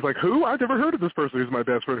 Jay-Z's like, who? I've never heard of this person who's my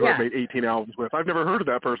best friend who I've made 18 albums with. I've never heard of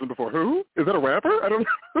that person before. Who? Is that a rapper? I don't know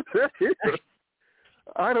who that is.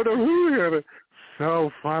 I don't know who he is.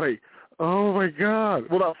 So funny. Oh, my God.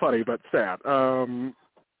 Well, not funny, but sad.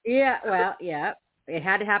 Yeah, well, yeah. It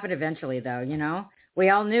had to happen eventually, though, you know?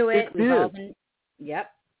 We all knew it. We've all been... Yep.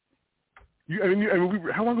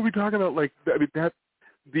 How long are we talking about? Like, I mean, that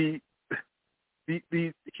the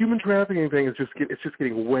human trafficking thing is just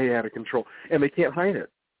getting way out of control, and they can't hide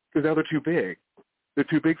it because now they're too big. They're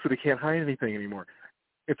too big, so they can't hide anything anymore.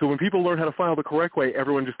 And so when people learn how to file the correct way,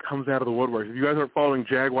 everyone just comes out of the woodwork. If you guys aren't following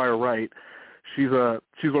Jaguar Wright, she's one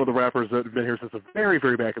of the rappers that have been here since the very,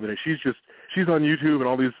 very back in the day. She's on YouTube and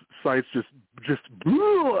all these sites just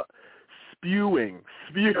spewing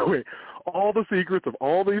all the secrets of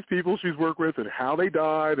all these people she's worked with and how they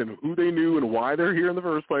died and who they knew and why they're here in the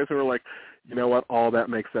first place. And we're like, you know what? All that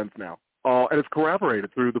makes sense now. And it's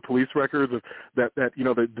corroborated through the police records of that you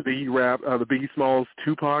know, the Biggie Smalls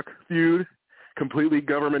Tupac feud, completely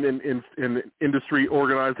government and industry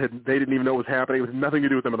organized. They didn't even know what was happening. It was nothing to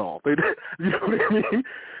do with them at all. You know what I mean?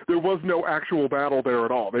 There was no actual battle there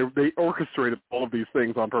at all. They orchestrated all of these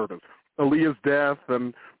things on purpose. Aaliyah's death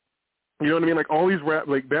and, you know what I mean? Like all these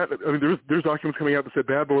like that. I mean, there's documents coming out that said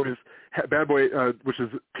Bad Boy, which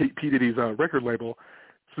is P. Diddy's record label,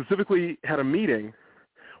 specifically had a meeting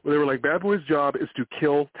where they were like, Bad Boy's job is to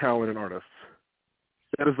kill talent and artists.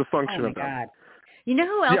 That is the function of that. You know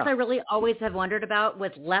who else I really always have wondered about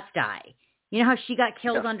with Left Eye? You know how she got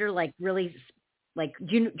killed under like really, like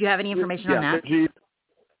do you have any information on that? You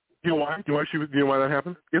know why? Do you know why that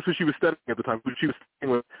happened? Guess what she was studying at the time? She was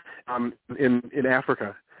studying with in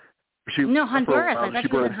Africa. Honduras. I thought she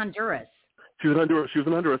was in Honduras. She was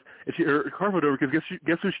in Honduras. And her car photo, because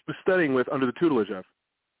guess who she was studying with under the tutelage of?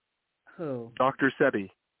 Who? Dr. Sebi.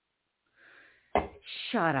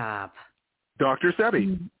 Shut up. Dr.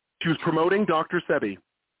 Sebi. She was promoting Dr. Sebi.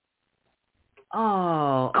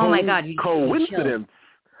 Oh my God.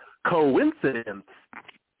 Coincidence.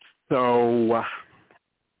 So.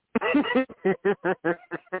 Don't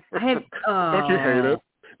you hate it?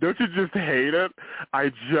 Don't you just hate it? I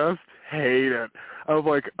just hate it. I was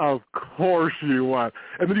like, of course you want.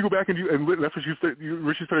 And then you go back and that's what she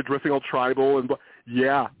started dressing all tribal and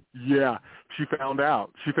yeah. She found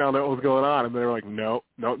out what was going on, and they were like, no.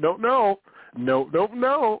 Don't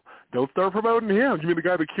start promoting him. You mean the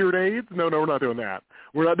guy that cured AIDS? No, we're not doing that.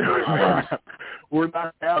 We're not doing that. We're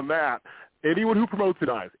not doing that. Anyone who promotes it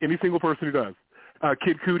dies. Any single person who does.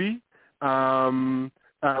 Kid Cudi.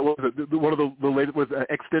 What was it? One of the latest was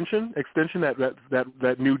Extension,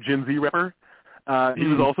 that new Gen Z rapper. He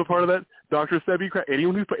was also part of that. Dr. Sebi,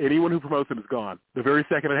 anyone who promotes him is gone. The very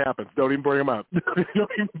second it happens, don't even bring him up. Don't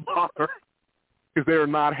even bother, because they are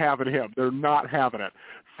not having him. They're not having it.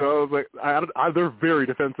 So like, they're very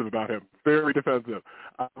defensive about him. Very defensive.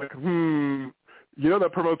 I'm like, you know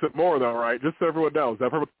that promotes it more, though, right? Just so everyone knows, that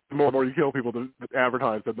promotes it more the more you kill people to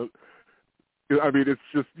advertise. I mean, it's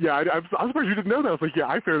just, yeah, I'm surprised you didn't know that. I was like, yeah,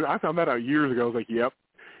 I found that out years ago. I was like, yep.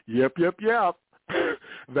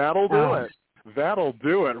 That'll do it. That'll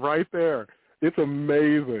do it right there. It's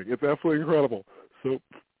amazing. It's absolutely incredible. So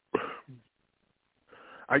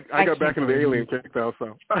I got back into the alien kick, though,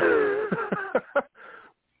 so.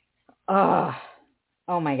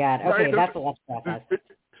 Oh, my God. Okay, right, that's a lot to process.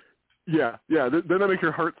 Yeah. Then that makes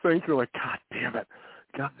your heart sink. You're like, God damn it.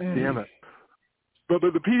 Damn it. But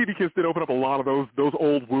the PDD kiss did open up a lot of those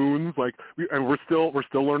old wounds. Like, and we're still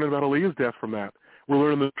learning about Aaliyah's death from that. We're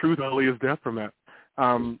learning the truth about Aaliyah's death from that.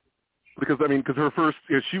 Because her first,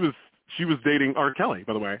 she was dating R. Kelly,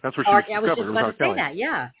 by the way. That's where she was discovered. I was just about to say that.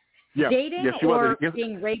 Yeah. Dating or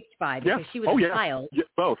being raped by, because she was a child. Yeah,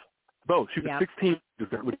 both. She was 16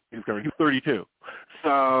 when he discovered. He was 32.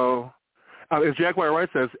 So, as Jaguar Wright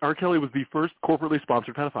says, R. Kelly was the first corporately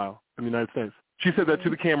sponsored pedophile in the United States. She said that to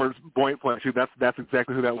the cameras, point blank. That's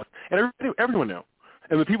exactly who that was, and everyone knew.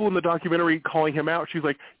 And the people in the documentary calling him out, she's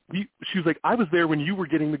like, I was there when you were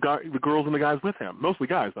getting the girls and the guys with him, mostly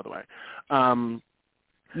guys, by the way.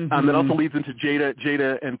 That also leads into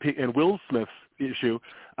Jada and Will Smith's issue.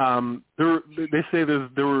 They say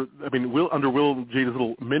under Will and Jada's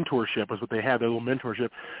little mentorship was what they had, their little mentorship.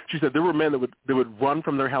 She said there were men that would run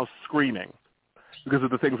from their house screaming because of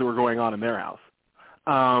the things that were going on in their house.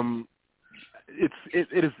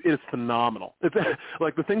 It is phenomenal. It's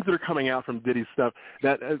like the things that are coming out from Diddy's stuff.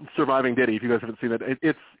 That Surviving Diddy, if you guys haven't seen that,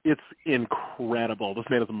 it's incredible. This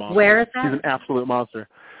man is a monster. Where is that? He's an absolute monster.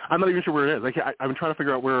 I'm not even sure where it is. I've been trying to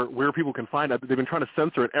figure out where people can find it. They've been trying to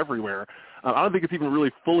censor it everywhere. I don't think it's even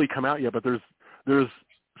really fully come out yet. But there's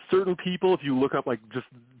certain people, if you look up like just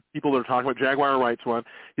people that are talking about, Jaguar Wright's one,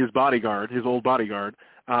 his old bodyguard.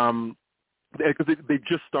 Because they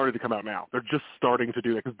just started to come out now. They're just starting to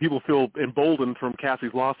do that because people feel emboldened from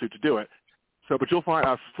Cassie's lawsuit to do it. So, but you'll find,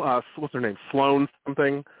 what's her name, Sloan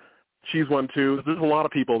something. She's one too. There's a lot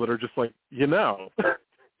of people that are just like,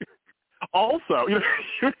 also,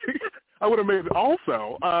 I would have made it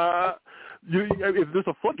also. There's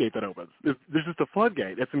a floodgate that opens. There's just a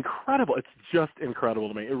floodgate. It's incredible. It's just incredible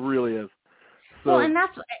to me. It really is. So, well, and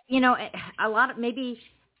that's, a lot of maybe.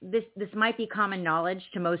 This might be common knowledge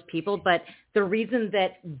to most people, but the reason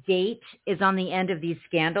that date is on the end of these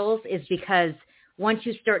scandals is because once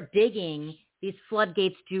you start digging, these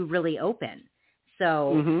floodgates do really open.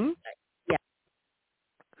 So, yeah.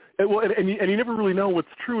 And you never really know what's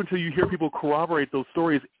true until you hear people corroborate those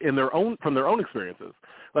stories from their own experiences.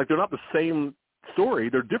 Like they're not the same story.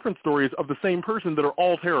 They're different stories of the same person that are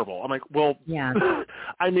all terrible. I'm like, well, yeah.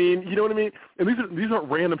 I mean, you know what I mean? And these aren't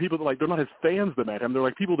random people that they're not his fans that met him. They're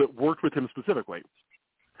like people that worked with him specifically.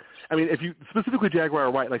 I mean, if you specifically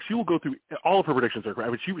Jaguar Wright, like she will go through all of her predictions. I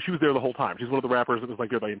mean, she was there the whole time. She's one of the rappers that was like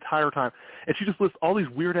there the entire time, and she just lists all these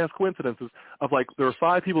weird ass coincidences of like there were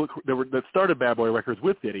 5 people that started Bad Boy Records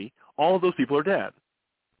with Diddy. All of those people are dead.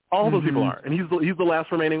 All of those people are, and he's the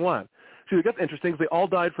last remaining one. She's like, that's interesting. They all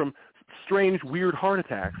died from strange, weird heart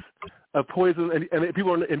attacks of poison, and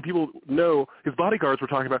people know his bodyguards were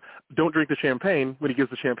talking about don't drink the champagne when he gives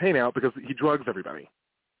the champagne out because he drugs everybody.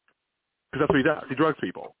 Because that's what he does. He drugs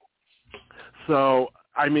people. So,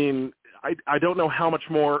 I mean, I don't know how much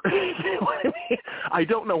more. You know what I mean? I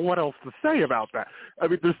don't know what else to say about that. I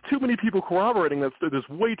mean, there's too many people corroborating that. There's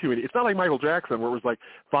way too many. It's not like Michael Jackson where it was like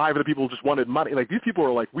 5 of the people just wanted money. Like these people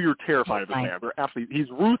are like, we are terrified of this man. They're absolutely, he's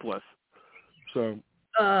ruthless. So.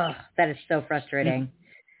 That is so frustrating.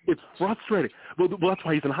 It's frustrating. Well, that's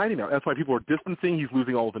why he's in hiding now. That's why people are distancing. He's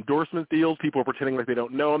losing all of endorsement deals. People are pretending like they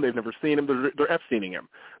don't know him. They've never seen him. They're Epsteining him.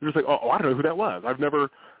 They're just like, oh, I don't know who that was.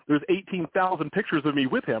 There's 18,000 pictures of me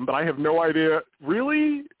with him, but I have no idea.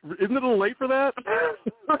 Really? Isn't it a little late for that?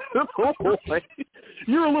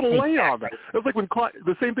 You're a little late on that. It's like when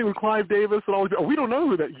the same thing with Clive Davis and all these. Oh, we don't know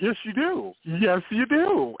who that. Yes, you do. Yes, you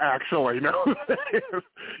do. Actually, no,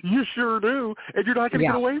 you sure do, and you're not going to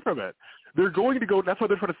get away from it. They're going to go. That's why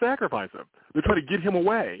they're trying to sacrifice him. They're trying to get him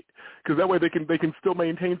away because that way they can still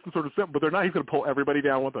maintain some sort of simple. But they're not. He's going to pull everybody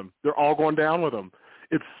down with him. They're all going down with him.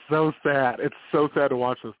 It's so sad. It's so sad to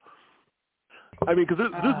watch this. I mean, because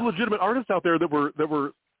there's legitimate artists out there that were.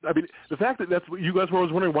 I mean, the fact that that's what you guys were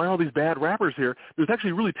always wondering why are all these bad rappers here. There's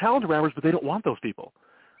actually really talented rappers, but they don't want those people.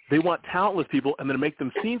 They want talentless people and then make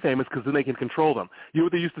them seem famous because then they can control them. You know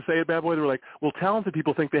what they used to say at Bad Boy? They were like, well, talented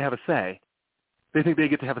people think they have a say. They think they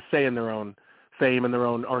get to have a say in their own fame and their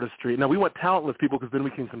own artistry. Now, we want talentless people because then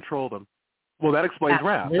we can control them. Well, that explains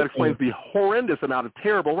rap. That explains the horrendous amount of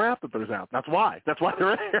terrible rap that there's out. That's why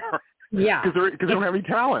they're there. Yeah, because they don't have any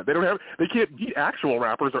talent. They can't beat actual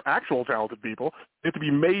rappers or actual talented people. They have to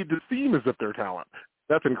be made to seem as if they're talent.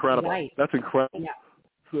 That's incredible. Right. That's incredible. Yeah.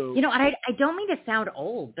 So, and I don't mean to sound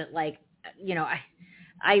old, but like,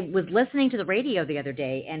 I was listening to the radio the other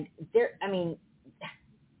day, and there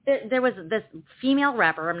was this female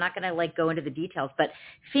rapper. I'm not going to like go into the details, but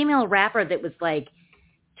female rapper that was like,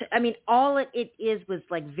 all it is was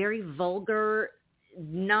like very vulgar,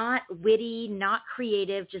 not witty, not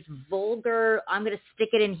creative, just vulgar. I'm going to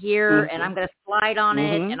stick it in here and I'm going to slide on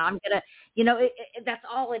it. And I'm going to, that's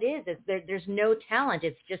all it is. There's no talent.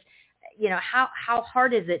 It's just, how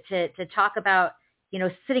hard is it to talk about,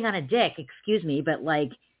 sitting on a dick, excuse me, but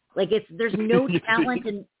there's no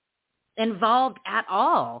talent involved at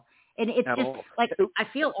all. And it's just like, I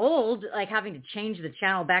feel old, like having to change the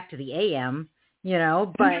channel back to the AM,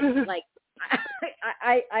 but like,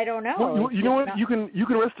 I don't know. Well, you know what? You can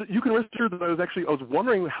rest assured that I was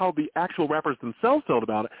wondering how the actual rappers themselves felt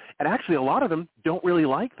about it, and actually a lot of them don't really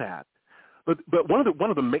like that. But one of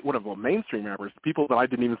the mainstream rappers, people that I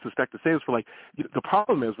didn't even suspect to say this, were like, the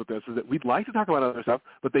problem is with this is that we'd like to talk about other stuff,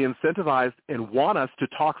 but they incentivized and want us to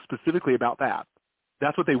talk specifically about that.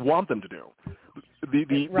 That's what they want them to do. The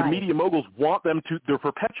media moguls want them to. They're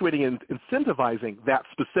perpetuating and incentivizing that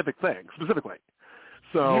specific thing specifically.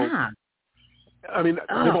 So. Yeah.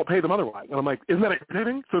 They won't pay them otherwise. And I'm like, isn't that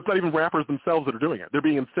irritating? So it's not even rappers themselves that are doing it. They're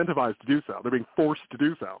being incentivized to do so. They're being forced to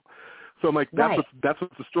do so. So I'm like, that's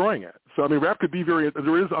what's destroying it. So, rap could be there is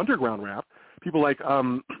underground rap. People like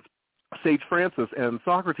Sage Francis and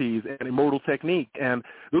Socrates and Immortal Technique. And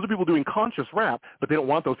those are people doing conscious rap, but they don't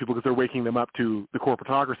want those people because they're waking them up to the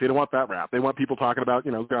corporatocracy. They don't want that rap. They want people talking about,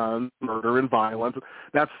 guns, murder, and violence.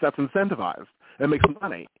 That's incentivized. It makes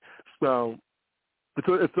money. So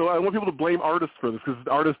I want people to blame artists for this because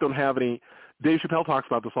artists don't have any. Dave Chappelle talks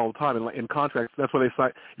about this all the time in contracts. That's why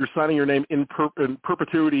you're signing your name in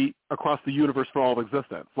perpetuity across the universe for all of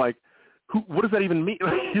existence. Like, what does that even mean?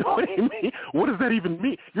 You know what I mean? What does that even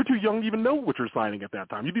mean? You're too young to even know what you're signing at that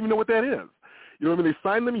time. You don't even know what that is. You know what I mean? They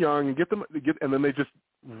sign them young and and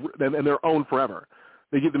then and they're owned forever.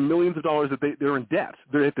 They give them millions of dollars that they're in debt.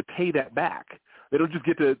 They have to pay that back. They don't just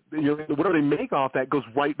get to, whatever they make off that goes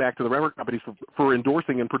right back to the record companies for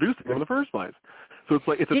endorsing and producing them in the first place. So it's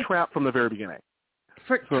like, it's a trap from the very beginning.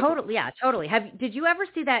 Totally. Did you ever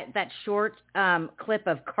see that short clip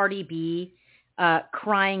of Cardi B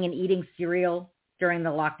crying and eating cereal during the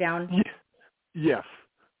lockdown? Yes.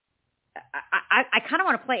 I kind of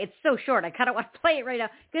want to play. It's so short. I kind of want to play it right now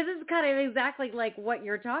because this is kind of exactly like what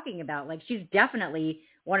you're talking about. Like, she's definitely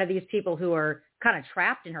one of these people who are kind of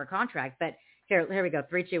trapped in her contract, but Here we go.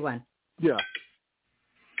 3, 2, 1. Yeah.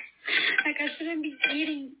 Like, I shouldn't be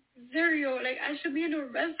eating cereal. Like, I should be in a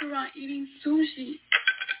restaurant eating sushi.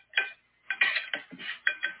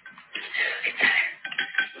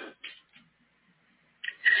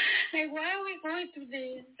 Like, why are we going through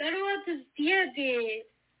this? I don't want to see this.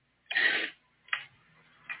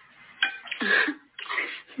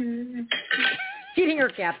 Eating her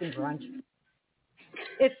Captain Crunch.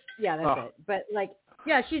 That's it. But,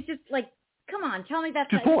 she's just like, come on, tell me that's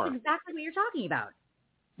exactly what you're talking about.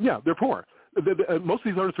 Yeah, they're poor. Most of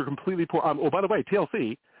these artists are completely poor. By the way,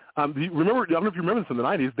 TLC, I don't know if you remember this in the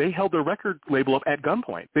 90s, they held their record label up at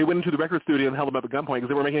gunpoint. They went into the record studio and held them up at gunpoint because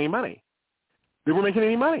they weren't making any money. They weren't making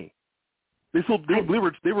any money. They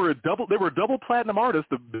were a double platinum artist,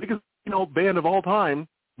 the biggest band of all time,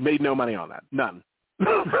 made no money on that. None.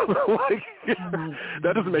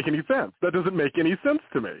 That doesn't make any sense. That doesn't make any sense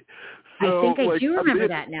to me. So, I think I do remember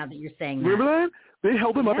that now that you're saying that. Remember that? They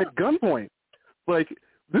held them up at gunpoint. Like,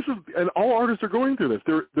 this is, and all artists are going through this.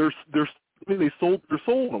 They sold their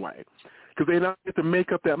soul in a way because they now get to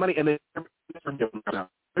make up that money, and they're not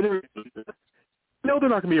going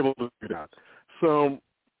to be able to do that. So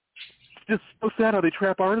it's just so sad how they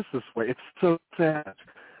trap artists this way. It's so sad.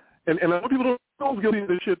 And a lot of people don't guilty of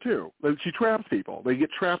this shit too. Like, she traps people. They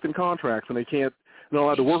get trapped in contracts and they're not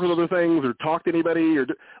allowed to work with other things or talk to anybody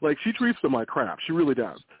she treats them like crap. She really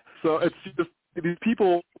does. So it's just these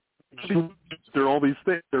people. They're all these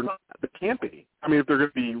things. They're not. They can't be. If they're going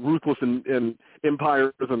to be ruthless in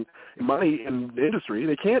empires and money and industry,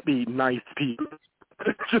 they can't be nice people.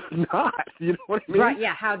 It's just not. You know what I mean? Right?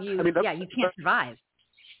 Yeah. How do you? You can't survive.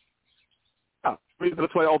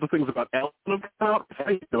 That's why all the things about Ellen have come out. I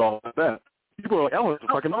hate all of that. People are like, Ellen's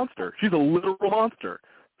a fucking monster. She's a literal monster.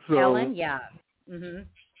 So, Ellen, yeah.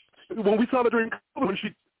 Mm-hmm. When we saw that during COVID, when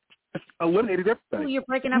she just eliminated everything. Oh, you're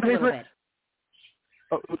breaking up a little bit.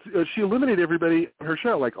 she eliminated everybody on her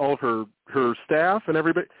show, like all of her staff and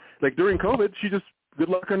everybody. Like during COVID, she just, good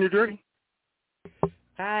luck on your journey.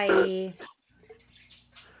 Bye.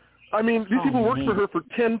 I mean, these people worked for her for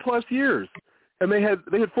 10 plus years, and they had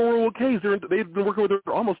 401ks. They'd been working with her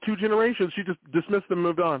for almost 2 generations. She just dismissed them and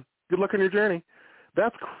moved on. Good luck on your journey.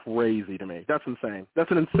 That's crazy to me. That's insane. That's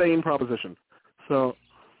an insane proposition. So.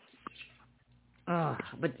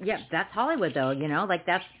 But yeah, that's Hollywood, though. You know, like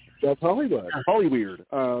that's Hollywood. Hollyweird.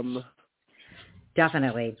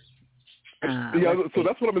 Definitely. So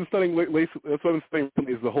that's what I've been studying lately. That's what I've been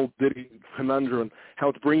studying is the whole Diddy conundrum, how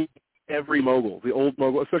it's bringing every mogul, the old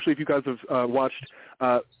mogul, especially if you guys have watched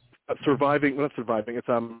Surviving. Not Surviving. It's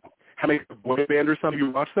How Many Boy Band or something.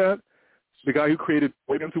 You watched that? The guy who created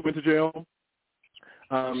boy bands who went to jail.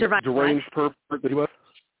 Deranged pervert that he was.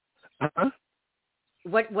 Huh?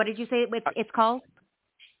 What did you say it's called?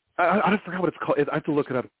 I forgot what it's called. I have to look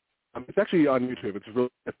it up. It's actually on YouTube. It's really.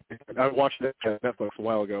 I watched it on Netflix a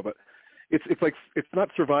while ago, but it's like it's not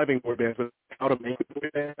surviving boy bands, but how to make a boy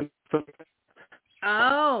band.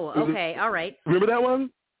 Oh, okay, all right. Remember that one?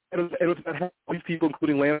 And it was about all these people,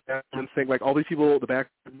 including Lance and saying like all these people, the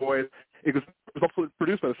Backstreet Boys. It was also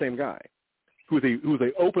produced by the same guy, who was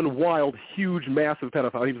a open, wild, huge, massive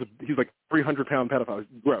pedophile. He was like 300-pound pedophile.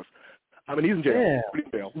 Gross. I mean, he's in jail. Yeah. He's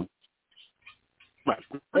in jail. Right.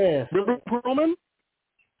 Yeah. Remember Perlman?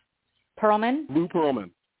 Lou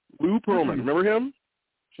Pearlman. Remember him?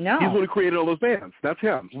 No. He's the one who created all those bands. That's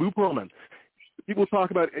him, Lou Pearlman. People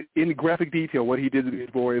talk about in graphic detail what he did to these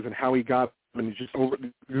boys and how he got them, and he just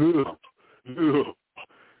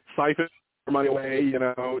siphoned their money away, you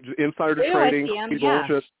know, just insider trading,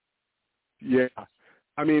 bullshit. Yeah.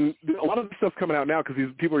 I mean, a lot of this stuff's coming out now because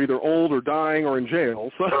these people are either old or dying or in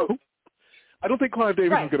jail, so I don't think Clive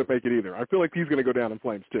Davis is going to make it either. I feel like he's going to go down in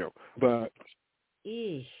flames too. But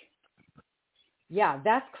yeah,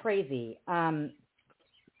 that's crazy. I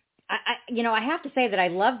have to say that I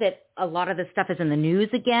love that a lot of this stuff is in the news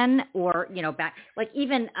again, or back like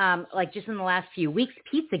even like just in the last few weeks,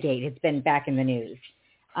 Pizzagate has been back in the news.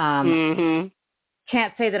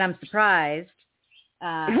 Can't say that I'm surprised.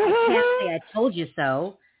 I can't say I told you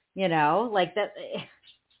so. Like that.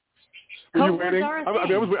 Were you waiting?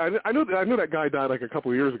 I know that guy died like a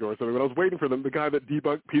couple of years ago or something, but I was waiting for them. The guy that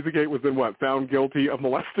debunked Pizzagate was then found guilty of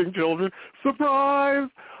molesting children. Surprise!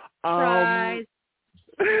 Surprise!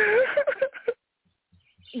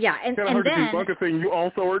 Yeah, and kind of hard then to debunk a thing you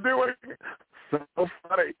also are doing. So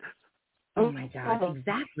funny. Oh my God!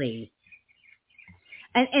 Exactly.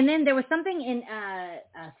 And then there was something in a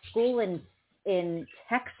school in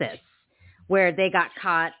Texas where they got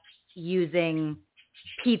caught using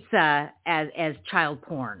pizza as child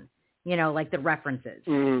porn. Like the references.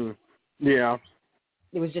 Yeah.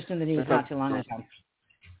 It was just in the news not too long ago.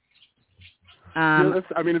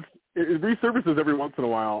 It resurfaces every once in a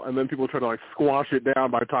while, and then people try to squash it down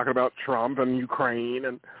by talking about Trump and Ukraine,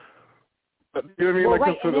 and you know what I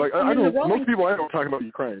mean. Well, I know most people I don't talk about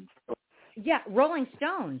Ukraine. So. Yeah, Rolling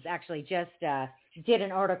Stones actually just did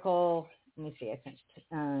an article. Let me see. I sent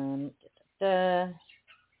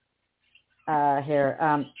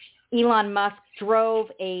here. Elon Musk drove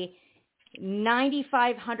a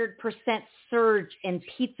 9,500% surge in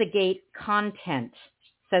Pizzagate content,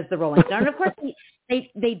 says the Rolling Stone. And of course,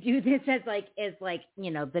 they do this as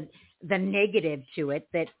the negative to it,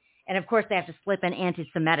 that, and of course they have to slip in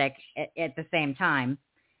anti-Semitic at the same time.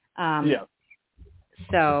 Yeah.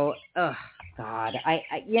 So, oh God,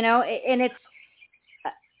 and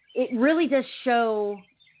it really does show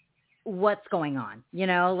what's going on.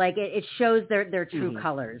 It shows their true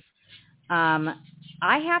colors.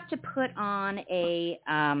 I have to put on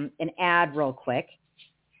an ad real quick.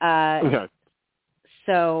 Okay.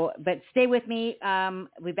 So, but stay with me. We'll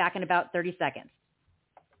be back in about 30 seconds.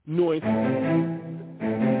 Noise.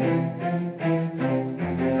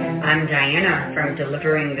 I'm Diana from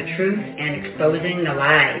Delivering the Truth and Exposing the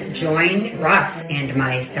Lies. Join Russ and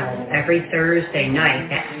myself every Thursday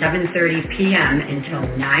night at 7:30 p.m.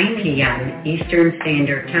 until 9 p.m. Eastern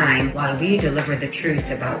Standard Time while we deliver the truth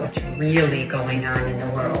about what's really going on in the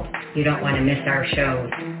world. You don't want to miss our shows.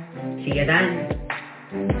 See you then.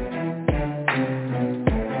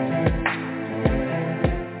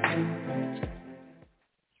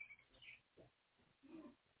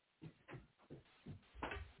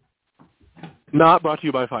 Not brought to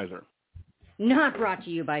you by Pfizer. Not brought to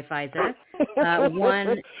you by Pfizer.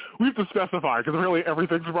 We have to specify because really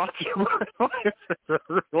everything's brought to you by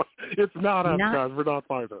Pfizer. It's not us, guys. We're not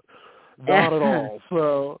Pfizer. Not at all.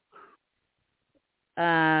 So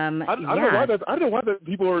I don't know why that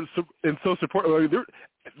people are so support.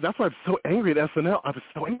 That's why I'm so angry at SNL. I was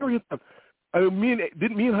so angry at them. Didn't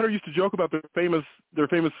me and Hunter used to joke about their famous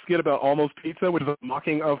skit about Almost Pizza, which is a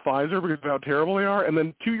mocking of Pfizer because of how terrible they are, and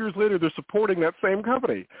then 2 years later they're supporting that same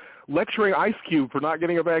company, lecturing Ice Cube for not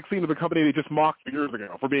getting a vaccine to the company they just mocked years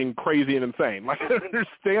ago for being crazy and insane. Like, I don't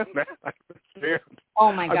understand that. I understand.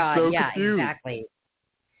 Oh my God! I'm so Yeah, confused. exactly.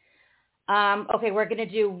 Okay, we're going to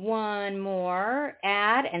do one more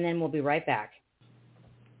ad, and then we'll be right back.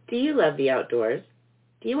 Do you love the outdoors?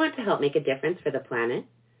 Do you want to help make a difference for the planet?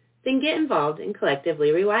 Then get involved in Collectively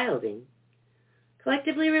Rewilding.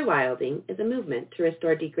 Collectively Rewilding is a movement to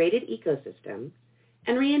restore degraded ecosystems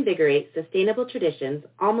and reinvigorate sustainable traditions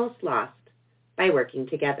almost lost by working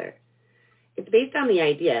together. It's based on the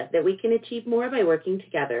idea that we can achieve more by working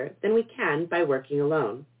together than we can by working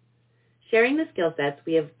alone. Sharing the skill sets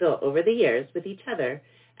we have built over the years with each other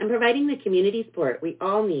and providing the community support we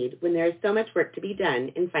all need when there is so much work to be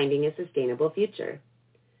done in finding a sustainable future.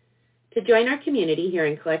 To join our community here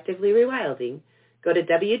in Collectively Rewilding, go to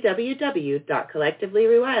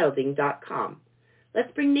www.collectivelyrewilding.com.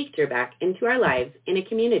 Let's bring nature back into our lives in a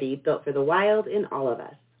community built for the wild in all of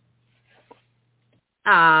us.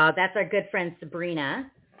 That's our good friend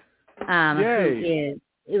Sabrina,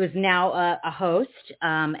 who is now a host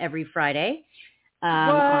every Friday.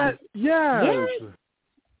 What? Yes.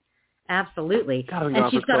 Absolutely. God, I've been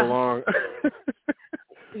gone for so long.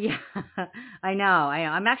 Yeah, I know.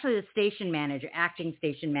 I'm actually the acting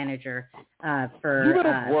station manager for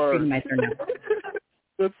Freedom Meister now.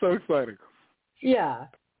 That's so exciting. Yeah.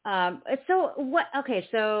 So what? Okay.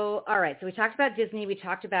 So all right. So we talked about Disney. We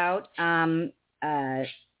talked about the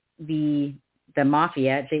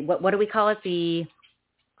mafia. What do we call it? The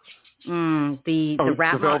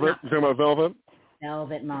rap Velvet. You're talking about Velvet?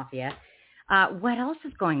 Velvet Mafia. What else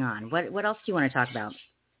is going on? What else do you want to talk about?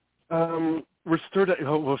 We're starting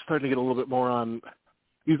to get a little bit more on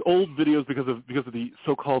these old videos because of the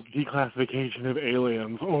so-called declassification of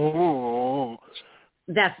aliens. Oh,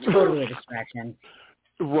 that's totally a distraction.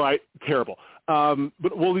 Right, terrible. But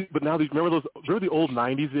now remember the old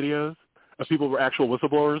 '90s videos of people who were actual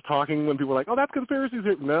whistleblowers talking when people were like, "Oh, that's conspiracy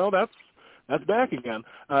theory." No, that's back again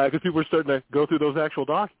because people were starting to go through those actual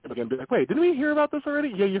documents again, and be like, "Wait, didn't we hear about this already?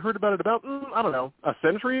 Yeah, you heard about it about I don't know, a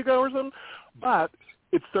century ago or something." But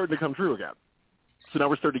it's starting to come true again. So now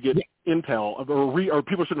we're starting to get intel, or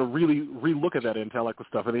people are starting to really relook at that intel, like the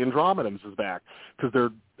stuff of the Andromedans is back,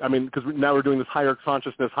 because now we're doing this higher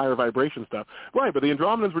consciousness, higher vibration stuff. Right, but the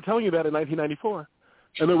Andromedans were telling you that in 1994.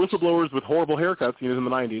 And they're whistleblowers with horrible haircuts, in the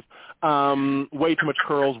 90s. Way too much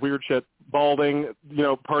curls, weird shit, balding,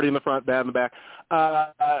 party in the front, bad in the back.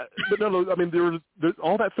 But no, there's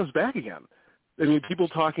all that stuff's back again. People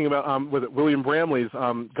talking about William Bramley's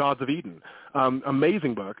Gods of Eden,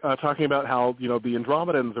 amazing book, talking about how the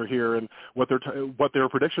Andromedans are here and what their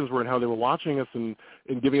predictions were and how they were watching us and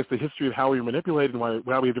giving us the history of how we were manipulated and why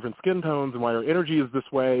we have different skin tones and why our energy is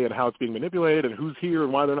this way and how it's being manipulated and who's here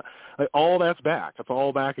and why they're not. All that's back. It's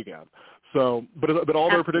all back again. So, but all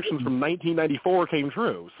their predictions from 1994 came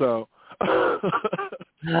true. So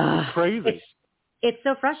it's crazy. It's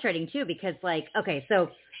so frustrating too because so.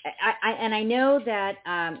 I know that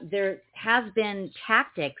there has been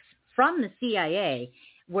tactics from the CIA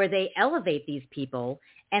where they elevate these people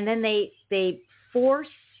and then they force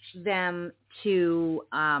them to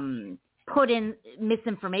put in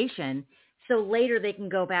misinformation so later they can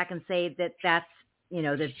go back and say that that's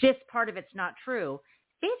that this part of it's not true,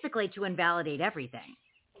 basically to invalidate everything.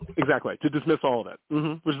 Exactly, to dismiss all of it,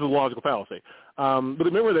 which is a logical fallacy. But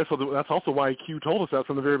remember this, that's also why Q told us that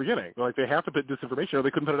from the very beginning. Like, they have to put disinformation or they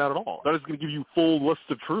couldn't put it out at all. They're just going to give you full lists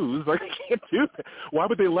of truths. Like, they can't do that. Why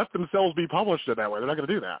would they let themselves be published in that way? They're not going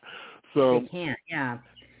to do that. So they can't, yeah.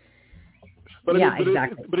 But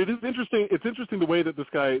exactly. But it is interesting. It's interesting the way that this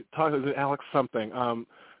guy talks, Alex something.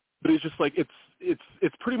 But it's just like, it's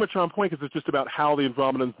pretty much on point because it's just about how the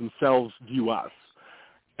Andromedans themselves view us.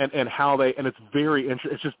 And how it's it's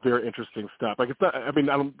just very interesting stuff. Like, it's not,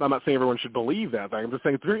 I'm not saying everyone should believe that thing. I'm just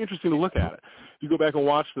saying it's very interesting to look at it. You go back and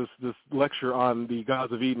watch this lecture on the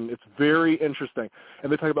Gods of Eden. It's very interesting.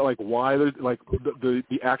 And they talk about why there's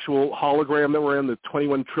the actual hologram that we're in, the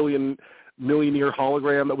 21 trillion million year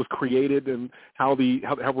hologram that was created, and how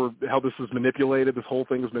this is manipulated. This whole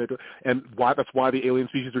thing is manipulated, and that's why the alien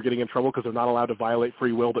species are getting in trouble because they're not allowed to violate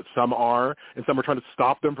free will, but some are, and some are trying to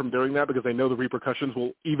stop them from doing that because they know the repercussions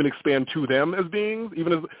will even expand to them as beings,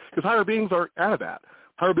 because higher beings are out of that.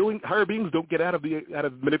 Higher beings don't get out of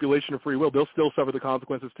manipulation of free will. They'll still suffer the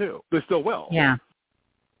consequences too. They still will. Yeah.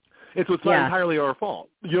 And so it's not entirely our fault.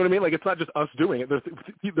 You know what I mean? Like, it's not just us doing it. There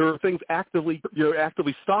are things actively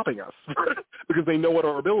stopping us because they know what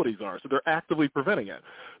our abilities are. So they're actively preventing it.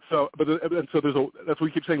 So, that's what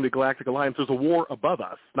we keep saying, the Galactic Alliance. There's a war above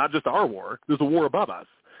us, not just our war. There's a war above us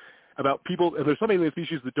about people, and there's some alien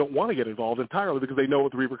species that don't want to get involved entirely because they know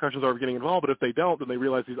what the repercussions are of getting involved. But if they don't, then they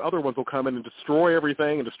realize these other ones will come in and destroy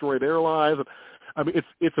everything and destroy their lives. I mean,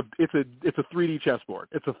 it's a 3D chessboard.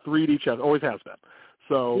 It's a 3D chess. Always has been.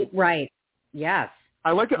 So right. Yes. I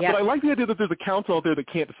like it, but I like the idea that there's a council out there that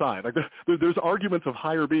can't decide. Like there's arguments of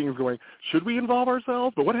higher beings going, should we involve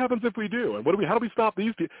ourselves? But what happens if we do? And how do we stop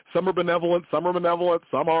these people? Some are benevolent, some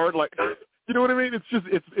aren't. Like, you know what I mean? It's just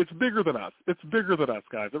it's bigger than us. It's bigger than us,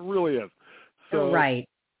 guys. It really is. So, right.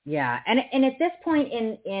 Yeah. And at this point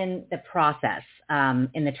in the process,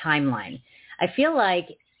 in the timeline, I feel like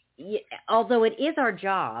although it is our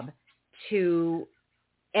job to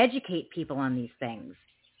educate people on these things,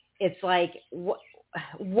 it's like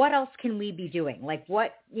what else can we be doing? Like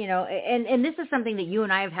what, and this is something that you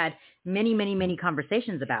and I have had many, many, many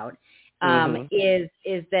conversations about, is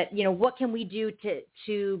that, what can we do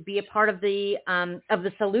to be a part of the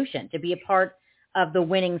solution, to be a part of the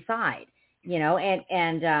winning side, when,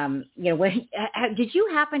 did you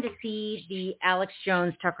happen to see the Alex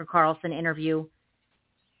Jones, Tucker Carlson interview?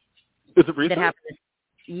 Is it recent? That happened?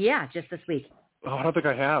 Yeah, just this week. Oh, I don't think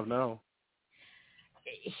I have. No.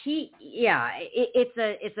 It's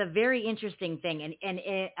a very interesting thing,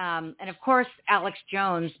 and of course, Alex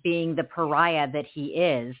Jones being the pariah that he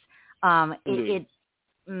is, it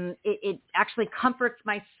actually comforts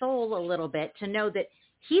my soul a little bit to know that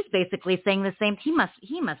he's basically saying the same. He must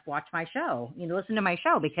watch my show, listen to my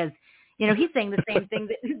show, because he's saying the same thing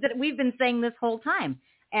that we've been saying this whole time,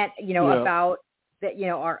 and about that,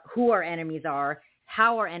 who our enemies are,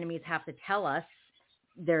 how our enemies have to tell us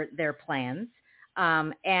their plans.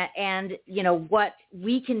 And what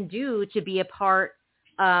we can do to be a part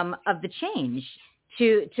of the change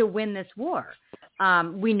to win this war.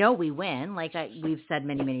 We know we win, like we've said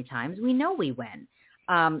many, many times. We know we win.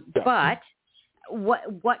 But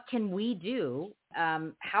what can we do?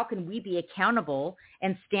 How can we be accountable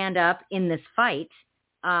and stand up in this fight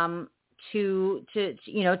to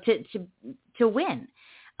win?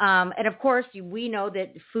 And of course, we know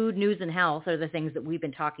that food, news, and health are the things that we've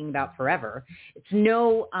been talking about forever. It's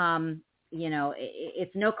no,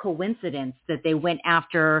 it's no coincidence that they went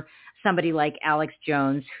after somebody like Alex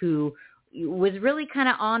Jones, who was really kind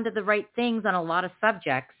of onto the right things on a lot of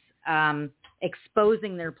subjects,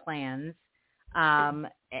 exposing their plans. And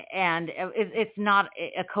it's not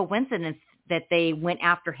a coincidence that they went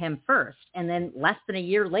after him first. And then less than a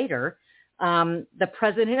year later, the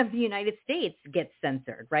president of the United States gets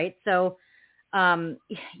censored, right? So, I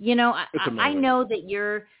know that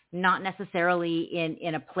you're not necessarily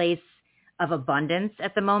in a place of abundance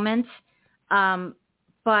at the moment,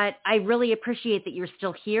 but I really appreciate that you're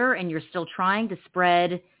still here and you're still trying to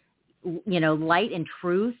spread, light and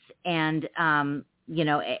truth, and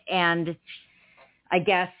and I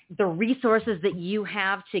guess the resources that you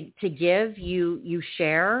have to give, you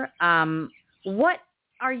share. What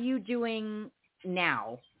are you doing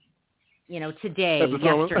now, today,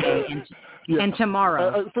 yesterday, and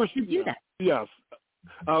tomorrow to do that? Yes.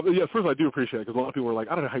 First, I do appreciate it, because a lot of people are like,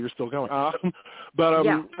 I don't know how you're still going. But I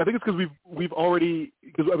think it's because we've already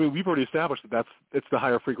established that it's the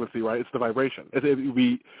higher frequency, right? It's the vibration.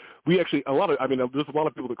 We actually, there's a lot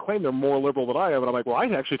of people that claim they're more liberal than I am, and I'm like, well, I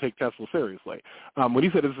actually take Tesla seriously. When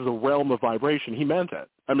he said this is a realm of vibration, he meant it.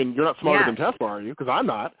 I mean, you're not smarter than Tesla, are you? Because I'm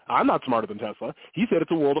not. I'm not smarter than Tesla. He said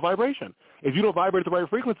it's a world of vibration. If you don't vibrate at the right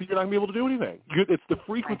frequency, you're not going to be able to do anything. It's the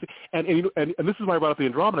frequency. Right. And this is why I brought up the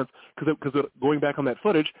Andromedans, because going back on that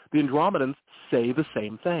footage, the Andromedans say the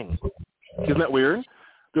same thing. Isn't that weird?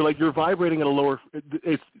 They're like, you're vibrating at a lower.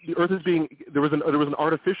 The Earth is being. There was an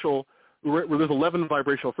artificial. Where there's 11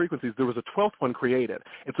 vibrational frequencies, there was a 12th one created,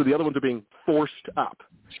 and so the other ones are being forced up,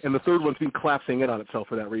 and the third one's been collapsing in on itself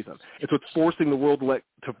for that reason. And so it's forcing the world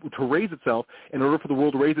to raise itself. In order for the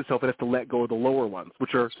world to raise itself, it has to let go of the lower ones,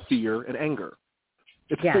 which are fear and anger.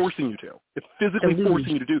 It's forcing you to. It's physically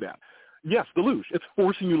forcing you to do that. Yes, the luge. It's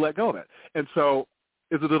forcing you to let go of it. And so,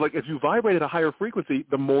 if you vibrate at a higher frequency,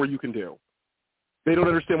 the more you can do. They don't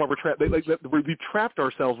understand why we're trapped. We've trapped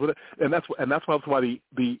ourselves with it, and that's why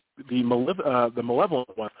the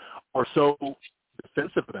malevolent ones are so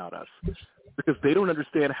defensive about us, because they don't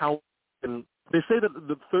understand how. And they say that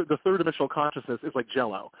the third dimensional consciousness is like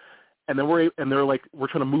Jello, and they're like, we're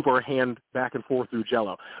trying to move our hand back and forth through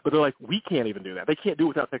Jello, but they're like, we can't even do that. They can't do it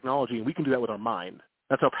without technology, and we can do that with our mind.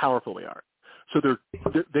 That's how powerful they are. So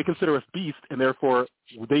they consider us beasts, and therefore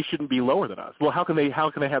they shouldn't be lower than us. Well, how can they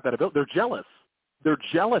have that ability? They're jealous. They're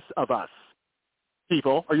jealous of us.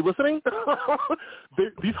 People, are you listening?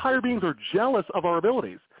 These higher beings are jealous of our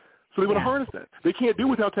abilities, so they want to harness it. They can't do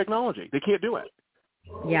it without technology. They can't do it.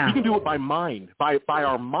 Yeah. We can do it by mind. By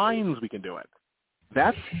our minds, we can do it.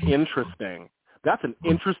 That's interesting. That's an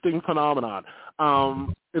interesting phenomenon.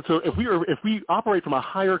 And so if we operate from a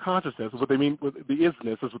higher consciousness, is what they mean with the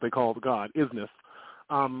isness, is what they call God, isness,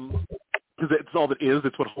 because it's all that is.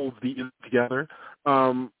 It's what holds the is together.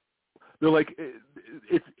 They're like,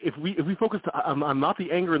 if we focus on not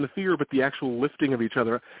the anger and the fear, but the actual lifting of each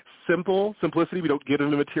other, simplicity. We don't get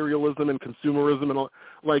into materialism and consumerism and all.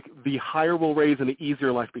 Like, the higher we'll raise and the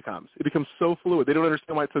easier life becomes. It becomes so fluid. They don't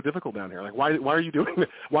understand why it's so difficult down here. Like, why are you doing this?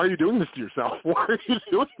 Why are you doing this to yourself? Why are you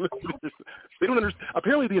doing this to yourself? They don't understand.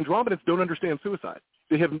 Apparently, the Andromedans don't understand suicide.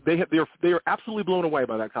 They are absolutely blown away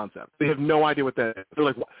by that concept. They have no idea what that is. They're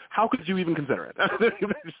like, how could you even consider it? They don't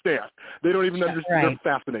even understand. They don't even understand. Right.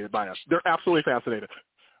 They're fascinated by us. They're absolutely fascinated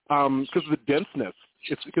because of the denseness.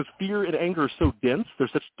 It's because fear and anger are so dense. They're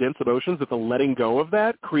such dense emotions that the letting go of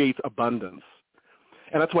that creates abundance.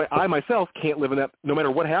 And that's why I myself can't live in that. No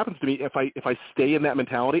matter what happens to me, if I stay in that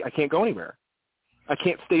mentality, I can't go anywhere. I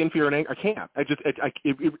can't stay in fear and anger. I can't.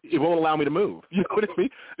 It won't allow me to move. You know what I mean?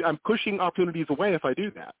 I'm pushing opportunities away if I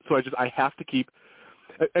do that. So I have to keep.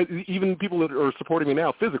 Even people that are supporting me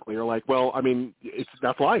now physically are like, well, I mean,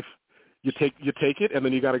 that's life. You take it, and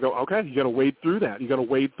then you got to go. Okay, you got to wade through that. You got to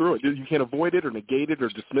wade through it. You can't avoid it or negate it or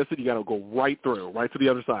dismiss it. You got to go right through, right to the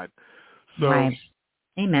other side. So, right.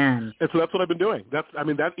 Amen. And so that's what I've been doing. That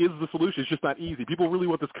is the solution. It's just not easy. People really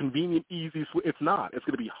want this convenient, easy. It's not. It's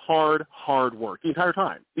going to be hard work the entire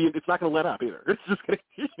time. It's not going to let up either. It's just going to,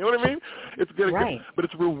 you know what I mean? It's going to, but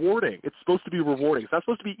it's rewarding. It's supposed to be rewarding. It's not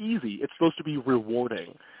supposed to be easy. It's supposed to be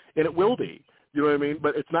rewarding, and it will be. You know what I mean?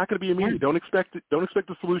 But it's not going to be immediate. Don't expect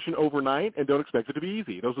the solution overnight, and don't expect it to be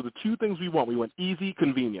easy. Those are the two things we want. We want easy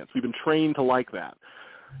convenience. We've been trained to like that.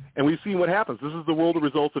 And we've seen what happens. This is the world of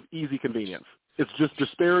results of easy convenience. It's just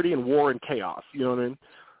disparity and war and chaos. You know what I mean?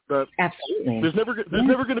 But absolutely. There's never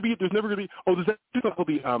going to be. Oh, there's something called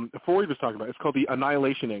the Freud was talking about. It's called the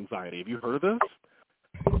annihilation anxiety. Have you heard of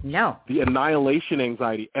this? No. The annihilation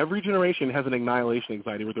anxiety. Every generation has an annihilation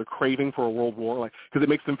anxiety where they're craving for a world war, like, because it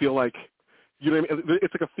makes them feel like, you know what I mean?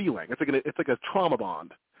 It's like a feeling. It's like a trauma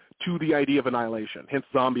bond to the idea of annihilation. Hence,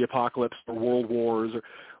 zombie apocalypse or world wars, or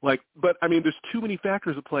like. But I mean, there's too many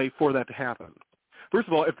factors at play for that to happen. First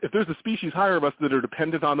of all, if there's a species higher of us that are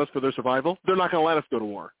dependent on us for their survival, they're not going to let us go to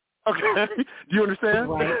war. Okay, do you understand?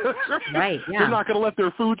 Right. Yeah. They're not going to let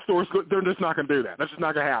their food stores go. They're just not going to do that. That's just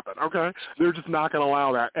not going to happen. Okay, they're just not going to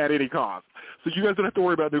allow that at any cost. So you guys don't have to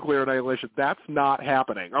worry about nuclear annihilation. That's not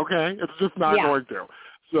happening. Okay, it's just not going to.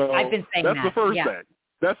 So I've been saying that's the first thing.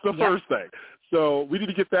 That's the first thing. So we need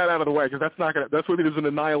to get that out of the way, because that's where there's an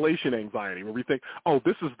annihilation anxiety, where we think, oh,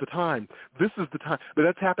 this is the time. This is the time. But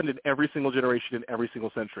that's happened in every single generation in every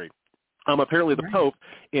single century. Apparently the Pope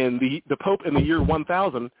in the year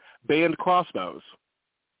 1000 banned crossbows,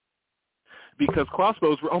 because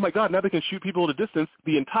crossbows were, oh my God, now they can shoot people at a distance.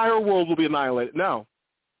 The entire world will be annihilated. No.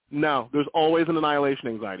 There's always an annihilation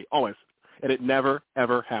anxiety, always. And it never,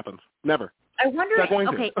 ever happens. Never. I wonder, it's not going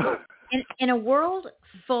okay, in a world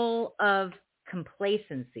full of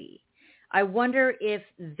complacency, I wonder if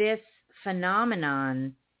this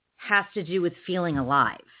phenomenon has to do with feeling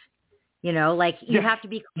alive. You know, like you have to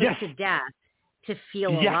be close to death to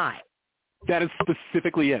feel alive. That is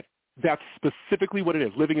specifically it. That's specifically what it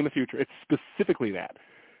is, living in the future. It's specifically that.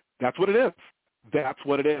 That's what it is. That's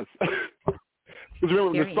what it is. Because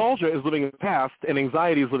remember, nostalgia is living in the past, and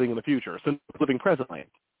anxiety is living in the future. So it's living presently,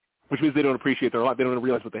 which means they don't appreciate their life. They don't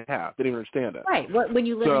realize what they have. They don't even understand it. Right. When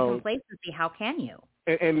you live in complacency, how can you?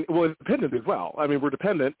 And it's dependent as well. I mean, we're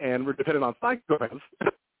dependent, and we're dependent on psychopaths.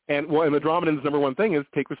 And the Andromedans' number one thing is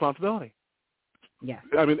take responsibility. Yeah.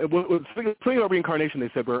 I mean, something about reincarnation, they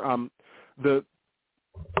said, where the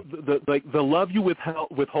love you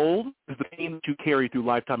withhold is the pain that you carry through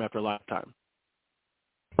lifetime after lifetime.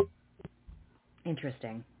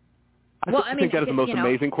 Interesting. I think that is the most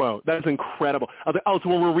amazing quote. That is incredible. So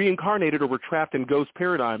when we're reincarnated or we're trapped in ghost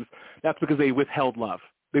paradigms, that's because they withheld love.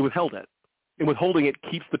 They withheld it, and withholding it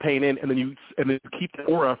keeps the pain in, and then you keep the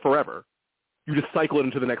aura forever. You just cycle it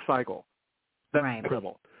into the next cycle. That's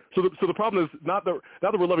incredible. So the problem is not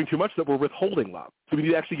that we're loving too much, that we're withholding love. So we need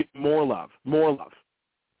to actually get more love, and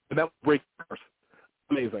that will break curse.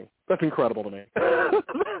 Amazing. That's incredible to me.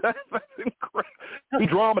 That's incredible.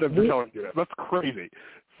 Andromedans are telling you that. That's crazy.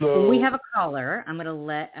 So we have a caller. I'm going to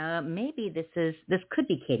let maybe this could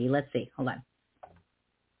be Katie. Let's see. Hold on.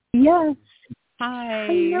 Yes. Hi.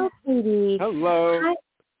 Hello, Katie. Hello. Hi.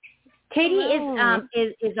 Katie Hello.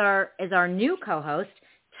 is our new co-host.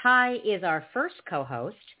 Ty is our first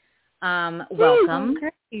co-host. Welcome. Oh,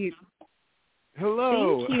 great.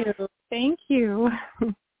 Hello. Thank you.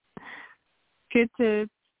 Good to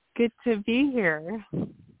be here.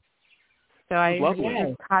 So I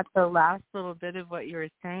caught the last little bit of what you were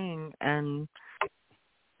saying, and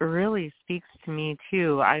it really speaks to me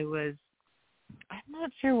too. I'm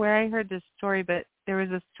not sure where I heard this story, but there was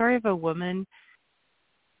a story of a woman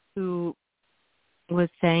who was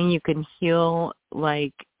saying you can heal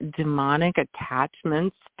like demonic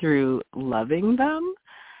attachments through loving them.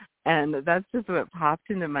 And that's just what popped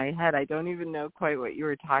into my head. I don't even know quite what you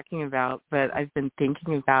were talking about, but I've been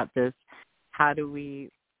thinking about this. How do we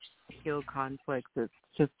heal conflicts? It's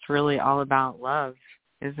just really all about love,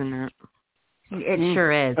 isn't it? It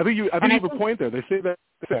sure is. I think you have a point there. They say that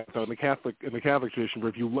so in the Catholic tradition,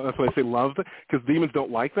 where that's why they say love, because demons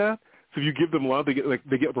don't like that. So if you give them love, they get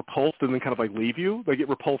repulsed and then kind of like leave you. They get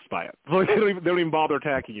repulsed by it. So they don't even bother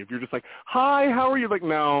attacking you. If you're just like, hi, how are you? Like,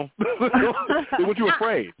 no. They want you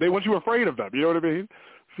afraid. They want you afraid of them. You know what I mean?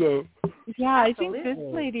 So yeah, I think this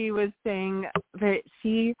lady was saying that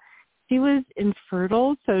she was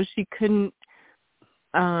infertile, so she couldn't.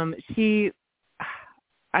 I'm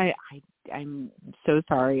so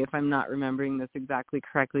sorry if I'm not remembering this exactly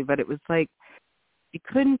correctly, but it was like she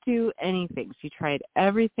couldn't do anything. She tried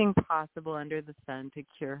everything possible under the sun to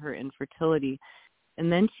cure her infertility. And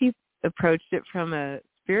then she approached it from a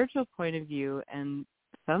spiritual point of view, and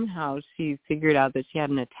somehow she figured out that she had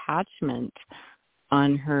an attachment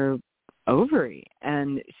on her ovary.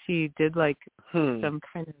 And she did like some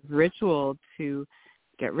kind of ritual to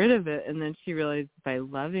get rid of it. And then she realized by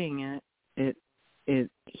loving it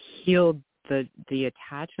healed the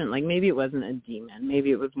attachment. Like maybe it wasn't a demon.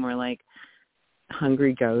 Maybe it was more like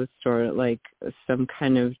hungry ghost or like some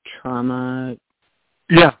kind of trauma.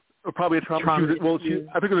 Yeah, or probably a trauma. I think it was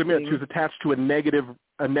she was attached to a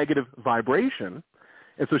negative vibration,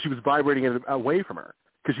 and so she was vibrating it away from her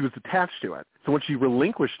because she was attached to it. So when she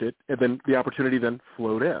relinquished it, and then the opportunity then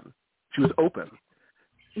flowed in. She was open.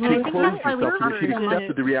 She closed herself because she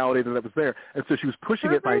accepted the reality that was there, and so she was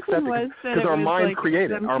pushing it by accepting because our minds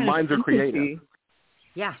create it. Our minds are creative.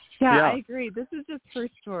 Yeah, I agree. This is just her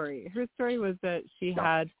story. Her story was that she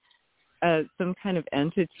had some kind of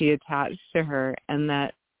entity attached to her, and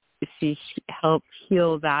that she helped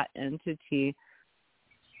heal that entity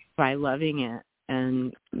by loving it,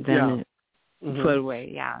 and then it flowed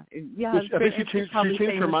away. Yeah. I think she changed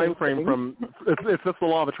her mind frame from. It's the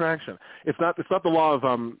law of attraction. It's not the law of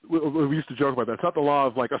we used to joke about that. It's not the law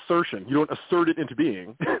of like assertion. You don't assert it into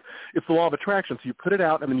being. It's the law of attraction. So you put it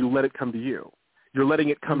out and then you let it come to you. You're letting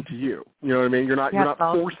it come to you. You know what I mean? You're not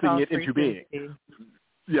forcing it into being.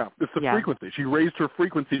 Yeah, it's the frequency. She raised her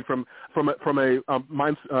frequency from a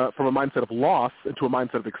mindset of loss into a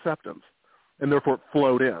mindset of acceptance, and therefore it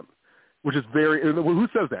flowed in, which is very. Who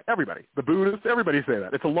says that? Everybody. The Buddhists. Everybody say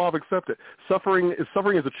that. It's a law of acceptance. Suffering is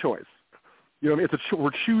a choice. You know,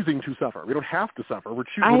 we're choosing to suffer. We don't have to suffer. We're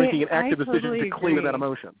making an active decision to cling to that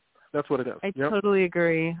emotion. That's what it is. I totally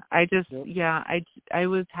agree. I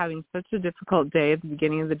was having such a difficult day at the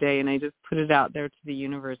beginning of the day, and I just put it out there to the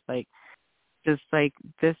universe, like this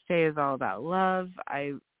day is all about love.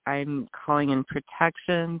 I'm calling in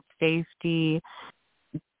protection, safety,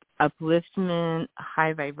 upliftment,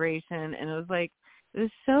 high vibration, and it was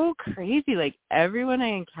so crazy. Like everyone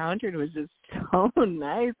I encountered was just so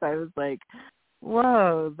nice. I was like,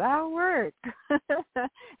 whoa, that worked.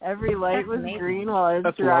 Every light was green while I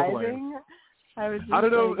was driving. I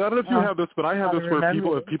don't know if you have this, but I have this where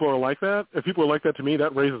if people are like that to me,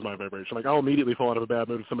 that raises my vibration. Like I'll immediately fall out of a bad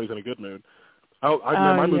mood if somebody's in a good mood.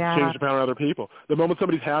 My mood's changed depending on other people. The moment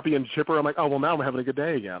somebody's happy and chipper, I'm like, oh, well, now I'm having a good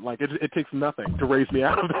day again. Like it takes nothing to raise me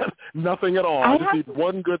out of that. Nothing at all. I just need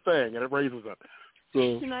one good thing, and it raises it.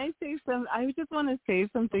 So. Can I say something? I just want to say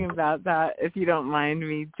something about that, if you don't mind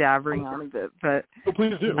me jabbering on a bit. But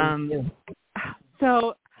please do.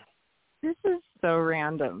 So this is so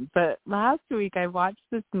random, but last week I watched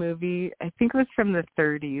this movie. I think it was from the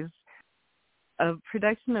 30s, a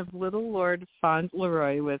production of Little Lord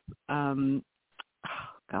Fauntleroy with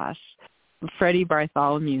Freddie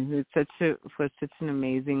Bartholomew, who was such an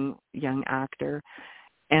amazing young actor,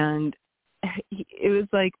 and it was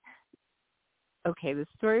like. Okay, the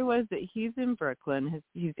story was that he's in Brooklyn.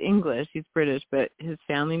 He's English, he's British, but his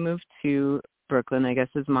family moved to Brooklyn. I guess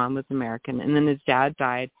his mom was American, and then his dad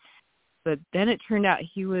died. But then it turned out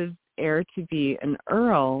he was heir to be an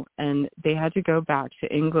earl, and they had to go back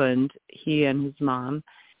to England, he and his mom.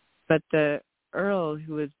 But the earl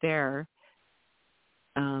who was there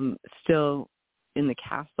still in the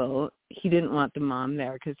castle. He didn't want the mom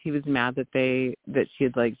there because he was mad that she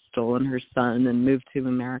had like stolen her son and moved to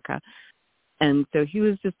America. And so he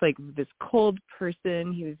was just like this cold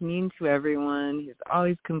person. He was mean to everyone. He was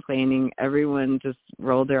always complaining. Everyone just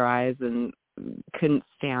rolled their eyes and couldn't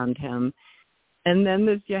stand him. And then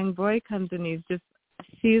this young boy comes and he just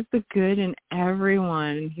sees the good in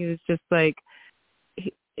everyone. He was just like,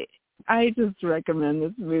 I just recommend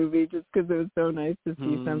this movie just because it was so nice to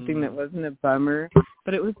see something that wasn't a bummer.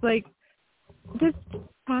 But it was like this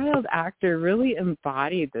child actor really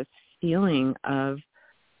embodied this feeling of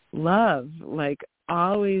love, like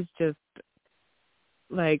always just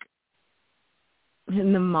like,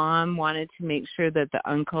 and the mom wanted to make sure that the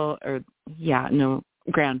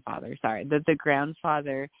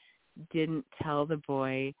grandfather didn't tell the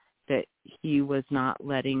boy that he was not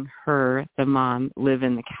letting her, the mom, live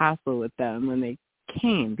in the castle with them when they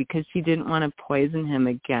came because she didn't want to poison him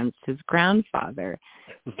against his grandfather.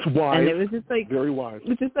 Wise. And it was just like very wise.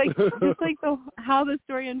 Just like how the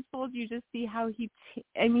story unfolds, you just see how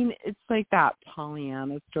it's like that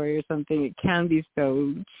Pollyanna story or something. It can be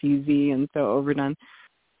so cheesy and so overdone,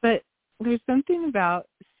 but there's something about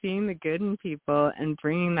seeing the good in people and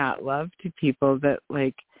bringing that love to people that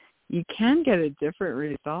like you can get a different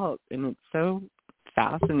result, and it's so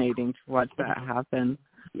fascinating to watch that happen.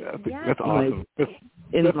 Yeah, I think that's awesome. That's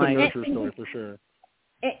a nurture story for sure.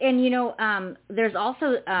 And there's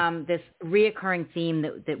also this reoccurring theme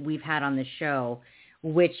that we've had on the show,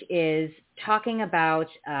 which is talking about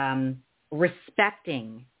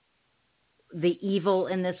respecting the evil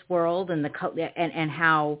in this world and and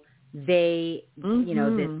how they,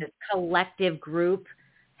 this collective group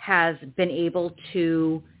has been able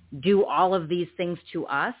to do all of these things to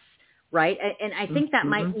us, right? And I think that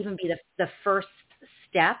might even be the first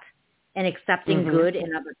step in accepting good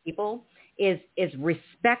in other people is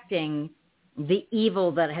respecting the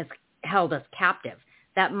evil that has held us captive.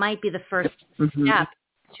 That might be the first step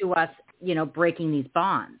to us, breaking these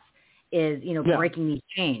bonds. Is breaking these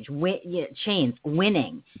chains.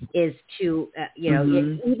 Winning is to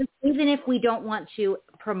even if we don't want to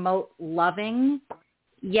promote loving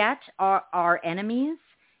yet our enemies,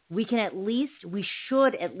 we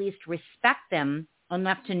should at least respect them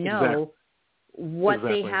enough to know what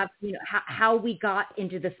they have, how we got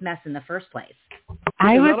into this mess in the first place.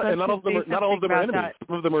 Not all of them are enemies.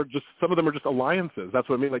 Some of them are just alliances. That's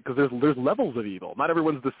what I mean. Like, because there's levels of evil. Not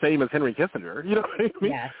everyone's the same as Henry Kissinger. You know what I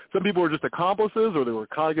mean? Yes. Some people are just accomplices, or they were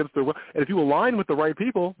caught against their will. And if you align with the right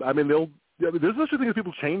people, I mean, there's such a thing as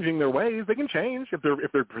people changing their ways. They can change if they're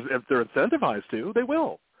incentivized to. They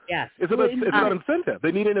will. Yes. It's about incentive.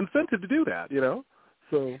 They need an incentive to do that.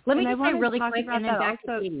 So let me just say really quick, and then back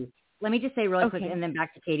to Katie. Let me just say really quick, and then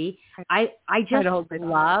back to Katie. I just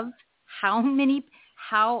love how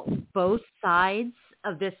both sides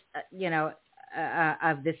of this,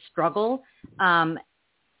 of this struggle,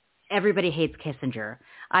 everybody hates Kissinger.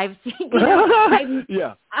 I've seen,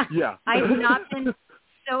 I've not been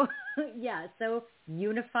so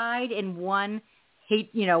unified in one hate,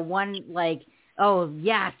 one like, oh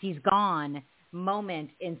yes, he's gone moment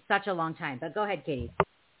in such a long time. But go ahead, Katie.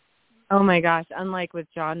 Oh my gosh, unlike with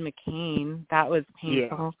John McCain, that was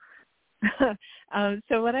painful. Yeah.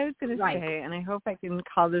 So what I was going to say, and I hope I can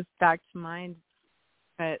call this back to mind,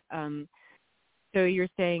 but so you're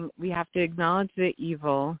saying we have to acknowledge the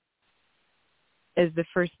evil as the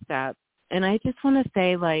first step. And I just want to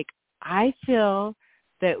say, like, I feel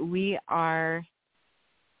that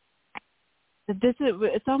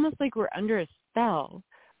it's almost like we're under a spell.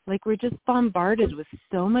 Like we're just bombarded with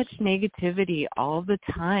so much negativity all the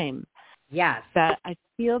time. Yes. That I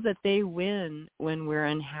feel that they win when we're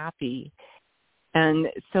unhappy. And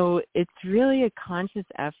so it's really a conscious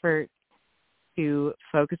effort to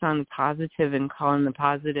focus on the positive and call in the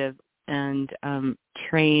positive and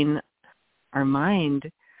train our mind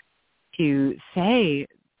to say,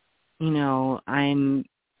 I'm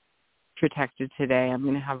protected today. I'm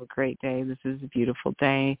going to have a great day. This is a beautiful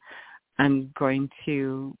day. I'm going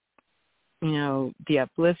to, be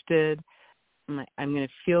uplifted. I'm going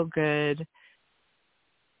to feel good.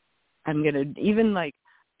 I'm going to even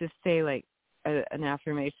just say an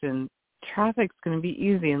affirmation. Traffic's going to be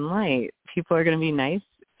easy and light. People are going to be nice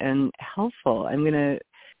and helpful. I'm going to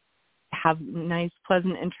have nice,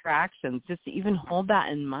 pleasant interactions. Just to even hold that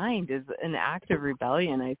in mind is an act of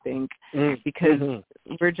rebellion, I think, because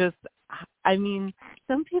we're just,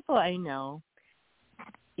 some people I know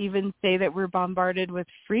even say that we're bombarded with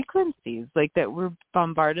frequencies, like that we're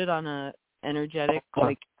bombarded on a energetic,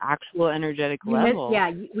 actual energetic level.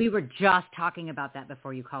 Yeah, we were just talking about that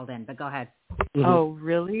before you called in, but go ahead. Oh,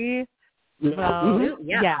 really? Well, I feel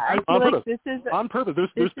on like purpose. this is on purpose.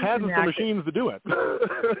 There's patents and machines to do it,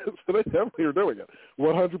 so they definitely are doing it.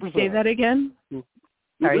 100%. Say that again.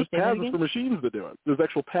 There's patents for machines that do it. There's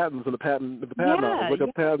actual patents in the patent office. Look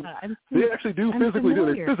up patents. They actually do physically do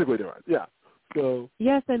it. They physically do it. Yeah. So.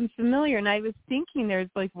 Yes, I'm familiar, and I was thinking there's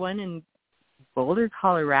like one in Boulder,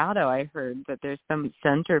 Colorado. I heard that there's some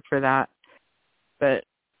center for that, but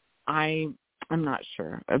I'm not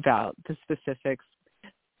sure about the specifics.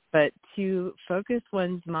 But to focus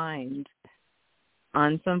one's mind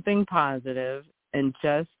on something positive and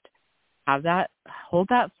just hold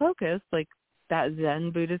that focus, like that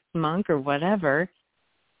Zen Buddhist monk or whatever,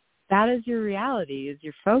 that is your reality, is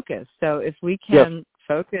your focus. So if we can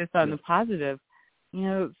focus on the positive,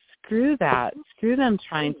 screw that. Screw them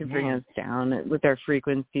trying to bring us down with their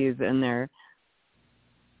frequencies and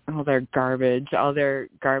all their garbage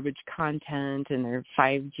content and their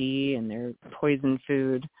 5G and their poison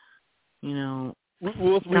food. We've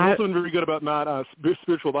also been very good about not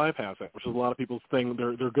spiritual bypassing, which is a lot of people's thing.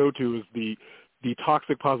 Their go-to is the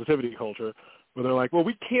toxic positivity culture, where they're like, well,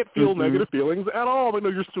 we can't feel negative feelings at all. But no,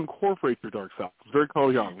 you're supposed to incorporate your dark self. It's very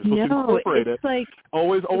Carl Jung. You're supposed to incorporate it. Like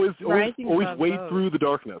always wade through the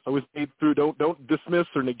darkness. Always wade through. Don't dismiss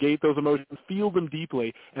or negate those emotions. Feel them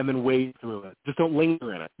deeply and then wade through it. Just don't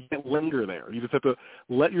linger in it. You can't linger there. You just have to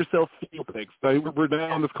let yourself feel things. We're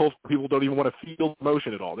now in this culture where people don't even want to feel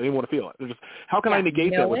emotion at all. They don't want to feel it. They're just, how can I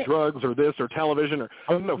negate that with drugs or this or television or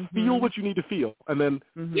I don't know. Feel what you need to feel and then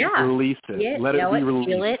release it. Let it be released.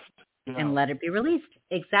 Feel it. And let it be released.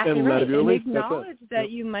 Exactly and right. Let it be released. And acknowledge that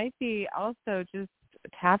you might be also just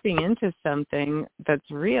tapping into something that's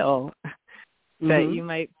real, that you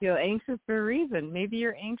might feel anxious for a reason. Maybe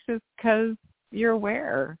you're anxious because you're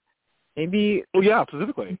aware. Maybe. Oh, yeah,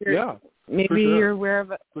 specifically. Yeah. Maybe you're aware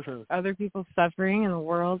of other people's suffering in the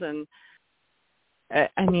world. And,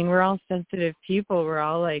 I mean, we're all sensitive people. We're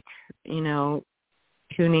all like,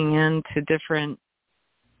 tuning in to different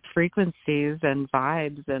frequencies and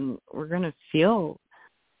vibes, and we're going to feel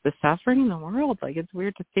the suffering in the world. Like, it's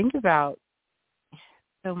weird to think about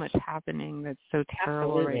so much happening that's so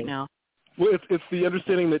terrible right now. Well, it's the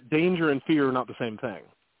understanding that danger and fear are not the same thing.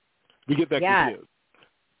 We get that confused.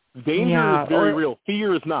 Danger is very real.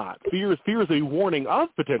 Fear is not. Fear is a warning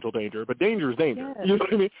of potential danger, but danger is danger. You know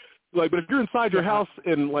what I mean? Like, but if you're inside your house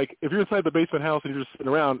and like if you're inside the basement house and you're just sitting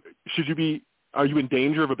around, are you in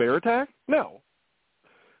danger of a bear attack? No.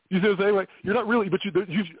 You see what I'm saying? Like, you're not really, but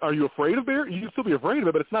are you afraid of bear? You can still be afraid of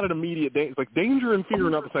it, but it's not an immediate danger. It's like danger and fear are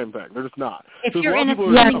not the same thing. They're just not. There's a lot of people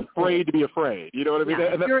who are afraid to be afraid. You know what I mean?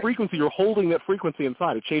 Yeah, and that frequency, you're holding that frequency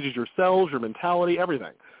inside. It changes your cells, your mentality,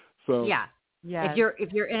 everything. So if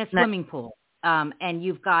you're in a swimming pool and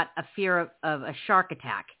you've got a fear of a shark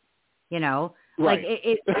attack, like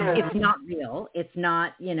it's not real. It's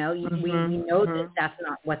not. We know that that's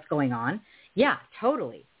not what's going on. Yeah,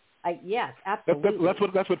 totally. Yes, absolutely.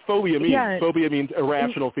 That's what phobia means. Yeah. Phobia means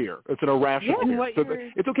irrational fear. It's an irrational fear. So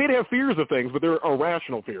it's okay to have fears of things, but they're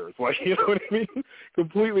irrational fears. Like, you know what I mean?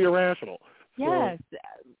 Completely irrational. Yes. So.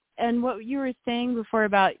 And what you were saying before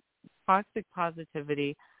about toxic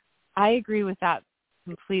positivity, I agree with that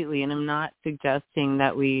completely, and I'm not suggesting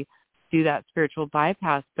that we do that spiritual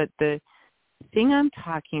bypass, but the thing I'm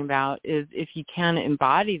talking about is if you can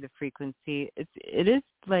embody the frequency, it is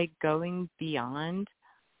like going beyond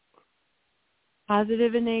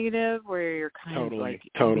positive and negative, where you're kind of like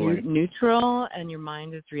neutral and your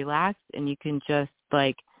mind is relaxed and you can just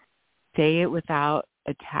like say it without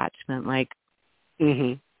attachment. Like,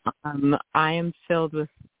 I am filled with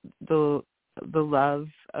the love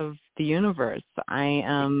of the universe. I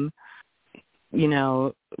am,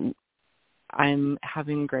 I'm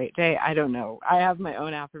having a great day. I don't know. I have my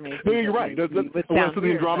own affirmations. No, you're right. That's what the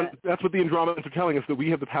Andromedans are telling us, that we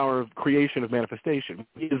have the power of creation, of manifestation.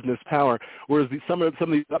 Is this power? Whereas some of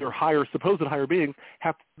these other supposed higher beings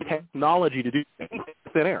have technology to do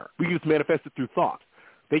thin air. We can just manifest it through thought.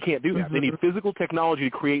 They can't do that. They need physical technology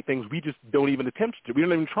to create things we just don't even attempt to. We're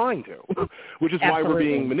not even trying to, which is why we're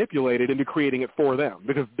being manipulated into creating it for them,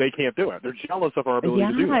 because they can't do it. They're jealous of our ability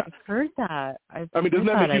to do that. I've heard that. Doesn't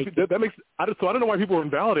that make you? That makes. So I don't know why people are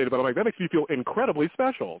invalidated, but I'm like, that makes me feel incredibly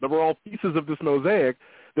special. That we're all pieces of this mosaic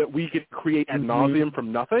that we can create ad nauseum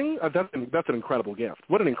from nothing. That's an incredible gift.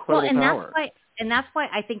 What an incredible power. That's why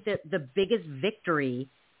I think that the biggest victory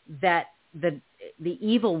that the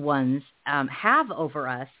evil ones have over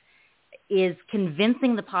us is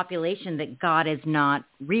convincing the population that God is not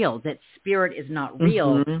real, that spirit is not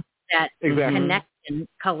real, that connection,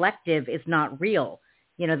 collective is not real.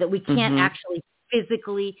 That we can't actually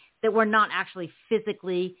physically, that we're not actually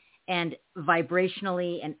physically and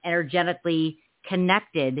vibrationally and energetically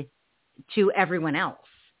connected to everyone else.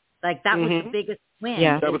 Like that was the biggest win.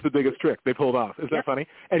 Yeah. That was the biggest trick they pulled off. Isn't that funny?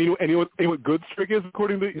 And you know what Good's trick is,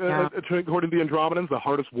 according to the Andromedans, the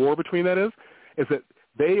hardest war between that is that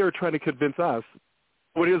they are trying to convince us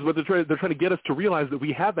they're trying to get us to realize that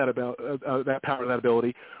we have that that power, that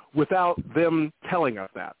ability, without them telling us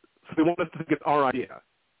that. So they want us to think it's our idea.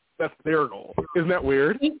 That's their goal. Isn't that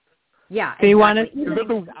weird? Yeah, they want us to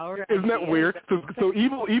isn't that weird? So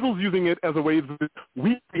evil's using it as a way that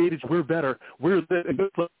we created, we're better, we're this,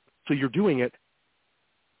 so you're doing it.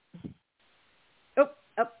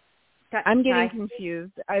 I'm getting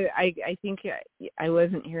confused. I think I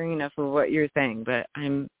wasn't hearing enough of what you're saying, but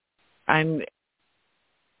I'm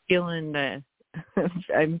feeling the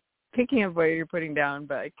I'm picking up what you're putting down,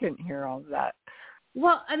 but I couldn't hear all of that.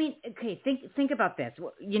 Well, I mean, okay, think about this.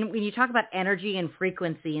 You know, when you talk about energy and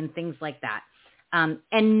frequency and things like that,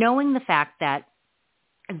 and knowing the fact that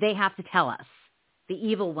they have to tell us, the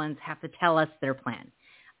evil ones have to tell us their plan.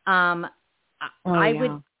 I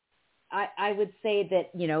would say that,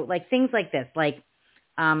 you know, like things like this, like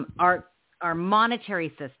our monetary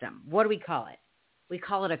system. What do we call it? We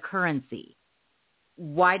call it a currency.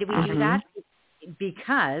 Why do we do that?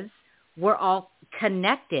 Because we're all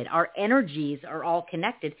connected. Our energies are all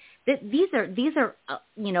connected. These are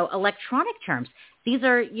you know, electronic terms. These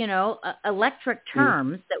are, you know, electric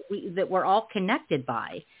terms that we're all connected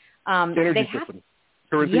by. Energy system.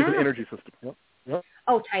 Currency is an energy system. Yep.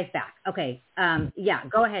 Oh, Ty's back. Okay. Yeah,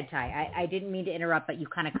 go ahead, Ty. I didn't mean to interrupt, but you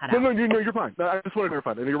kind of cut out. No, you're fine. I just wanted to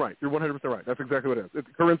clarify that. You're right. You're 100% right. That's exactly what it is.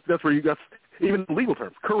 Currency. That's where that's even legal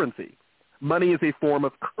terms. Currency. Money is a form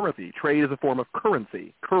of currency. Trade is a form of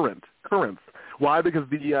currency. Currents. Why? Because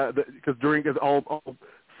because all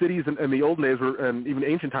cities in the old days and even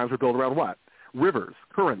ancient times were built around what? Rivers,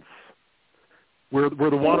 currents, where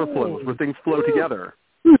the water flows, where things flow together.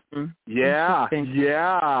 Yeah.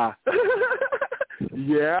 Yeah.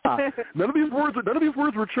 None of these words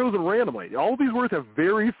were chosen randomly. All of these words have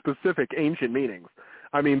very specific ancient meanings.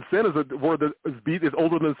 I mean, sin is a word that is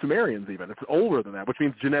older than Sumerians even. It's older than that, which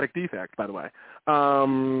means genetic defect, by the way.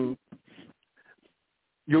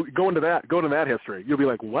 You'll go into that history. You'll be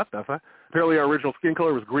like, what the fuck? Apparently our original skin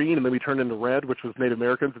color was green, and then we turned into red, which was Native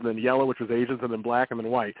Americans, and then yellow, which was Asians, and then black, and then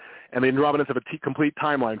white. And the Andromedans have a complete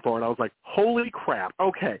timeline for it. And I was like, holy crap.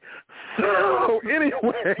 Okay. So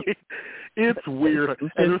anyway, it's weird. And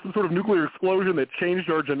there was some sort of nuclear explosion that changed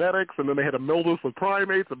our genetics, and then they had to meld us with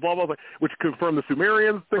primates and blah, blah, blah, which confirmed the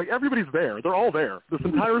Sumerians. Like, everybody's there. They're all there. This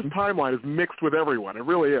entire timeline is mixed with everyone. It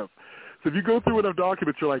really is. So if you go through enough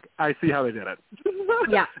documents, you're like, I see how they did it.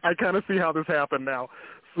 Yeah. I kind of see how this happened now.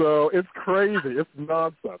 So it's crazy. It's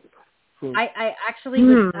nonsense. So, I actually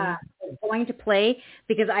was going to play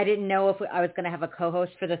because I didn't know if I was going to have a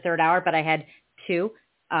co-host for the third hour, but I had two,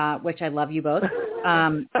 which I love you both. I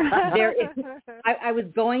was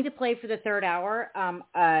going to play for the third hour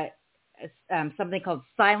something called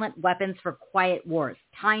Silent Weapons for Quiet Wars.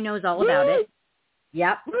 Ty knows all about it.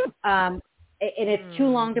 Yep. And it's too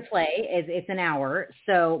long to play. It's an hour.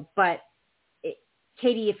 So, but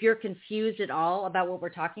Katie, if you're confused at all about what we're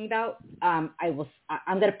talking about, I'm going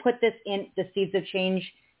to put this in the Seeds of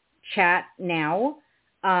Change chat now.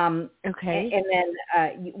 Okay. And then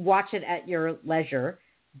watch it at your leisure.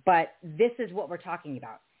 But this is what we're talking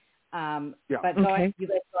about. But go ahead. You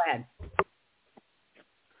guys go ahead.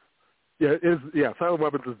 Yeah, Silent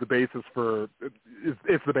Weapons is the basis for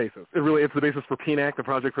it's the basis. It's the basis for PNAC, the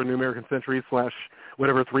Project for a New American Century /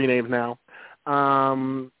 whatever it's renamed now.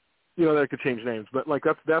 You know, that could change names, but like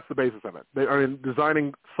that's the basis of it. They are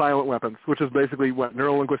designing silent weapons, which is basically what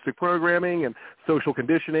neurolinguistic programming and social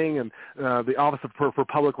conditioning and the Office for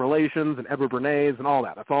Public Relations and Edward Bernays and all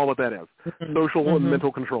that. That's all what that is. Social and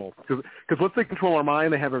mental control. Because once they control our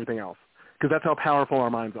mind, they have everything else. Because that's how powerful our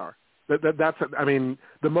minds are. I mean,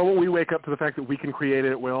 the moment we wake up to the fact that we can create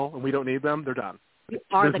it at will and we don't need them, they're done.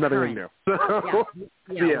 There's nothing we can do.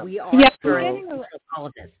 We are all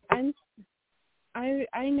of this.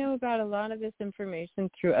 I know about a lot of this information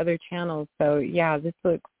through other channels, so yeah, this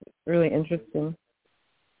looks really interesting.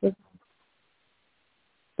 I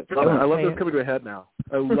love that it's coming to a head now.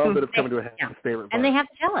 I love that it's coming to a head. And they have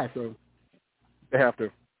to tell us. So they have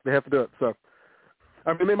to. They have to do it. So,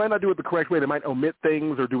 I mean, they might not do it the correct way. They might omit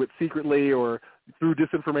things or do it secretly or through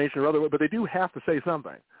disinformation or other way, but they do have to say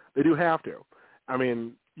something. They do have to. I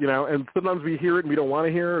mean, you know, and sometimes we hear it and we don't want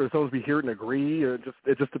to hear it, or sometimes we hear it and agree. It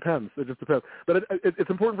just depends. It just depends. But it's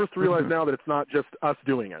important for us to realize now that it's not just us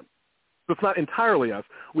doing it. So it's not entirely us.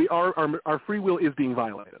 Our free will is being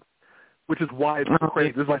violated, which is why it's so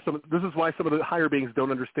crazy. This is why some of the higher beings don't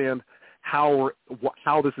understand how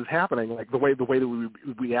this is happening, like the way that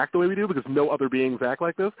we act the way we do, because no other beings act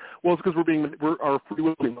like this. Well, it's because our free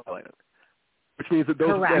will is being violated, which means that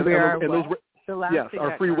those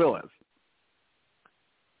our free will is.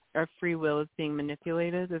 Our free will is being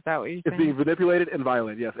manipulated. Is that what you're saying? It's being manipulated and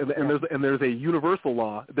violated. Yes, and there's a universal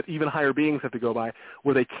law that even higher beings have to go by,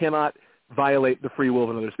 where they cannot violate the free will of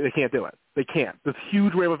another species. They can't do it. They can't. There's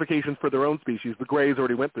huge ramifications for their own species. The Greys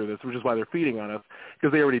already went through this, which is why they're feeding on us,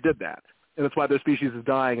 because they already did that. And that's why their species is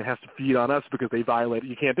dying and has to feed on us, because they violate it.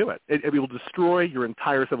 You can't do it. It will destroy your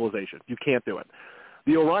entire civilization. You can't do it.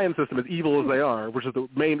 The Orion system, as evil as they are, which is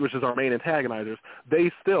our main antagonizers, they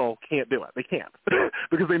still can't do it. They can't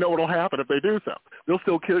because they know what will happen if they do so. They'll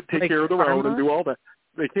still take care of their own and do all that.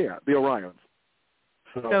 They can't. The Orions.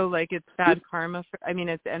 So like it's bad karma.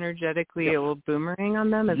 It's energetically it will boomerang on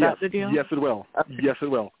them. Is that the deal? Yes, it will. Okay. Yes, it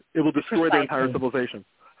will. It will destroy the entire civilization.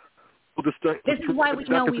 This is why we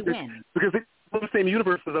know we win. Because they're in the same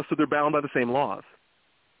universe as us, so they're bound by the same laws.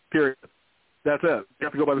 Period. That's it. You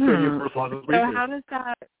have to go by the same universal laws as we do. So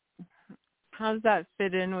how does that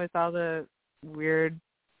fit in with all the weird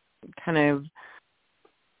kind of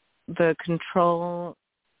the control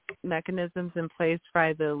mechanisms in place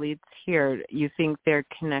by the elites here? You think they're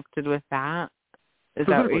connected with that? Is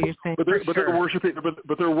that what you're saying? But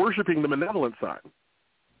they're worshiping the malevolent side.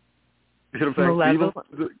 You see what I'm saying?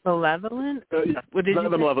 Malevolent? Yeah. What did you say?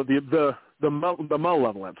 The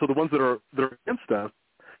malevolent. So the ones that are against us,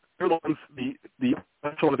 they're the ones.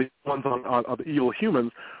 One of the ones on the evil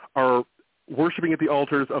humans are worshiping at the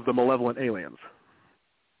altars of the malevolent aliens.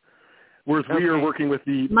 Whereas we are working with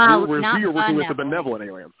the benevolent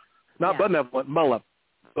aliens, not benevolent, malevolent.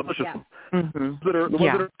 Delicious. Yeah. The ones that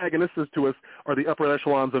are antagonists to us are the upper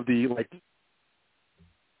echelons of the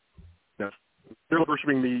they're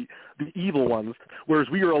worshiping the evil ones, whereas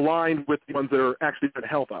we are aligned with the ones that are actually going to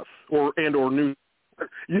help us or new.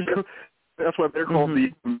 That's why they're called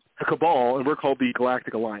the Cabal, and we're called the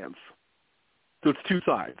Galactic Alliance. So it's two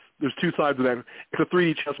sides. There's two sides of that. It's a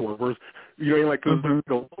 3D chessboard. Whereas there's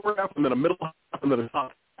a lower half, and then a middle half, and then a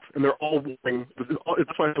top half, and they're all working. That's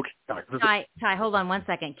why it's so chaotic. Ty, hold on 1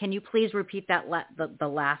 second. Can you please repeat that the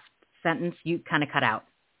last sentence? You kind of cut out.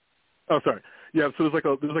 Oh, sorry. Yeah, so there's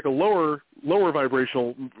like a lower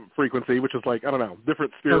vibrational frequency, which is like, I don't know,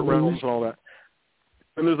 different spirit realms and all that.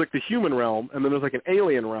 And there's like the human realm, and then there's like an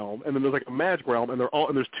alien realm, and then there's like a magic realm, and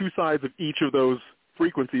there's two sides of each of those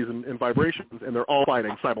frequencies and vibrations, and they're all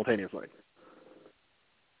fighting simultaneously.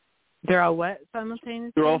 They're all what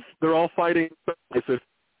simultaneously? They're all fighting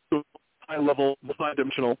high level,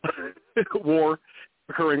 multi-dimensional war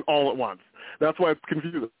occurring all at once. That's why it's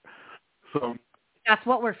confusing. So that's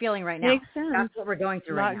what we're feeling right now. Makes sense. That's what we're going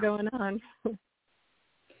through right now. Going on.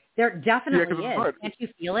 There definitely is. Can't you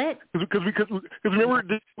feel it? Because remember,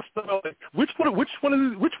 which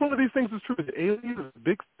one of these things is true? Is it aliens? Is it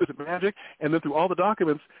Bigfoot? Is it magic? And then through all the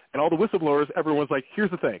documents and all the whistleblowers, everyone's like,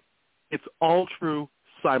 here's the thing. It's all true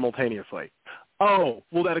simultaneously. Oh,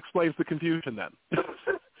 well, that explains the confusion then.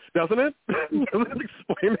 Doesn't it? Doesn't it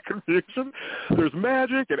explain the confusion? There's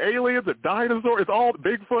magic and aliens and dinosaurs. It's all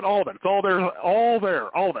Bigfoot, all of it. It's all there,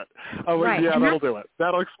 all of it. Oh, right. Yeah, that'll do it.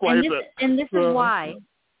 That'll explain it. And this is why.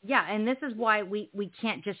 Yeah, and this is why we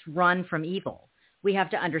can't just run from evil. We have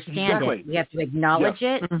to understand it. We have to acknowledge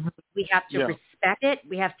it. Mm-hmm. We have to respect it.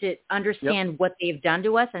 We have to understand what they've done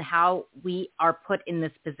to us and how we are put in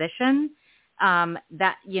this position. It's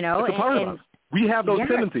a part of us. We have those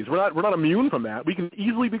tendencies. We're not immune from that. We can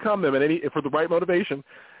easily become them for the right motivation.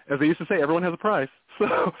 As they used to say, everyone has a price.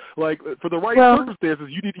 So, for the right circumstances,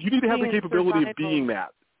 you need to have the capability of being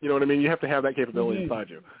that. You know what I mean? You have to have that capability inside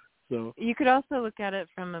you. So you could also look at it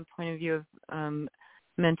from a point of view of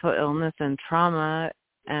mental illness and trauma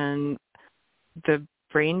and the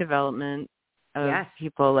brain development of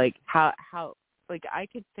people. Like how I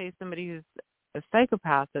could say somebody who's a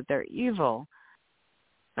psychopath that they're evil.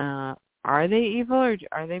 Are they evil or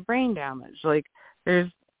are they brain damaged? Are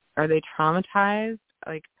they traumatized?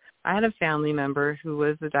 Like I had a family member who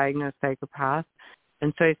was a diagnosed psychopath,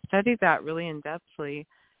 and so I studied that really in-depthly,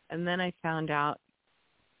 and then I found out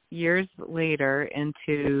years later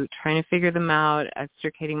into trying to figure them out,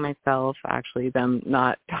 extricating myself, actually them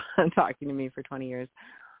not talking to me for 20 years.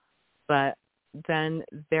 But then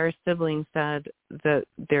their sibling said that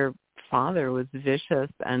their father was vicious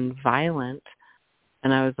and violent.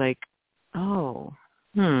 And I was like,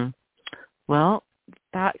 well,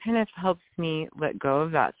 that kind of helps me let go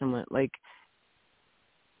of that somewhat. Like,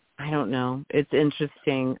 I don't know. It's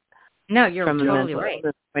interesting. No, you're from totally a mental right.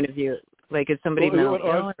 point of view. Like, is somebody mentally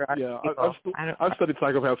ill? I've studied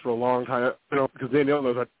psychopaths for a long time, because Danielle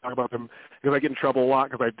knows I talk about them, because I get in trouble a lot,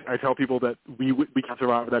 because I tell people that we can't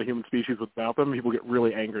survive without a human species without them. People get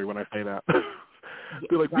really angry when I say that.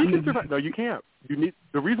 They're like, we can survive. No, you can't.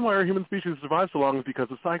 The reason why our human species survives so long is because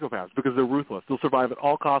of psychopaths, because they're ruthless. They'll survive at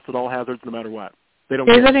all costs, at all hazards, no matter what. They don't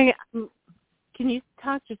care. Can you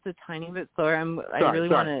talk just a tiny bit slower? I really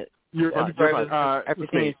want to absorb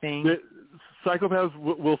everything you're saying. Psychopaths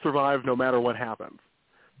will survive no matter what happens.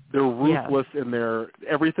 They're ruthless in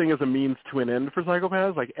everything is a means to an end for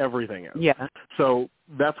psychopaths, like everything is. Yeah. So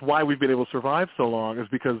that's why we've been able to survive so long, is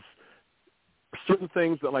because certain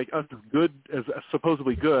things that, like, us as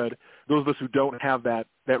supposedly good, those of us who don't have that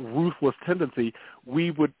ruthless tendency,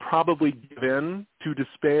 we would probably give in to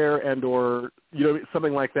despair and or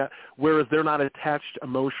something like that, whereas they're not attached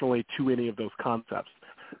emotionally to any of those concepts.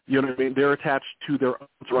 You know what I mean? They're attached to their own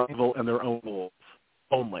survival and their own goals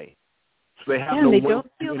only. So they have no way to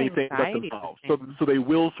do anything but themselves. So they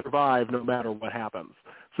will survive no matter what happens.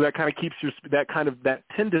 So that kind of keeps that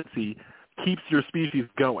tendency keeps your species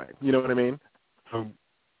going. You know what I mean?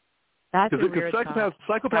 That's because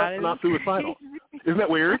psychopaths are not suicidal. Isn't that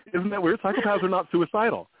weird? Psychopaths are not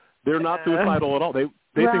suicidal. They're not suicidal at all. They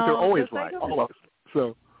think they're always right. Always.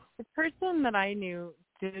 So the person that I knew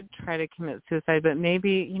did try to commit suicide, but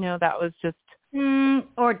maybe that was just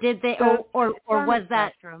or did they or was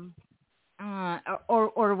that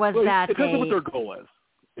or was that it depends on what their goal is.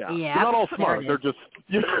 Yeah. They're not all smart. They're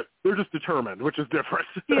just determined, which is different.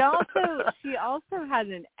 She also had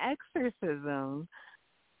an exorcism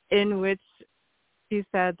in which she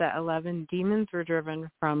said that 11 demons were driven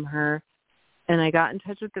from her. And I got in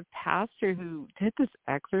touch with the pastor who did this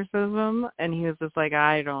exorcism, and he was just like,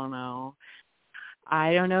 I don't know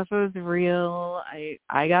if it was real.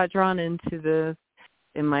 I got drawn into this.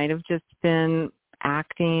 It might have just been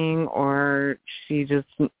acting, or she just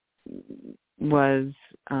was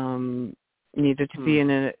needed to be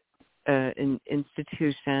in an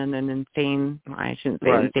institution, an insane. I shouldn't say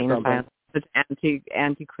insane asylum. It's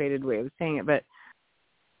antiquated way of saying it, but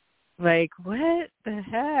like, what the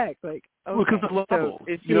heck? Like, because of levels.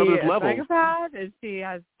 Is she a psychopath? Is she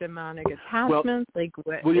has demonic attachments?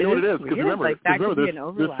 What? Well, you know what it is, because remember,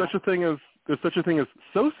 there's such a thing as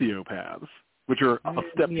sociopaths, which are a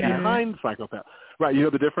step behind psychopaths. Right? You know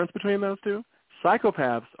the difference between those two?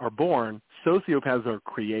 Psychopaths are born. Sociopaths are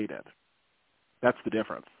created. That's the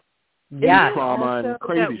difference. Yeah. Trauma and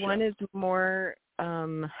crazy shit. One is more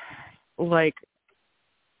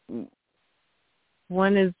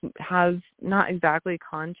one has not exactly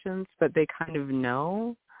conscience, but they kind of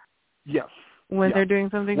know. Yes. When they're doing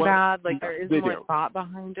something bad, like there is more thought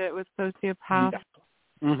behind it with sociopaths. Yeah.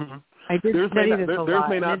 Mm-hmm. I did study this a lot. There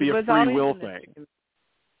may not be a free will thing.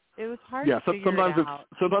 It was hard to figure it out.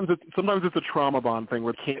 Sometimes it's a trauma bond thing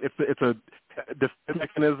where it's a defense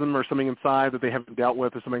mechanism or something inside that they haven't dealt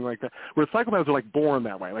with or something like that. Whereas psychopaths are like born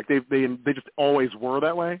that way, like they just always were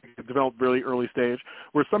that way. It developed really early stage.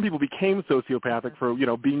 Where some people became sociopathic for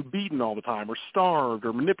being beaten all the time or starved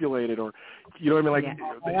or manipulated or through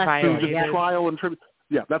just trial and tribute.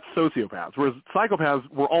 Yeah, that's sociopaths. Whereas psychopaths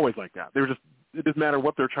were always like that. They were just. It doesn't matter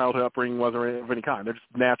what their childhood upbringing was or of any kind. They're just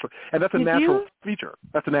natural. And that's a natural feature.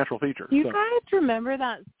 That's a natural feature. You guys remember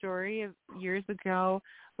that story of years ago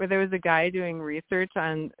where there was a guy doing research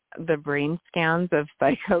on the brain scans of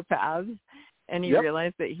psychopaths, and he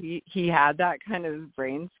realized that he had that kind of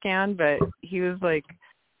brain scan, but he was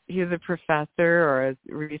a professor or a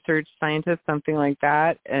research scientist, something like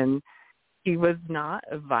that, and he was not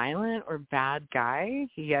a violent or bad guy.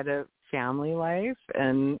 He had a family life,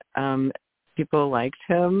 and people liked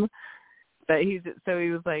him, but he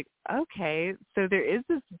was like, okay, so there is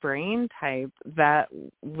this brain type that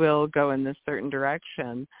will go in this certain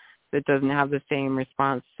direction that doesn't have the same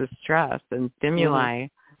response to stress and stimuli.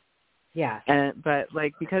 Yeah. But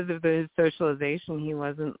because of his socialization, he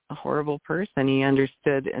wasn't a horrible person. He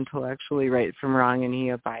understood intellectually right from wrong, and he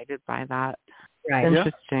abided by that. Right.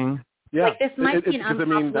 Interesting. Yeah. This might be an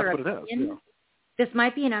unpopular opinion. This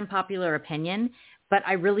might be an unpopular opinion, but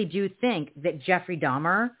I really do think that Jeffrey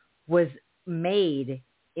Dahmer was made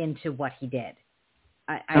into what he did.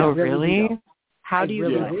 I really? Do. How do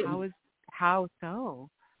you? How so?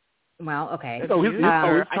 Well, okay. His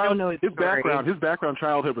background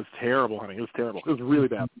childhood was terrible, honey. It was terrible. It was really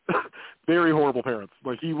bad. Very horrible parents.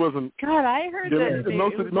 Like he wasn't. God, I heard that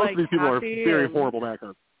most of these people are very horrible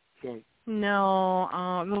backgrounds. So. No,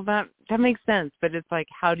 well that makes sense, but it's like,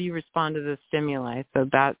 how do you respond to the stimuli? So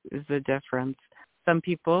that is the difference. Some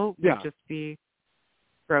people would just be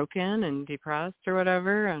broken and depressed or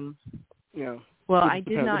whatever, and well, I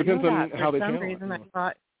did not know that. For some reason, I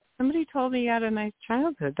thought somebody told me he had a nice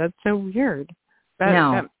childhood. That's so weird.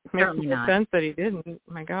 No, that makes certainly no not. sense that he didn't.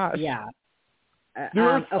 My gosh. Yeah. There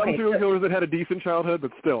are some serial killers that had a decent childhood,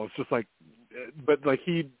 but still, it's just like,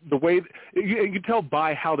 the way you can tell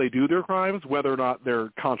by how they do their crimes whether or not they're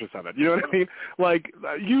conscious of it. You know what I mean? Like,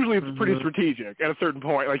 usually it's pretty strategic at a certain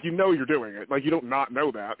point. Like, you know you're doing it. Like, you don't not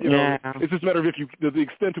know that. You know, it's just a matter of the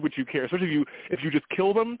extent to which you care. Especially if you just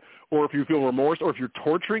kill them, or if you feel remorse, or if you're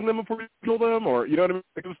torturing them before you kill them, or you know what I mean?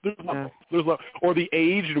 Like, there's levels. Or the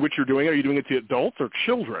age in which you're doing it. Are you doing it to adults or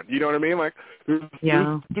children? You know what I mean? Like, there's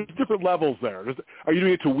different levels there. Are you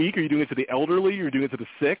doing it to weak? Are you doing it to the elderly? Are you doing it to the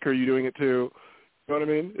sick? Are you doing it to, you know what I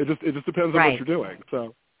mean? It just depends on what you're doing.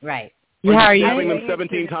 So right. Are you stabbing them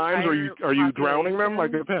 17 times, or are you drowning them?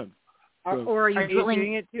 Like, it depends. Or are you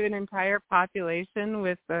doing it to an entire population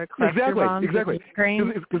with cluster bombs? Exactly.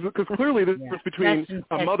 Because clearly the difference between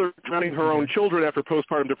a mother drowning her own children after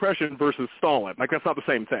postpartum depression versus Stalin, like, that's not the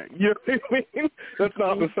same thing. You know what I mean? That's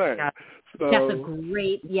not the same. Yeah. So,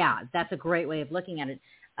 that's a great way of looking at it.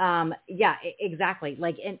 Exactly.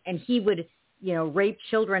 Like, and he would, rape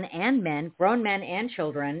children and men, grown men and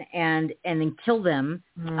children, and then kill them,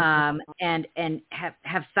 and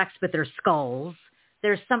have sex with their skulls.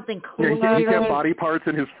 There's something cool. Yeah, he kept body parts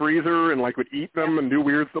in his freezer and like would eat them and do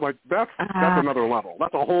weird stuff. Like, that's another level.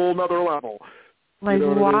 That's a whole nother level. Like,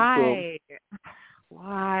 you know why?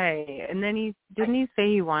 Why? And then didn't he say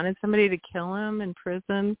he wanted somebody to kill him in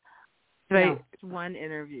prison? I one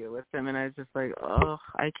interview with him, and I was just like, oh,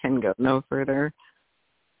 I can go no further.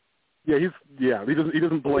 Yeah, he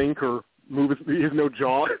doesn't blink or move. He has no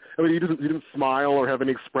jaw. I mean, he doesn't smile or have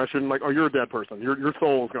any expression. Like, oh, you're a dead person. Your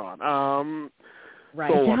soul's gone.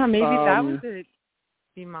 Right. Yeah, maybe that was a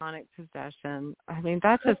demonic possession. I mean,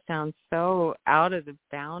 that just sounds so out of the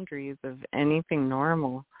boundaries of anything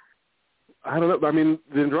normal. I don't know. I mean,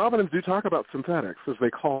 the Andromedans do talk about synthetics, as they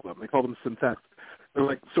call them. They call them synthetics. They're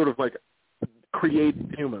like sort of like create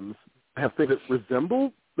humans, have things that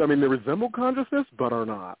resemble consciousness, but are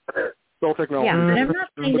not. It's all technology. Yeah, and I'm not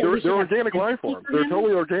saying that they're organic life forms. They're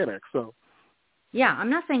totally organic. So. Yeah, I'm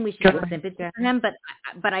not saying we should have sympathy for him,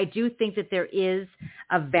 but I do think that there is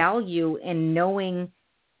a value in knowing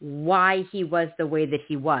why he was the way that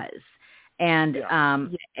he was, and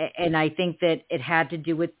I think that it had to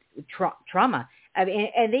do with trauma. I mean,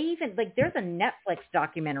 and they even there's a Netflix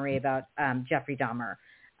documentary about Jeffrey Dahmer,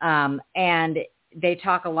 and they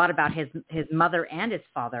talk a lot about his mother and his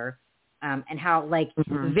father, and how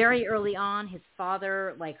very early on his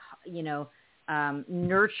father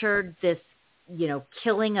nurtured this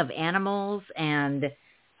killing of animals and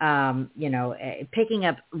picking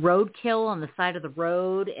up roadkill on the side of the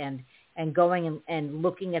road and going and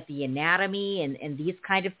looking at the anatomy and these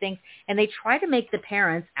kind of things, and they try to make the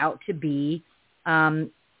parents out to be the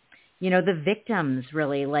victims,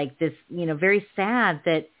 really, like this, very sad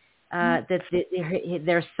that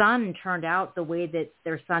their son turned out the way that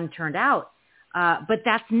their son turned out. But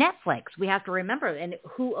that's Netflix. We have to remember, and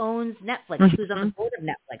who owns Netflix? Who's on the board of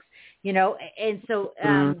Netflix? And so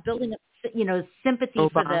building up, sympathy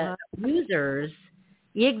for the abusers.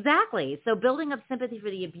 Exactly. So building up sympathy for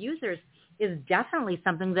the abusers is definitely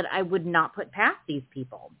something that I would not put past these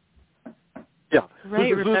people. Yeah.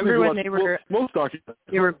 Right. Remember when they were pushing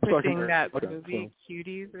that movie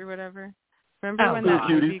Cuties or whatever? Remember when that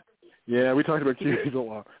Cuties? movie? Yeah, we talked about Cuties a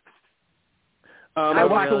lot. I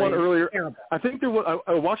watched the one earlier. I think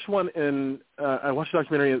I watched one I watched a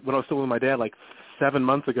documentary when I was still with my dad, like 7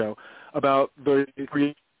 months ago, about the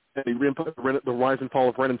rise and fall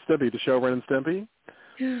of Ren and Stimpy, the show Ren and Stimpy.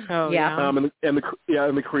 Oh yeah. And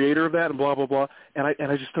the creator of that, and blah blah blah. And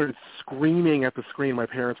I just started screaming at the screen. My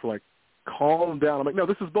parents were like, "Calm down." I'm like, "No,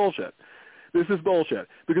 this is bullshit. This is bullshit,"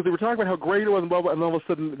 because they were talking about how great it was and blah, blah, and all of a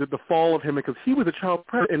sudden the fall of him because he was a child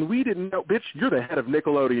predator and we didn't know. Bitch, you're the head of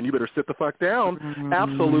Nickelodeon. You better sit the fuck down.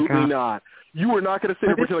 Absolutely not. You are not going to sit there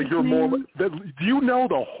and pretend like you're more. Do you know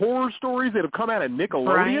the horror stories that have come out of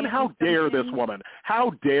Nickelodeon? How dare this woman?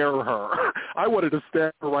 How dare her? I wanted to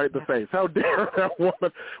stab her right in the face. How dare that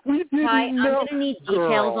woman? We didn't know. I'm going to need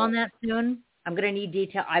details on that soon. I'm going to need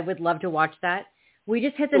detail. I would love to watch that. We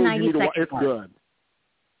just hit the 90-second mark. It's good.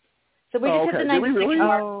 So we just hit the 90-second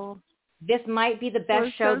mark. This might be the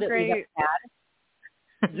best show that we've ever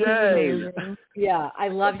had. Yay! Yeah, I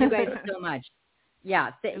love you guys so much.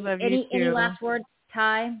 Yeah. Any last words,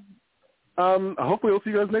 Ty? Hopefully we'll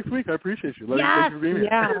see you guys next week. I appreciate you. Yes. Thanks for being here.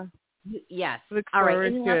 Yeah. Yes. Look All right. forward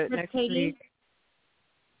Any to last it words, next Katie? week.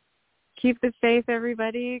 Keep the faith,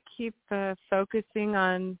 everybody. Keep focusing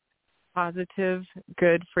on positive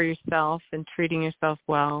good for yourself and treating yourself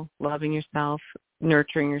well, loving yourself,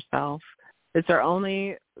 nurturing yourself. It's our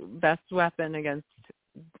only best weapon against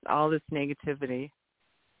all this negativity.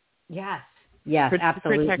 Yes,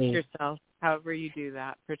 absolutely. Protect yourself. However you do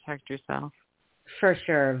that, protect yourself. For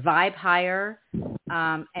sure. Vibe higher,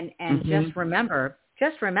 and just remember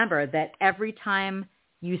that every time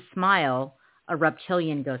you smile, a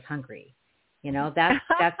reptilian goes hungry. You know, that's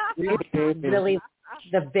really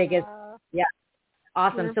the biggest. Yeah.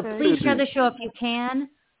 Awesome. So please share the show if you can.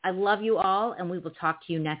 I love you all, and we will talk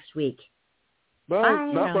to you next week.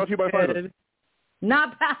 Bye. Not brought to you by Pfizer.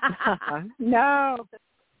 Not no.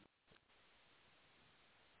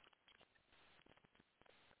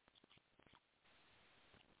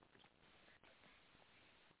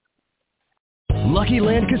 Lucky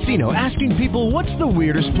Land Casino, asking people, what's the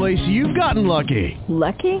weirdest place you've gotten lucky?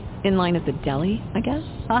 Lucky? In line at the deli, I guess?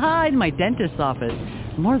 Aha, in my dentist's office.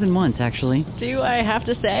 More than once, actually. Do I have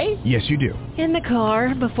to say? Yes, you do. In the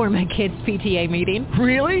car before my kids' PTA meeting.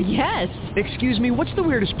 Really? Yes. Excuse me, what's the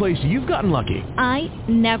weirdest place you've gotten lucky? I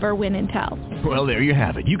never win and tell. Well, there you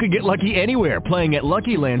have it. You can get lucky anywhere, playing at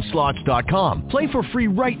LuckyLandSlots.com. Play for free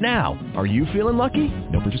right now. Are you feeling lucky?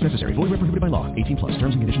 No purchase necessary. Void where prohibited by law. 18+.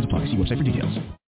 Terms and conditions apply. See website for details.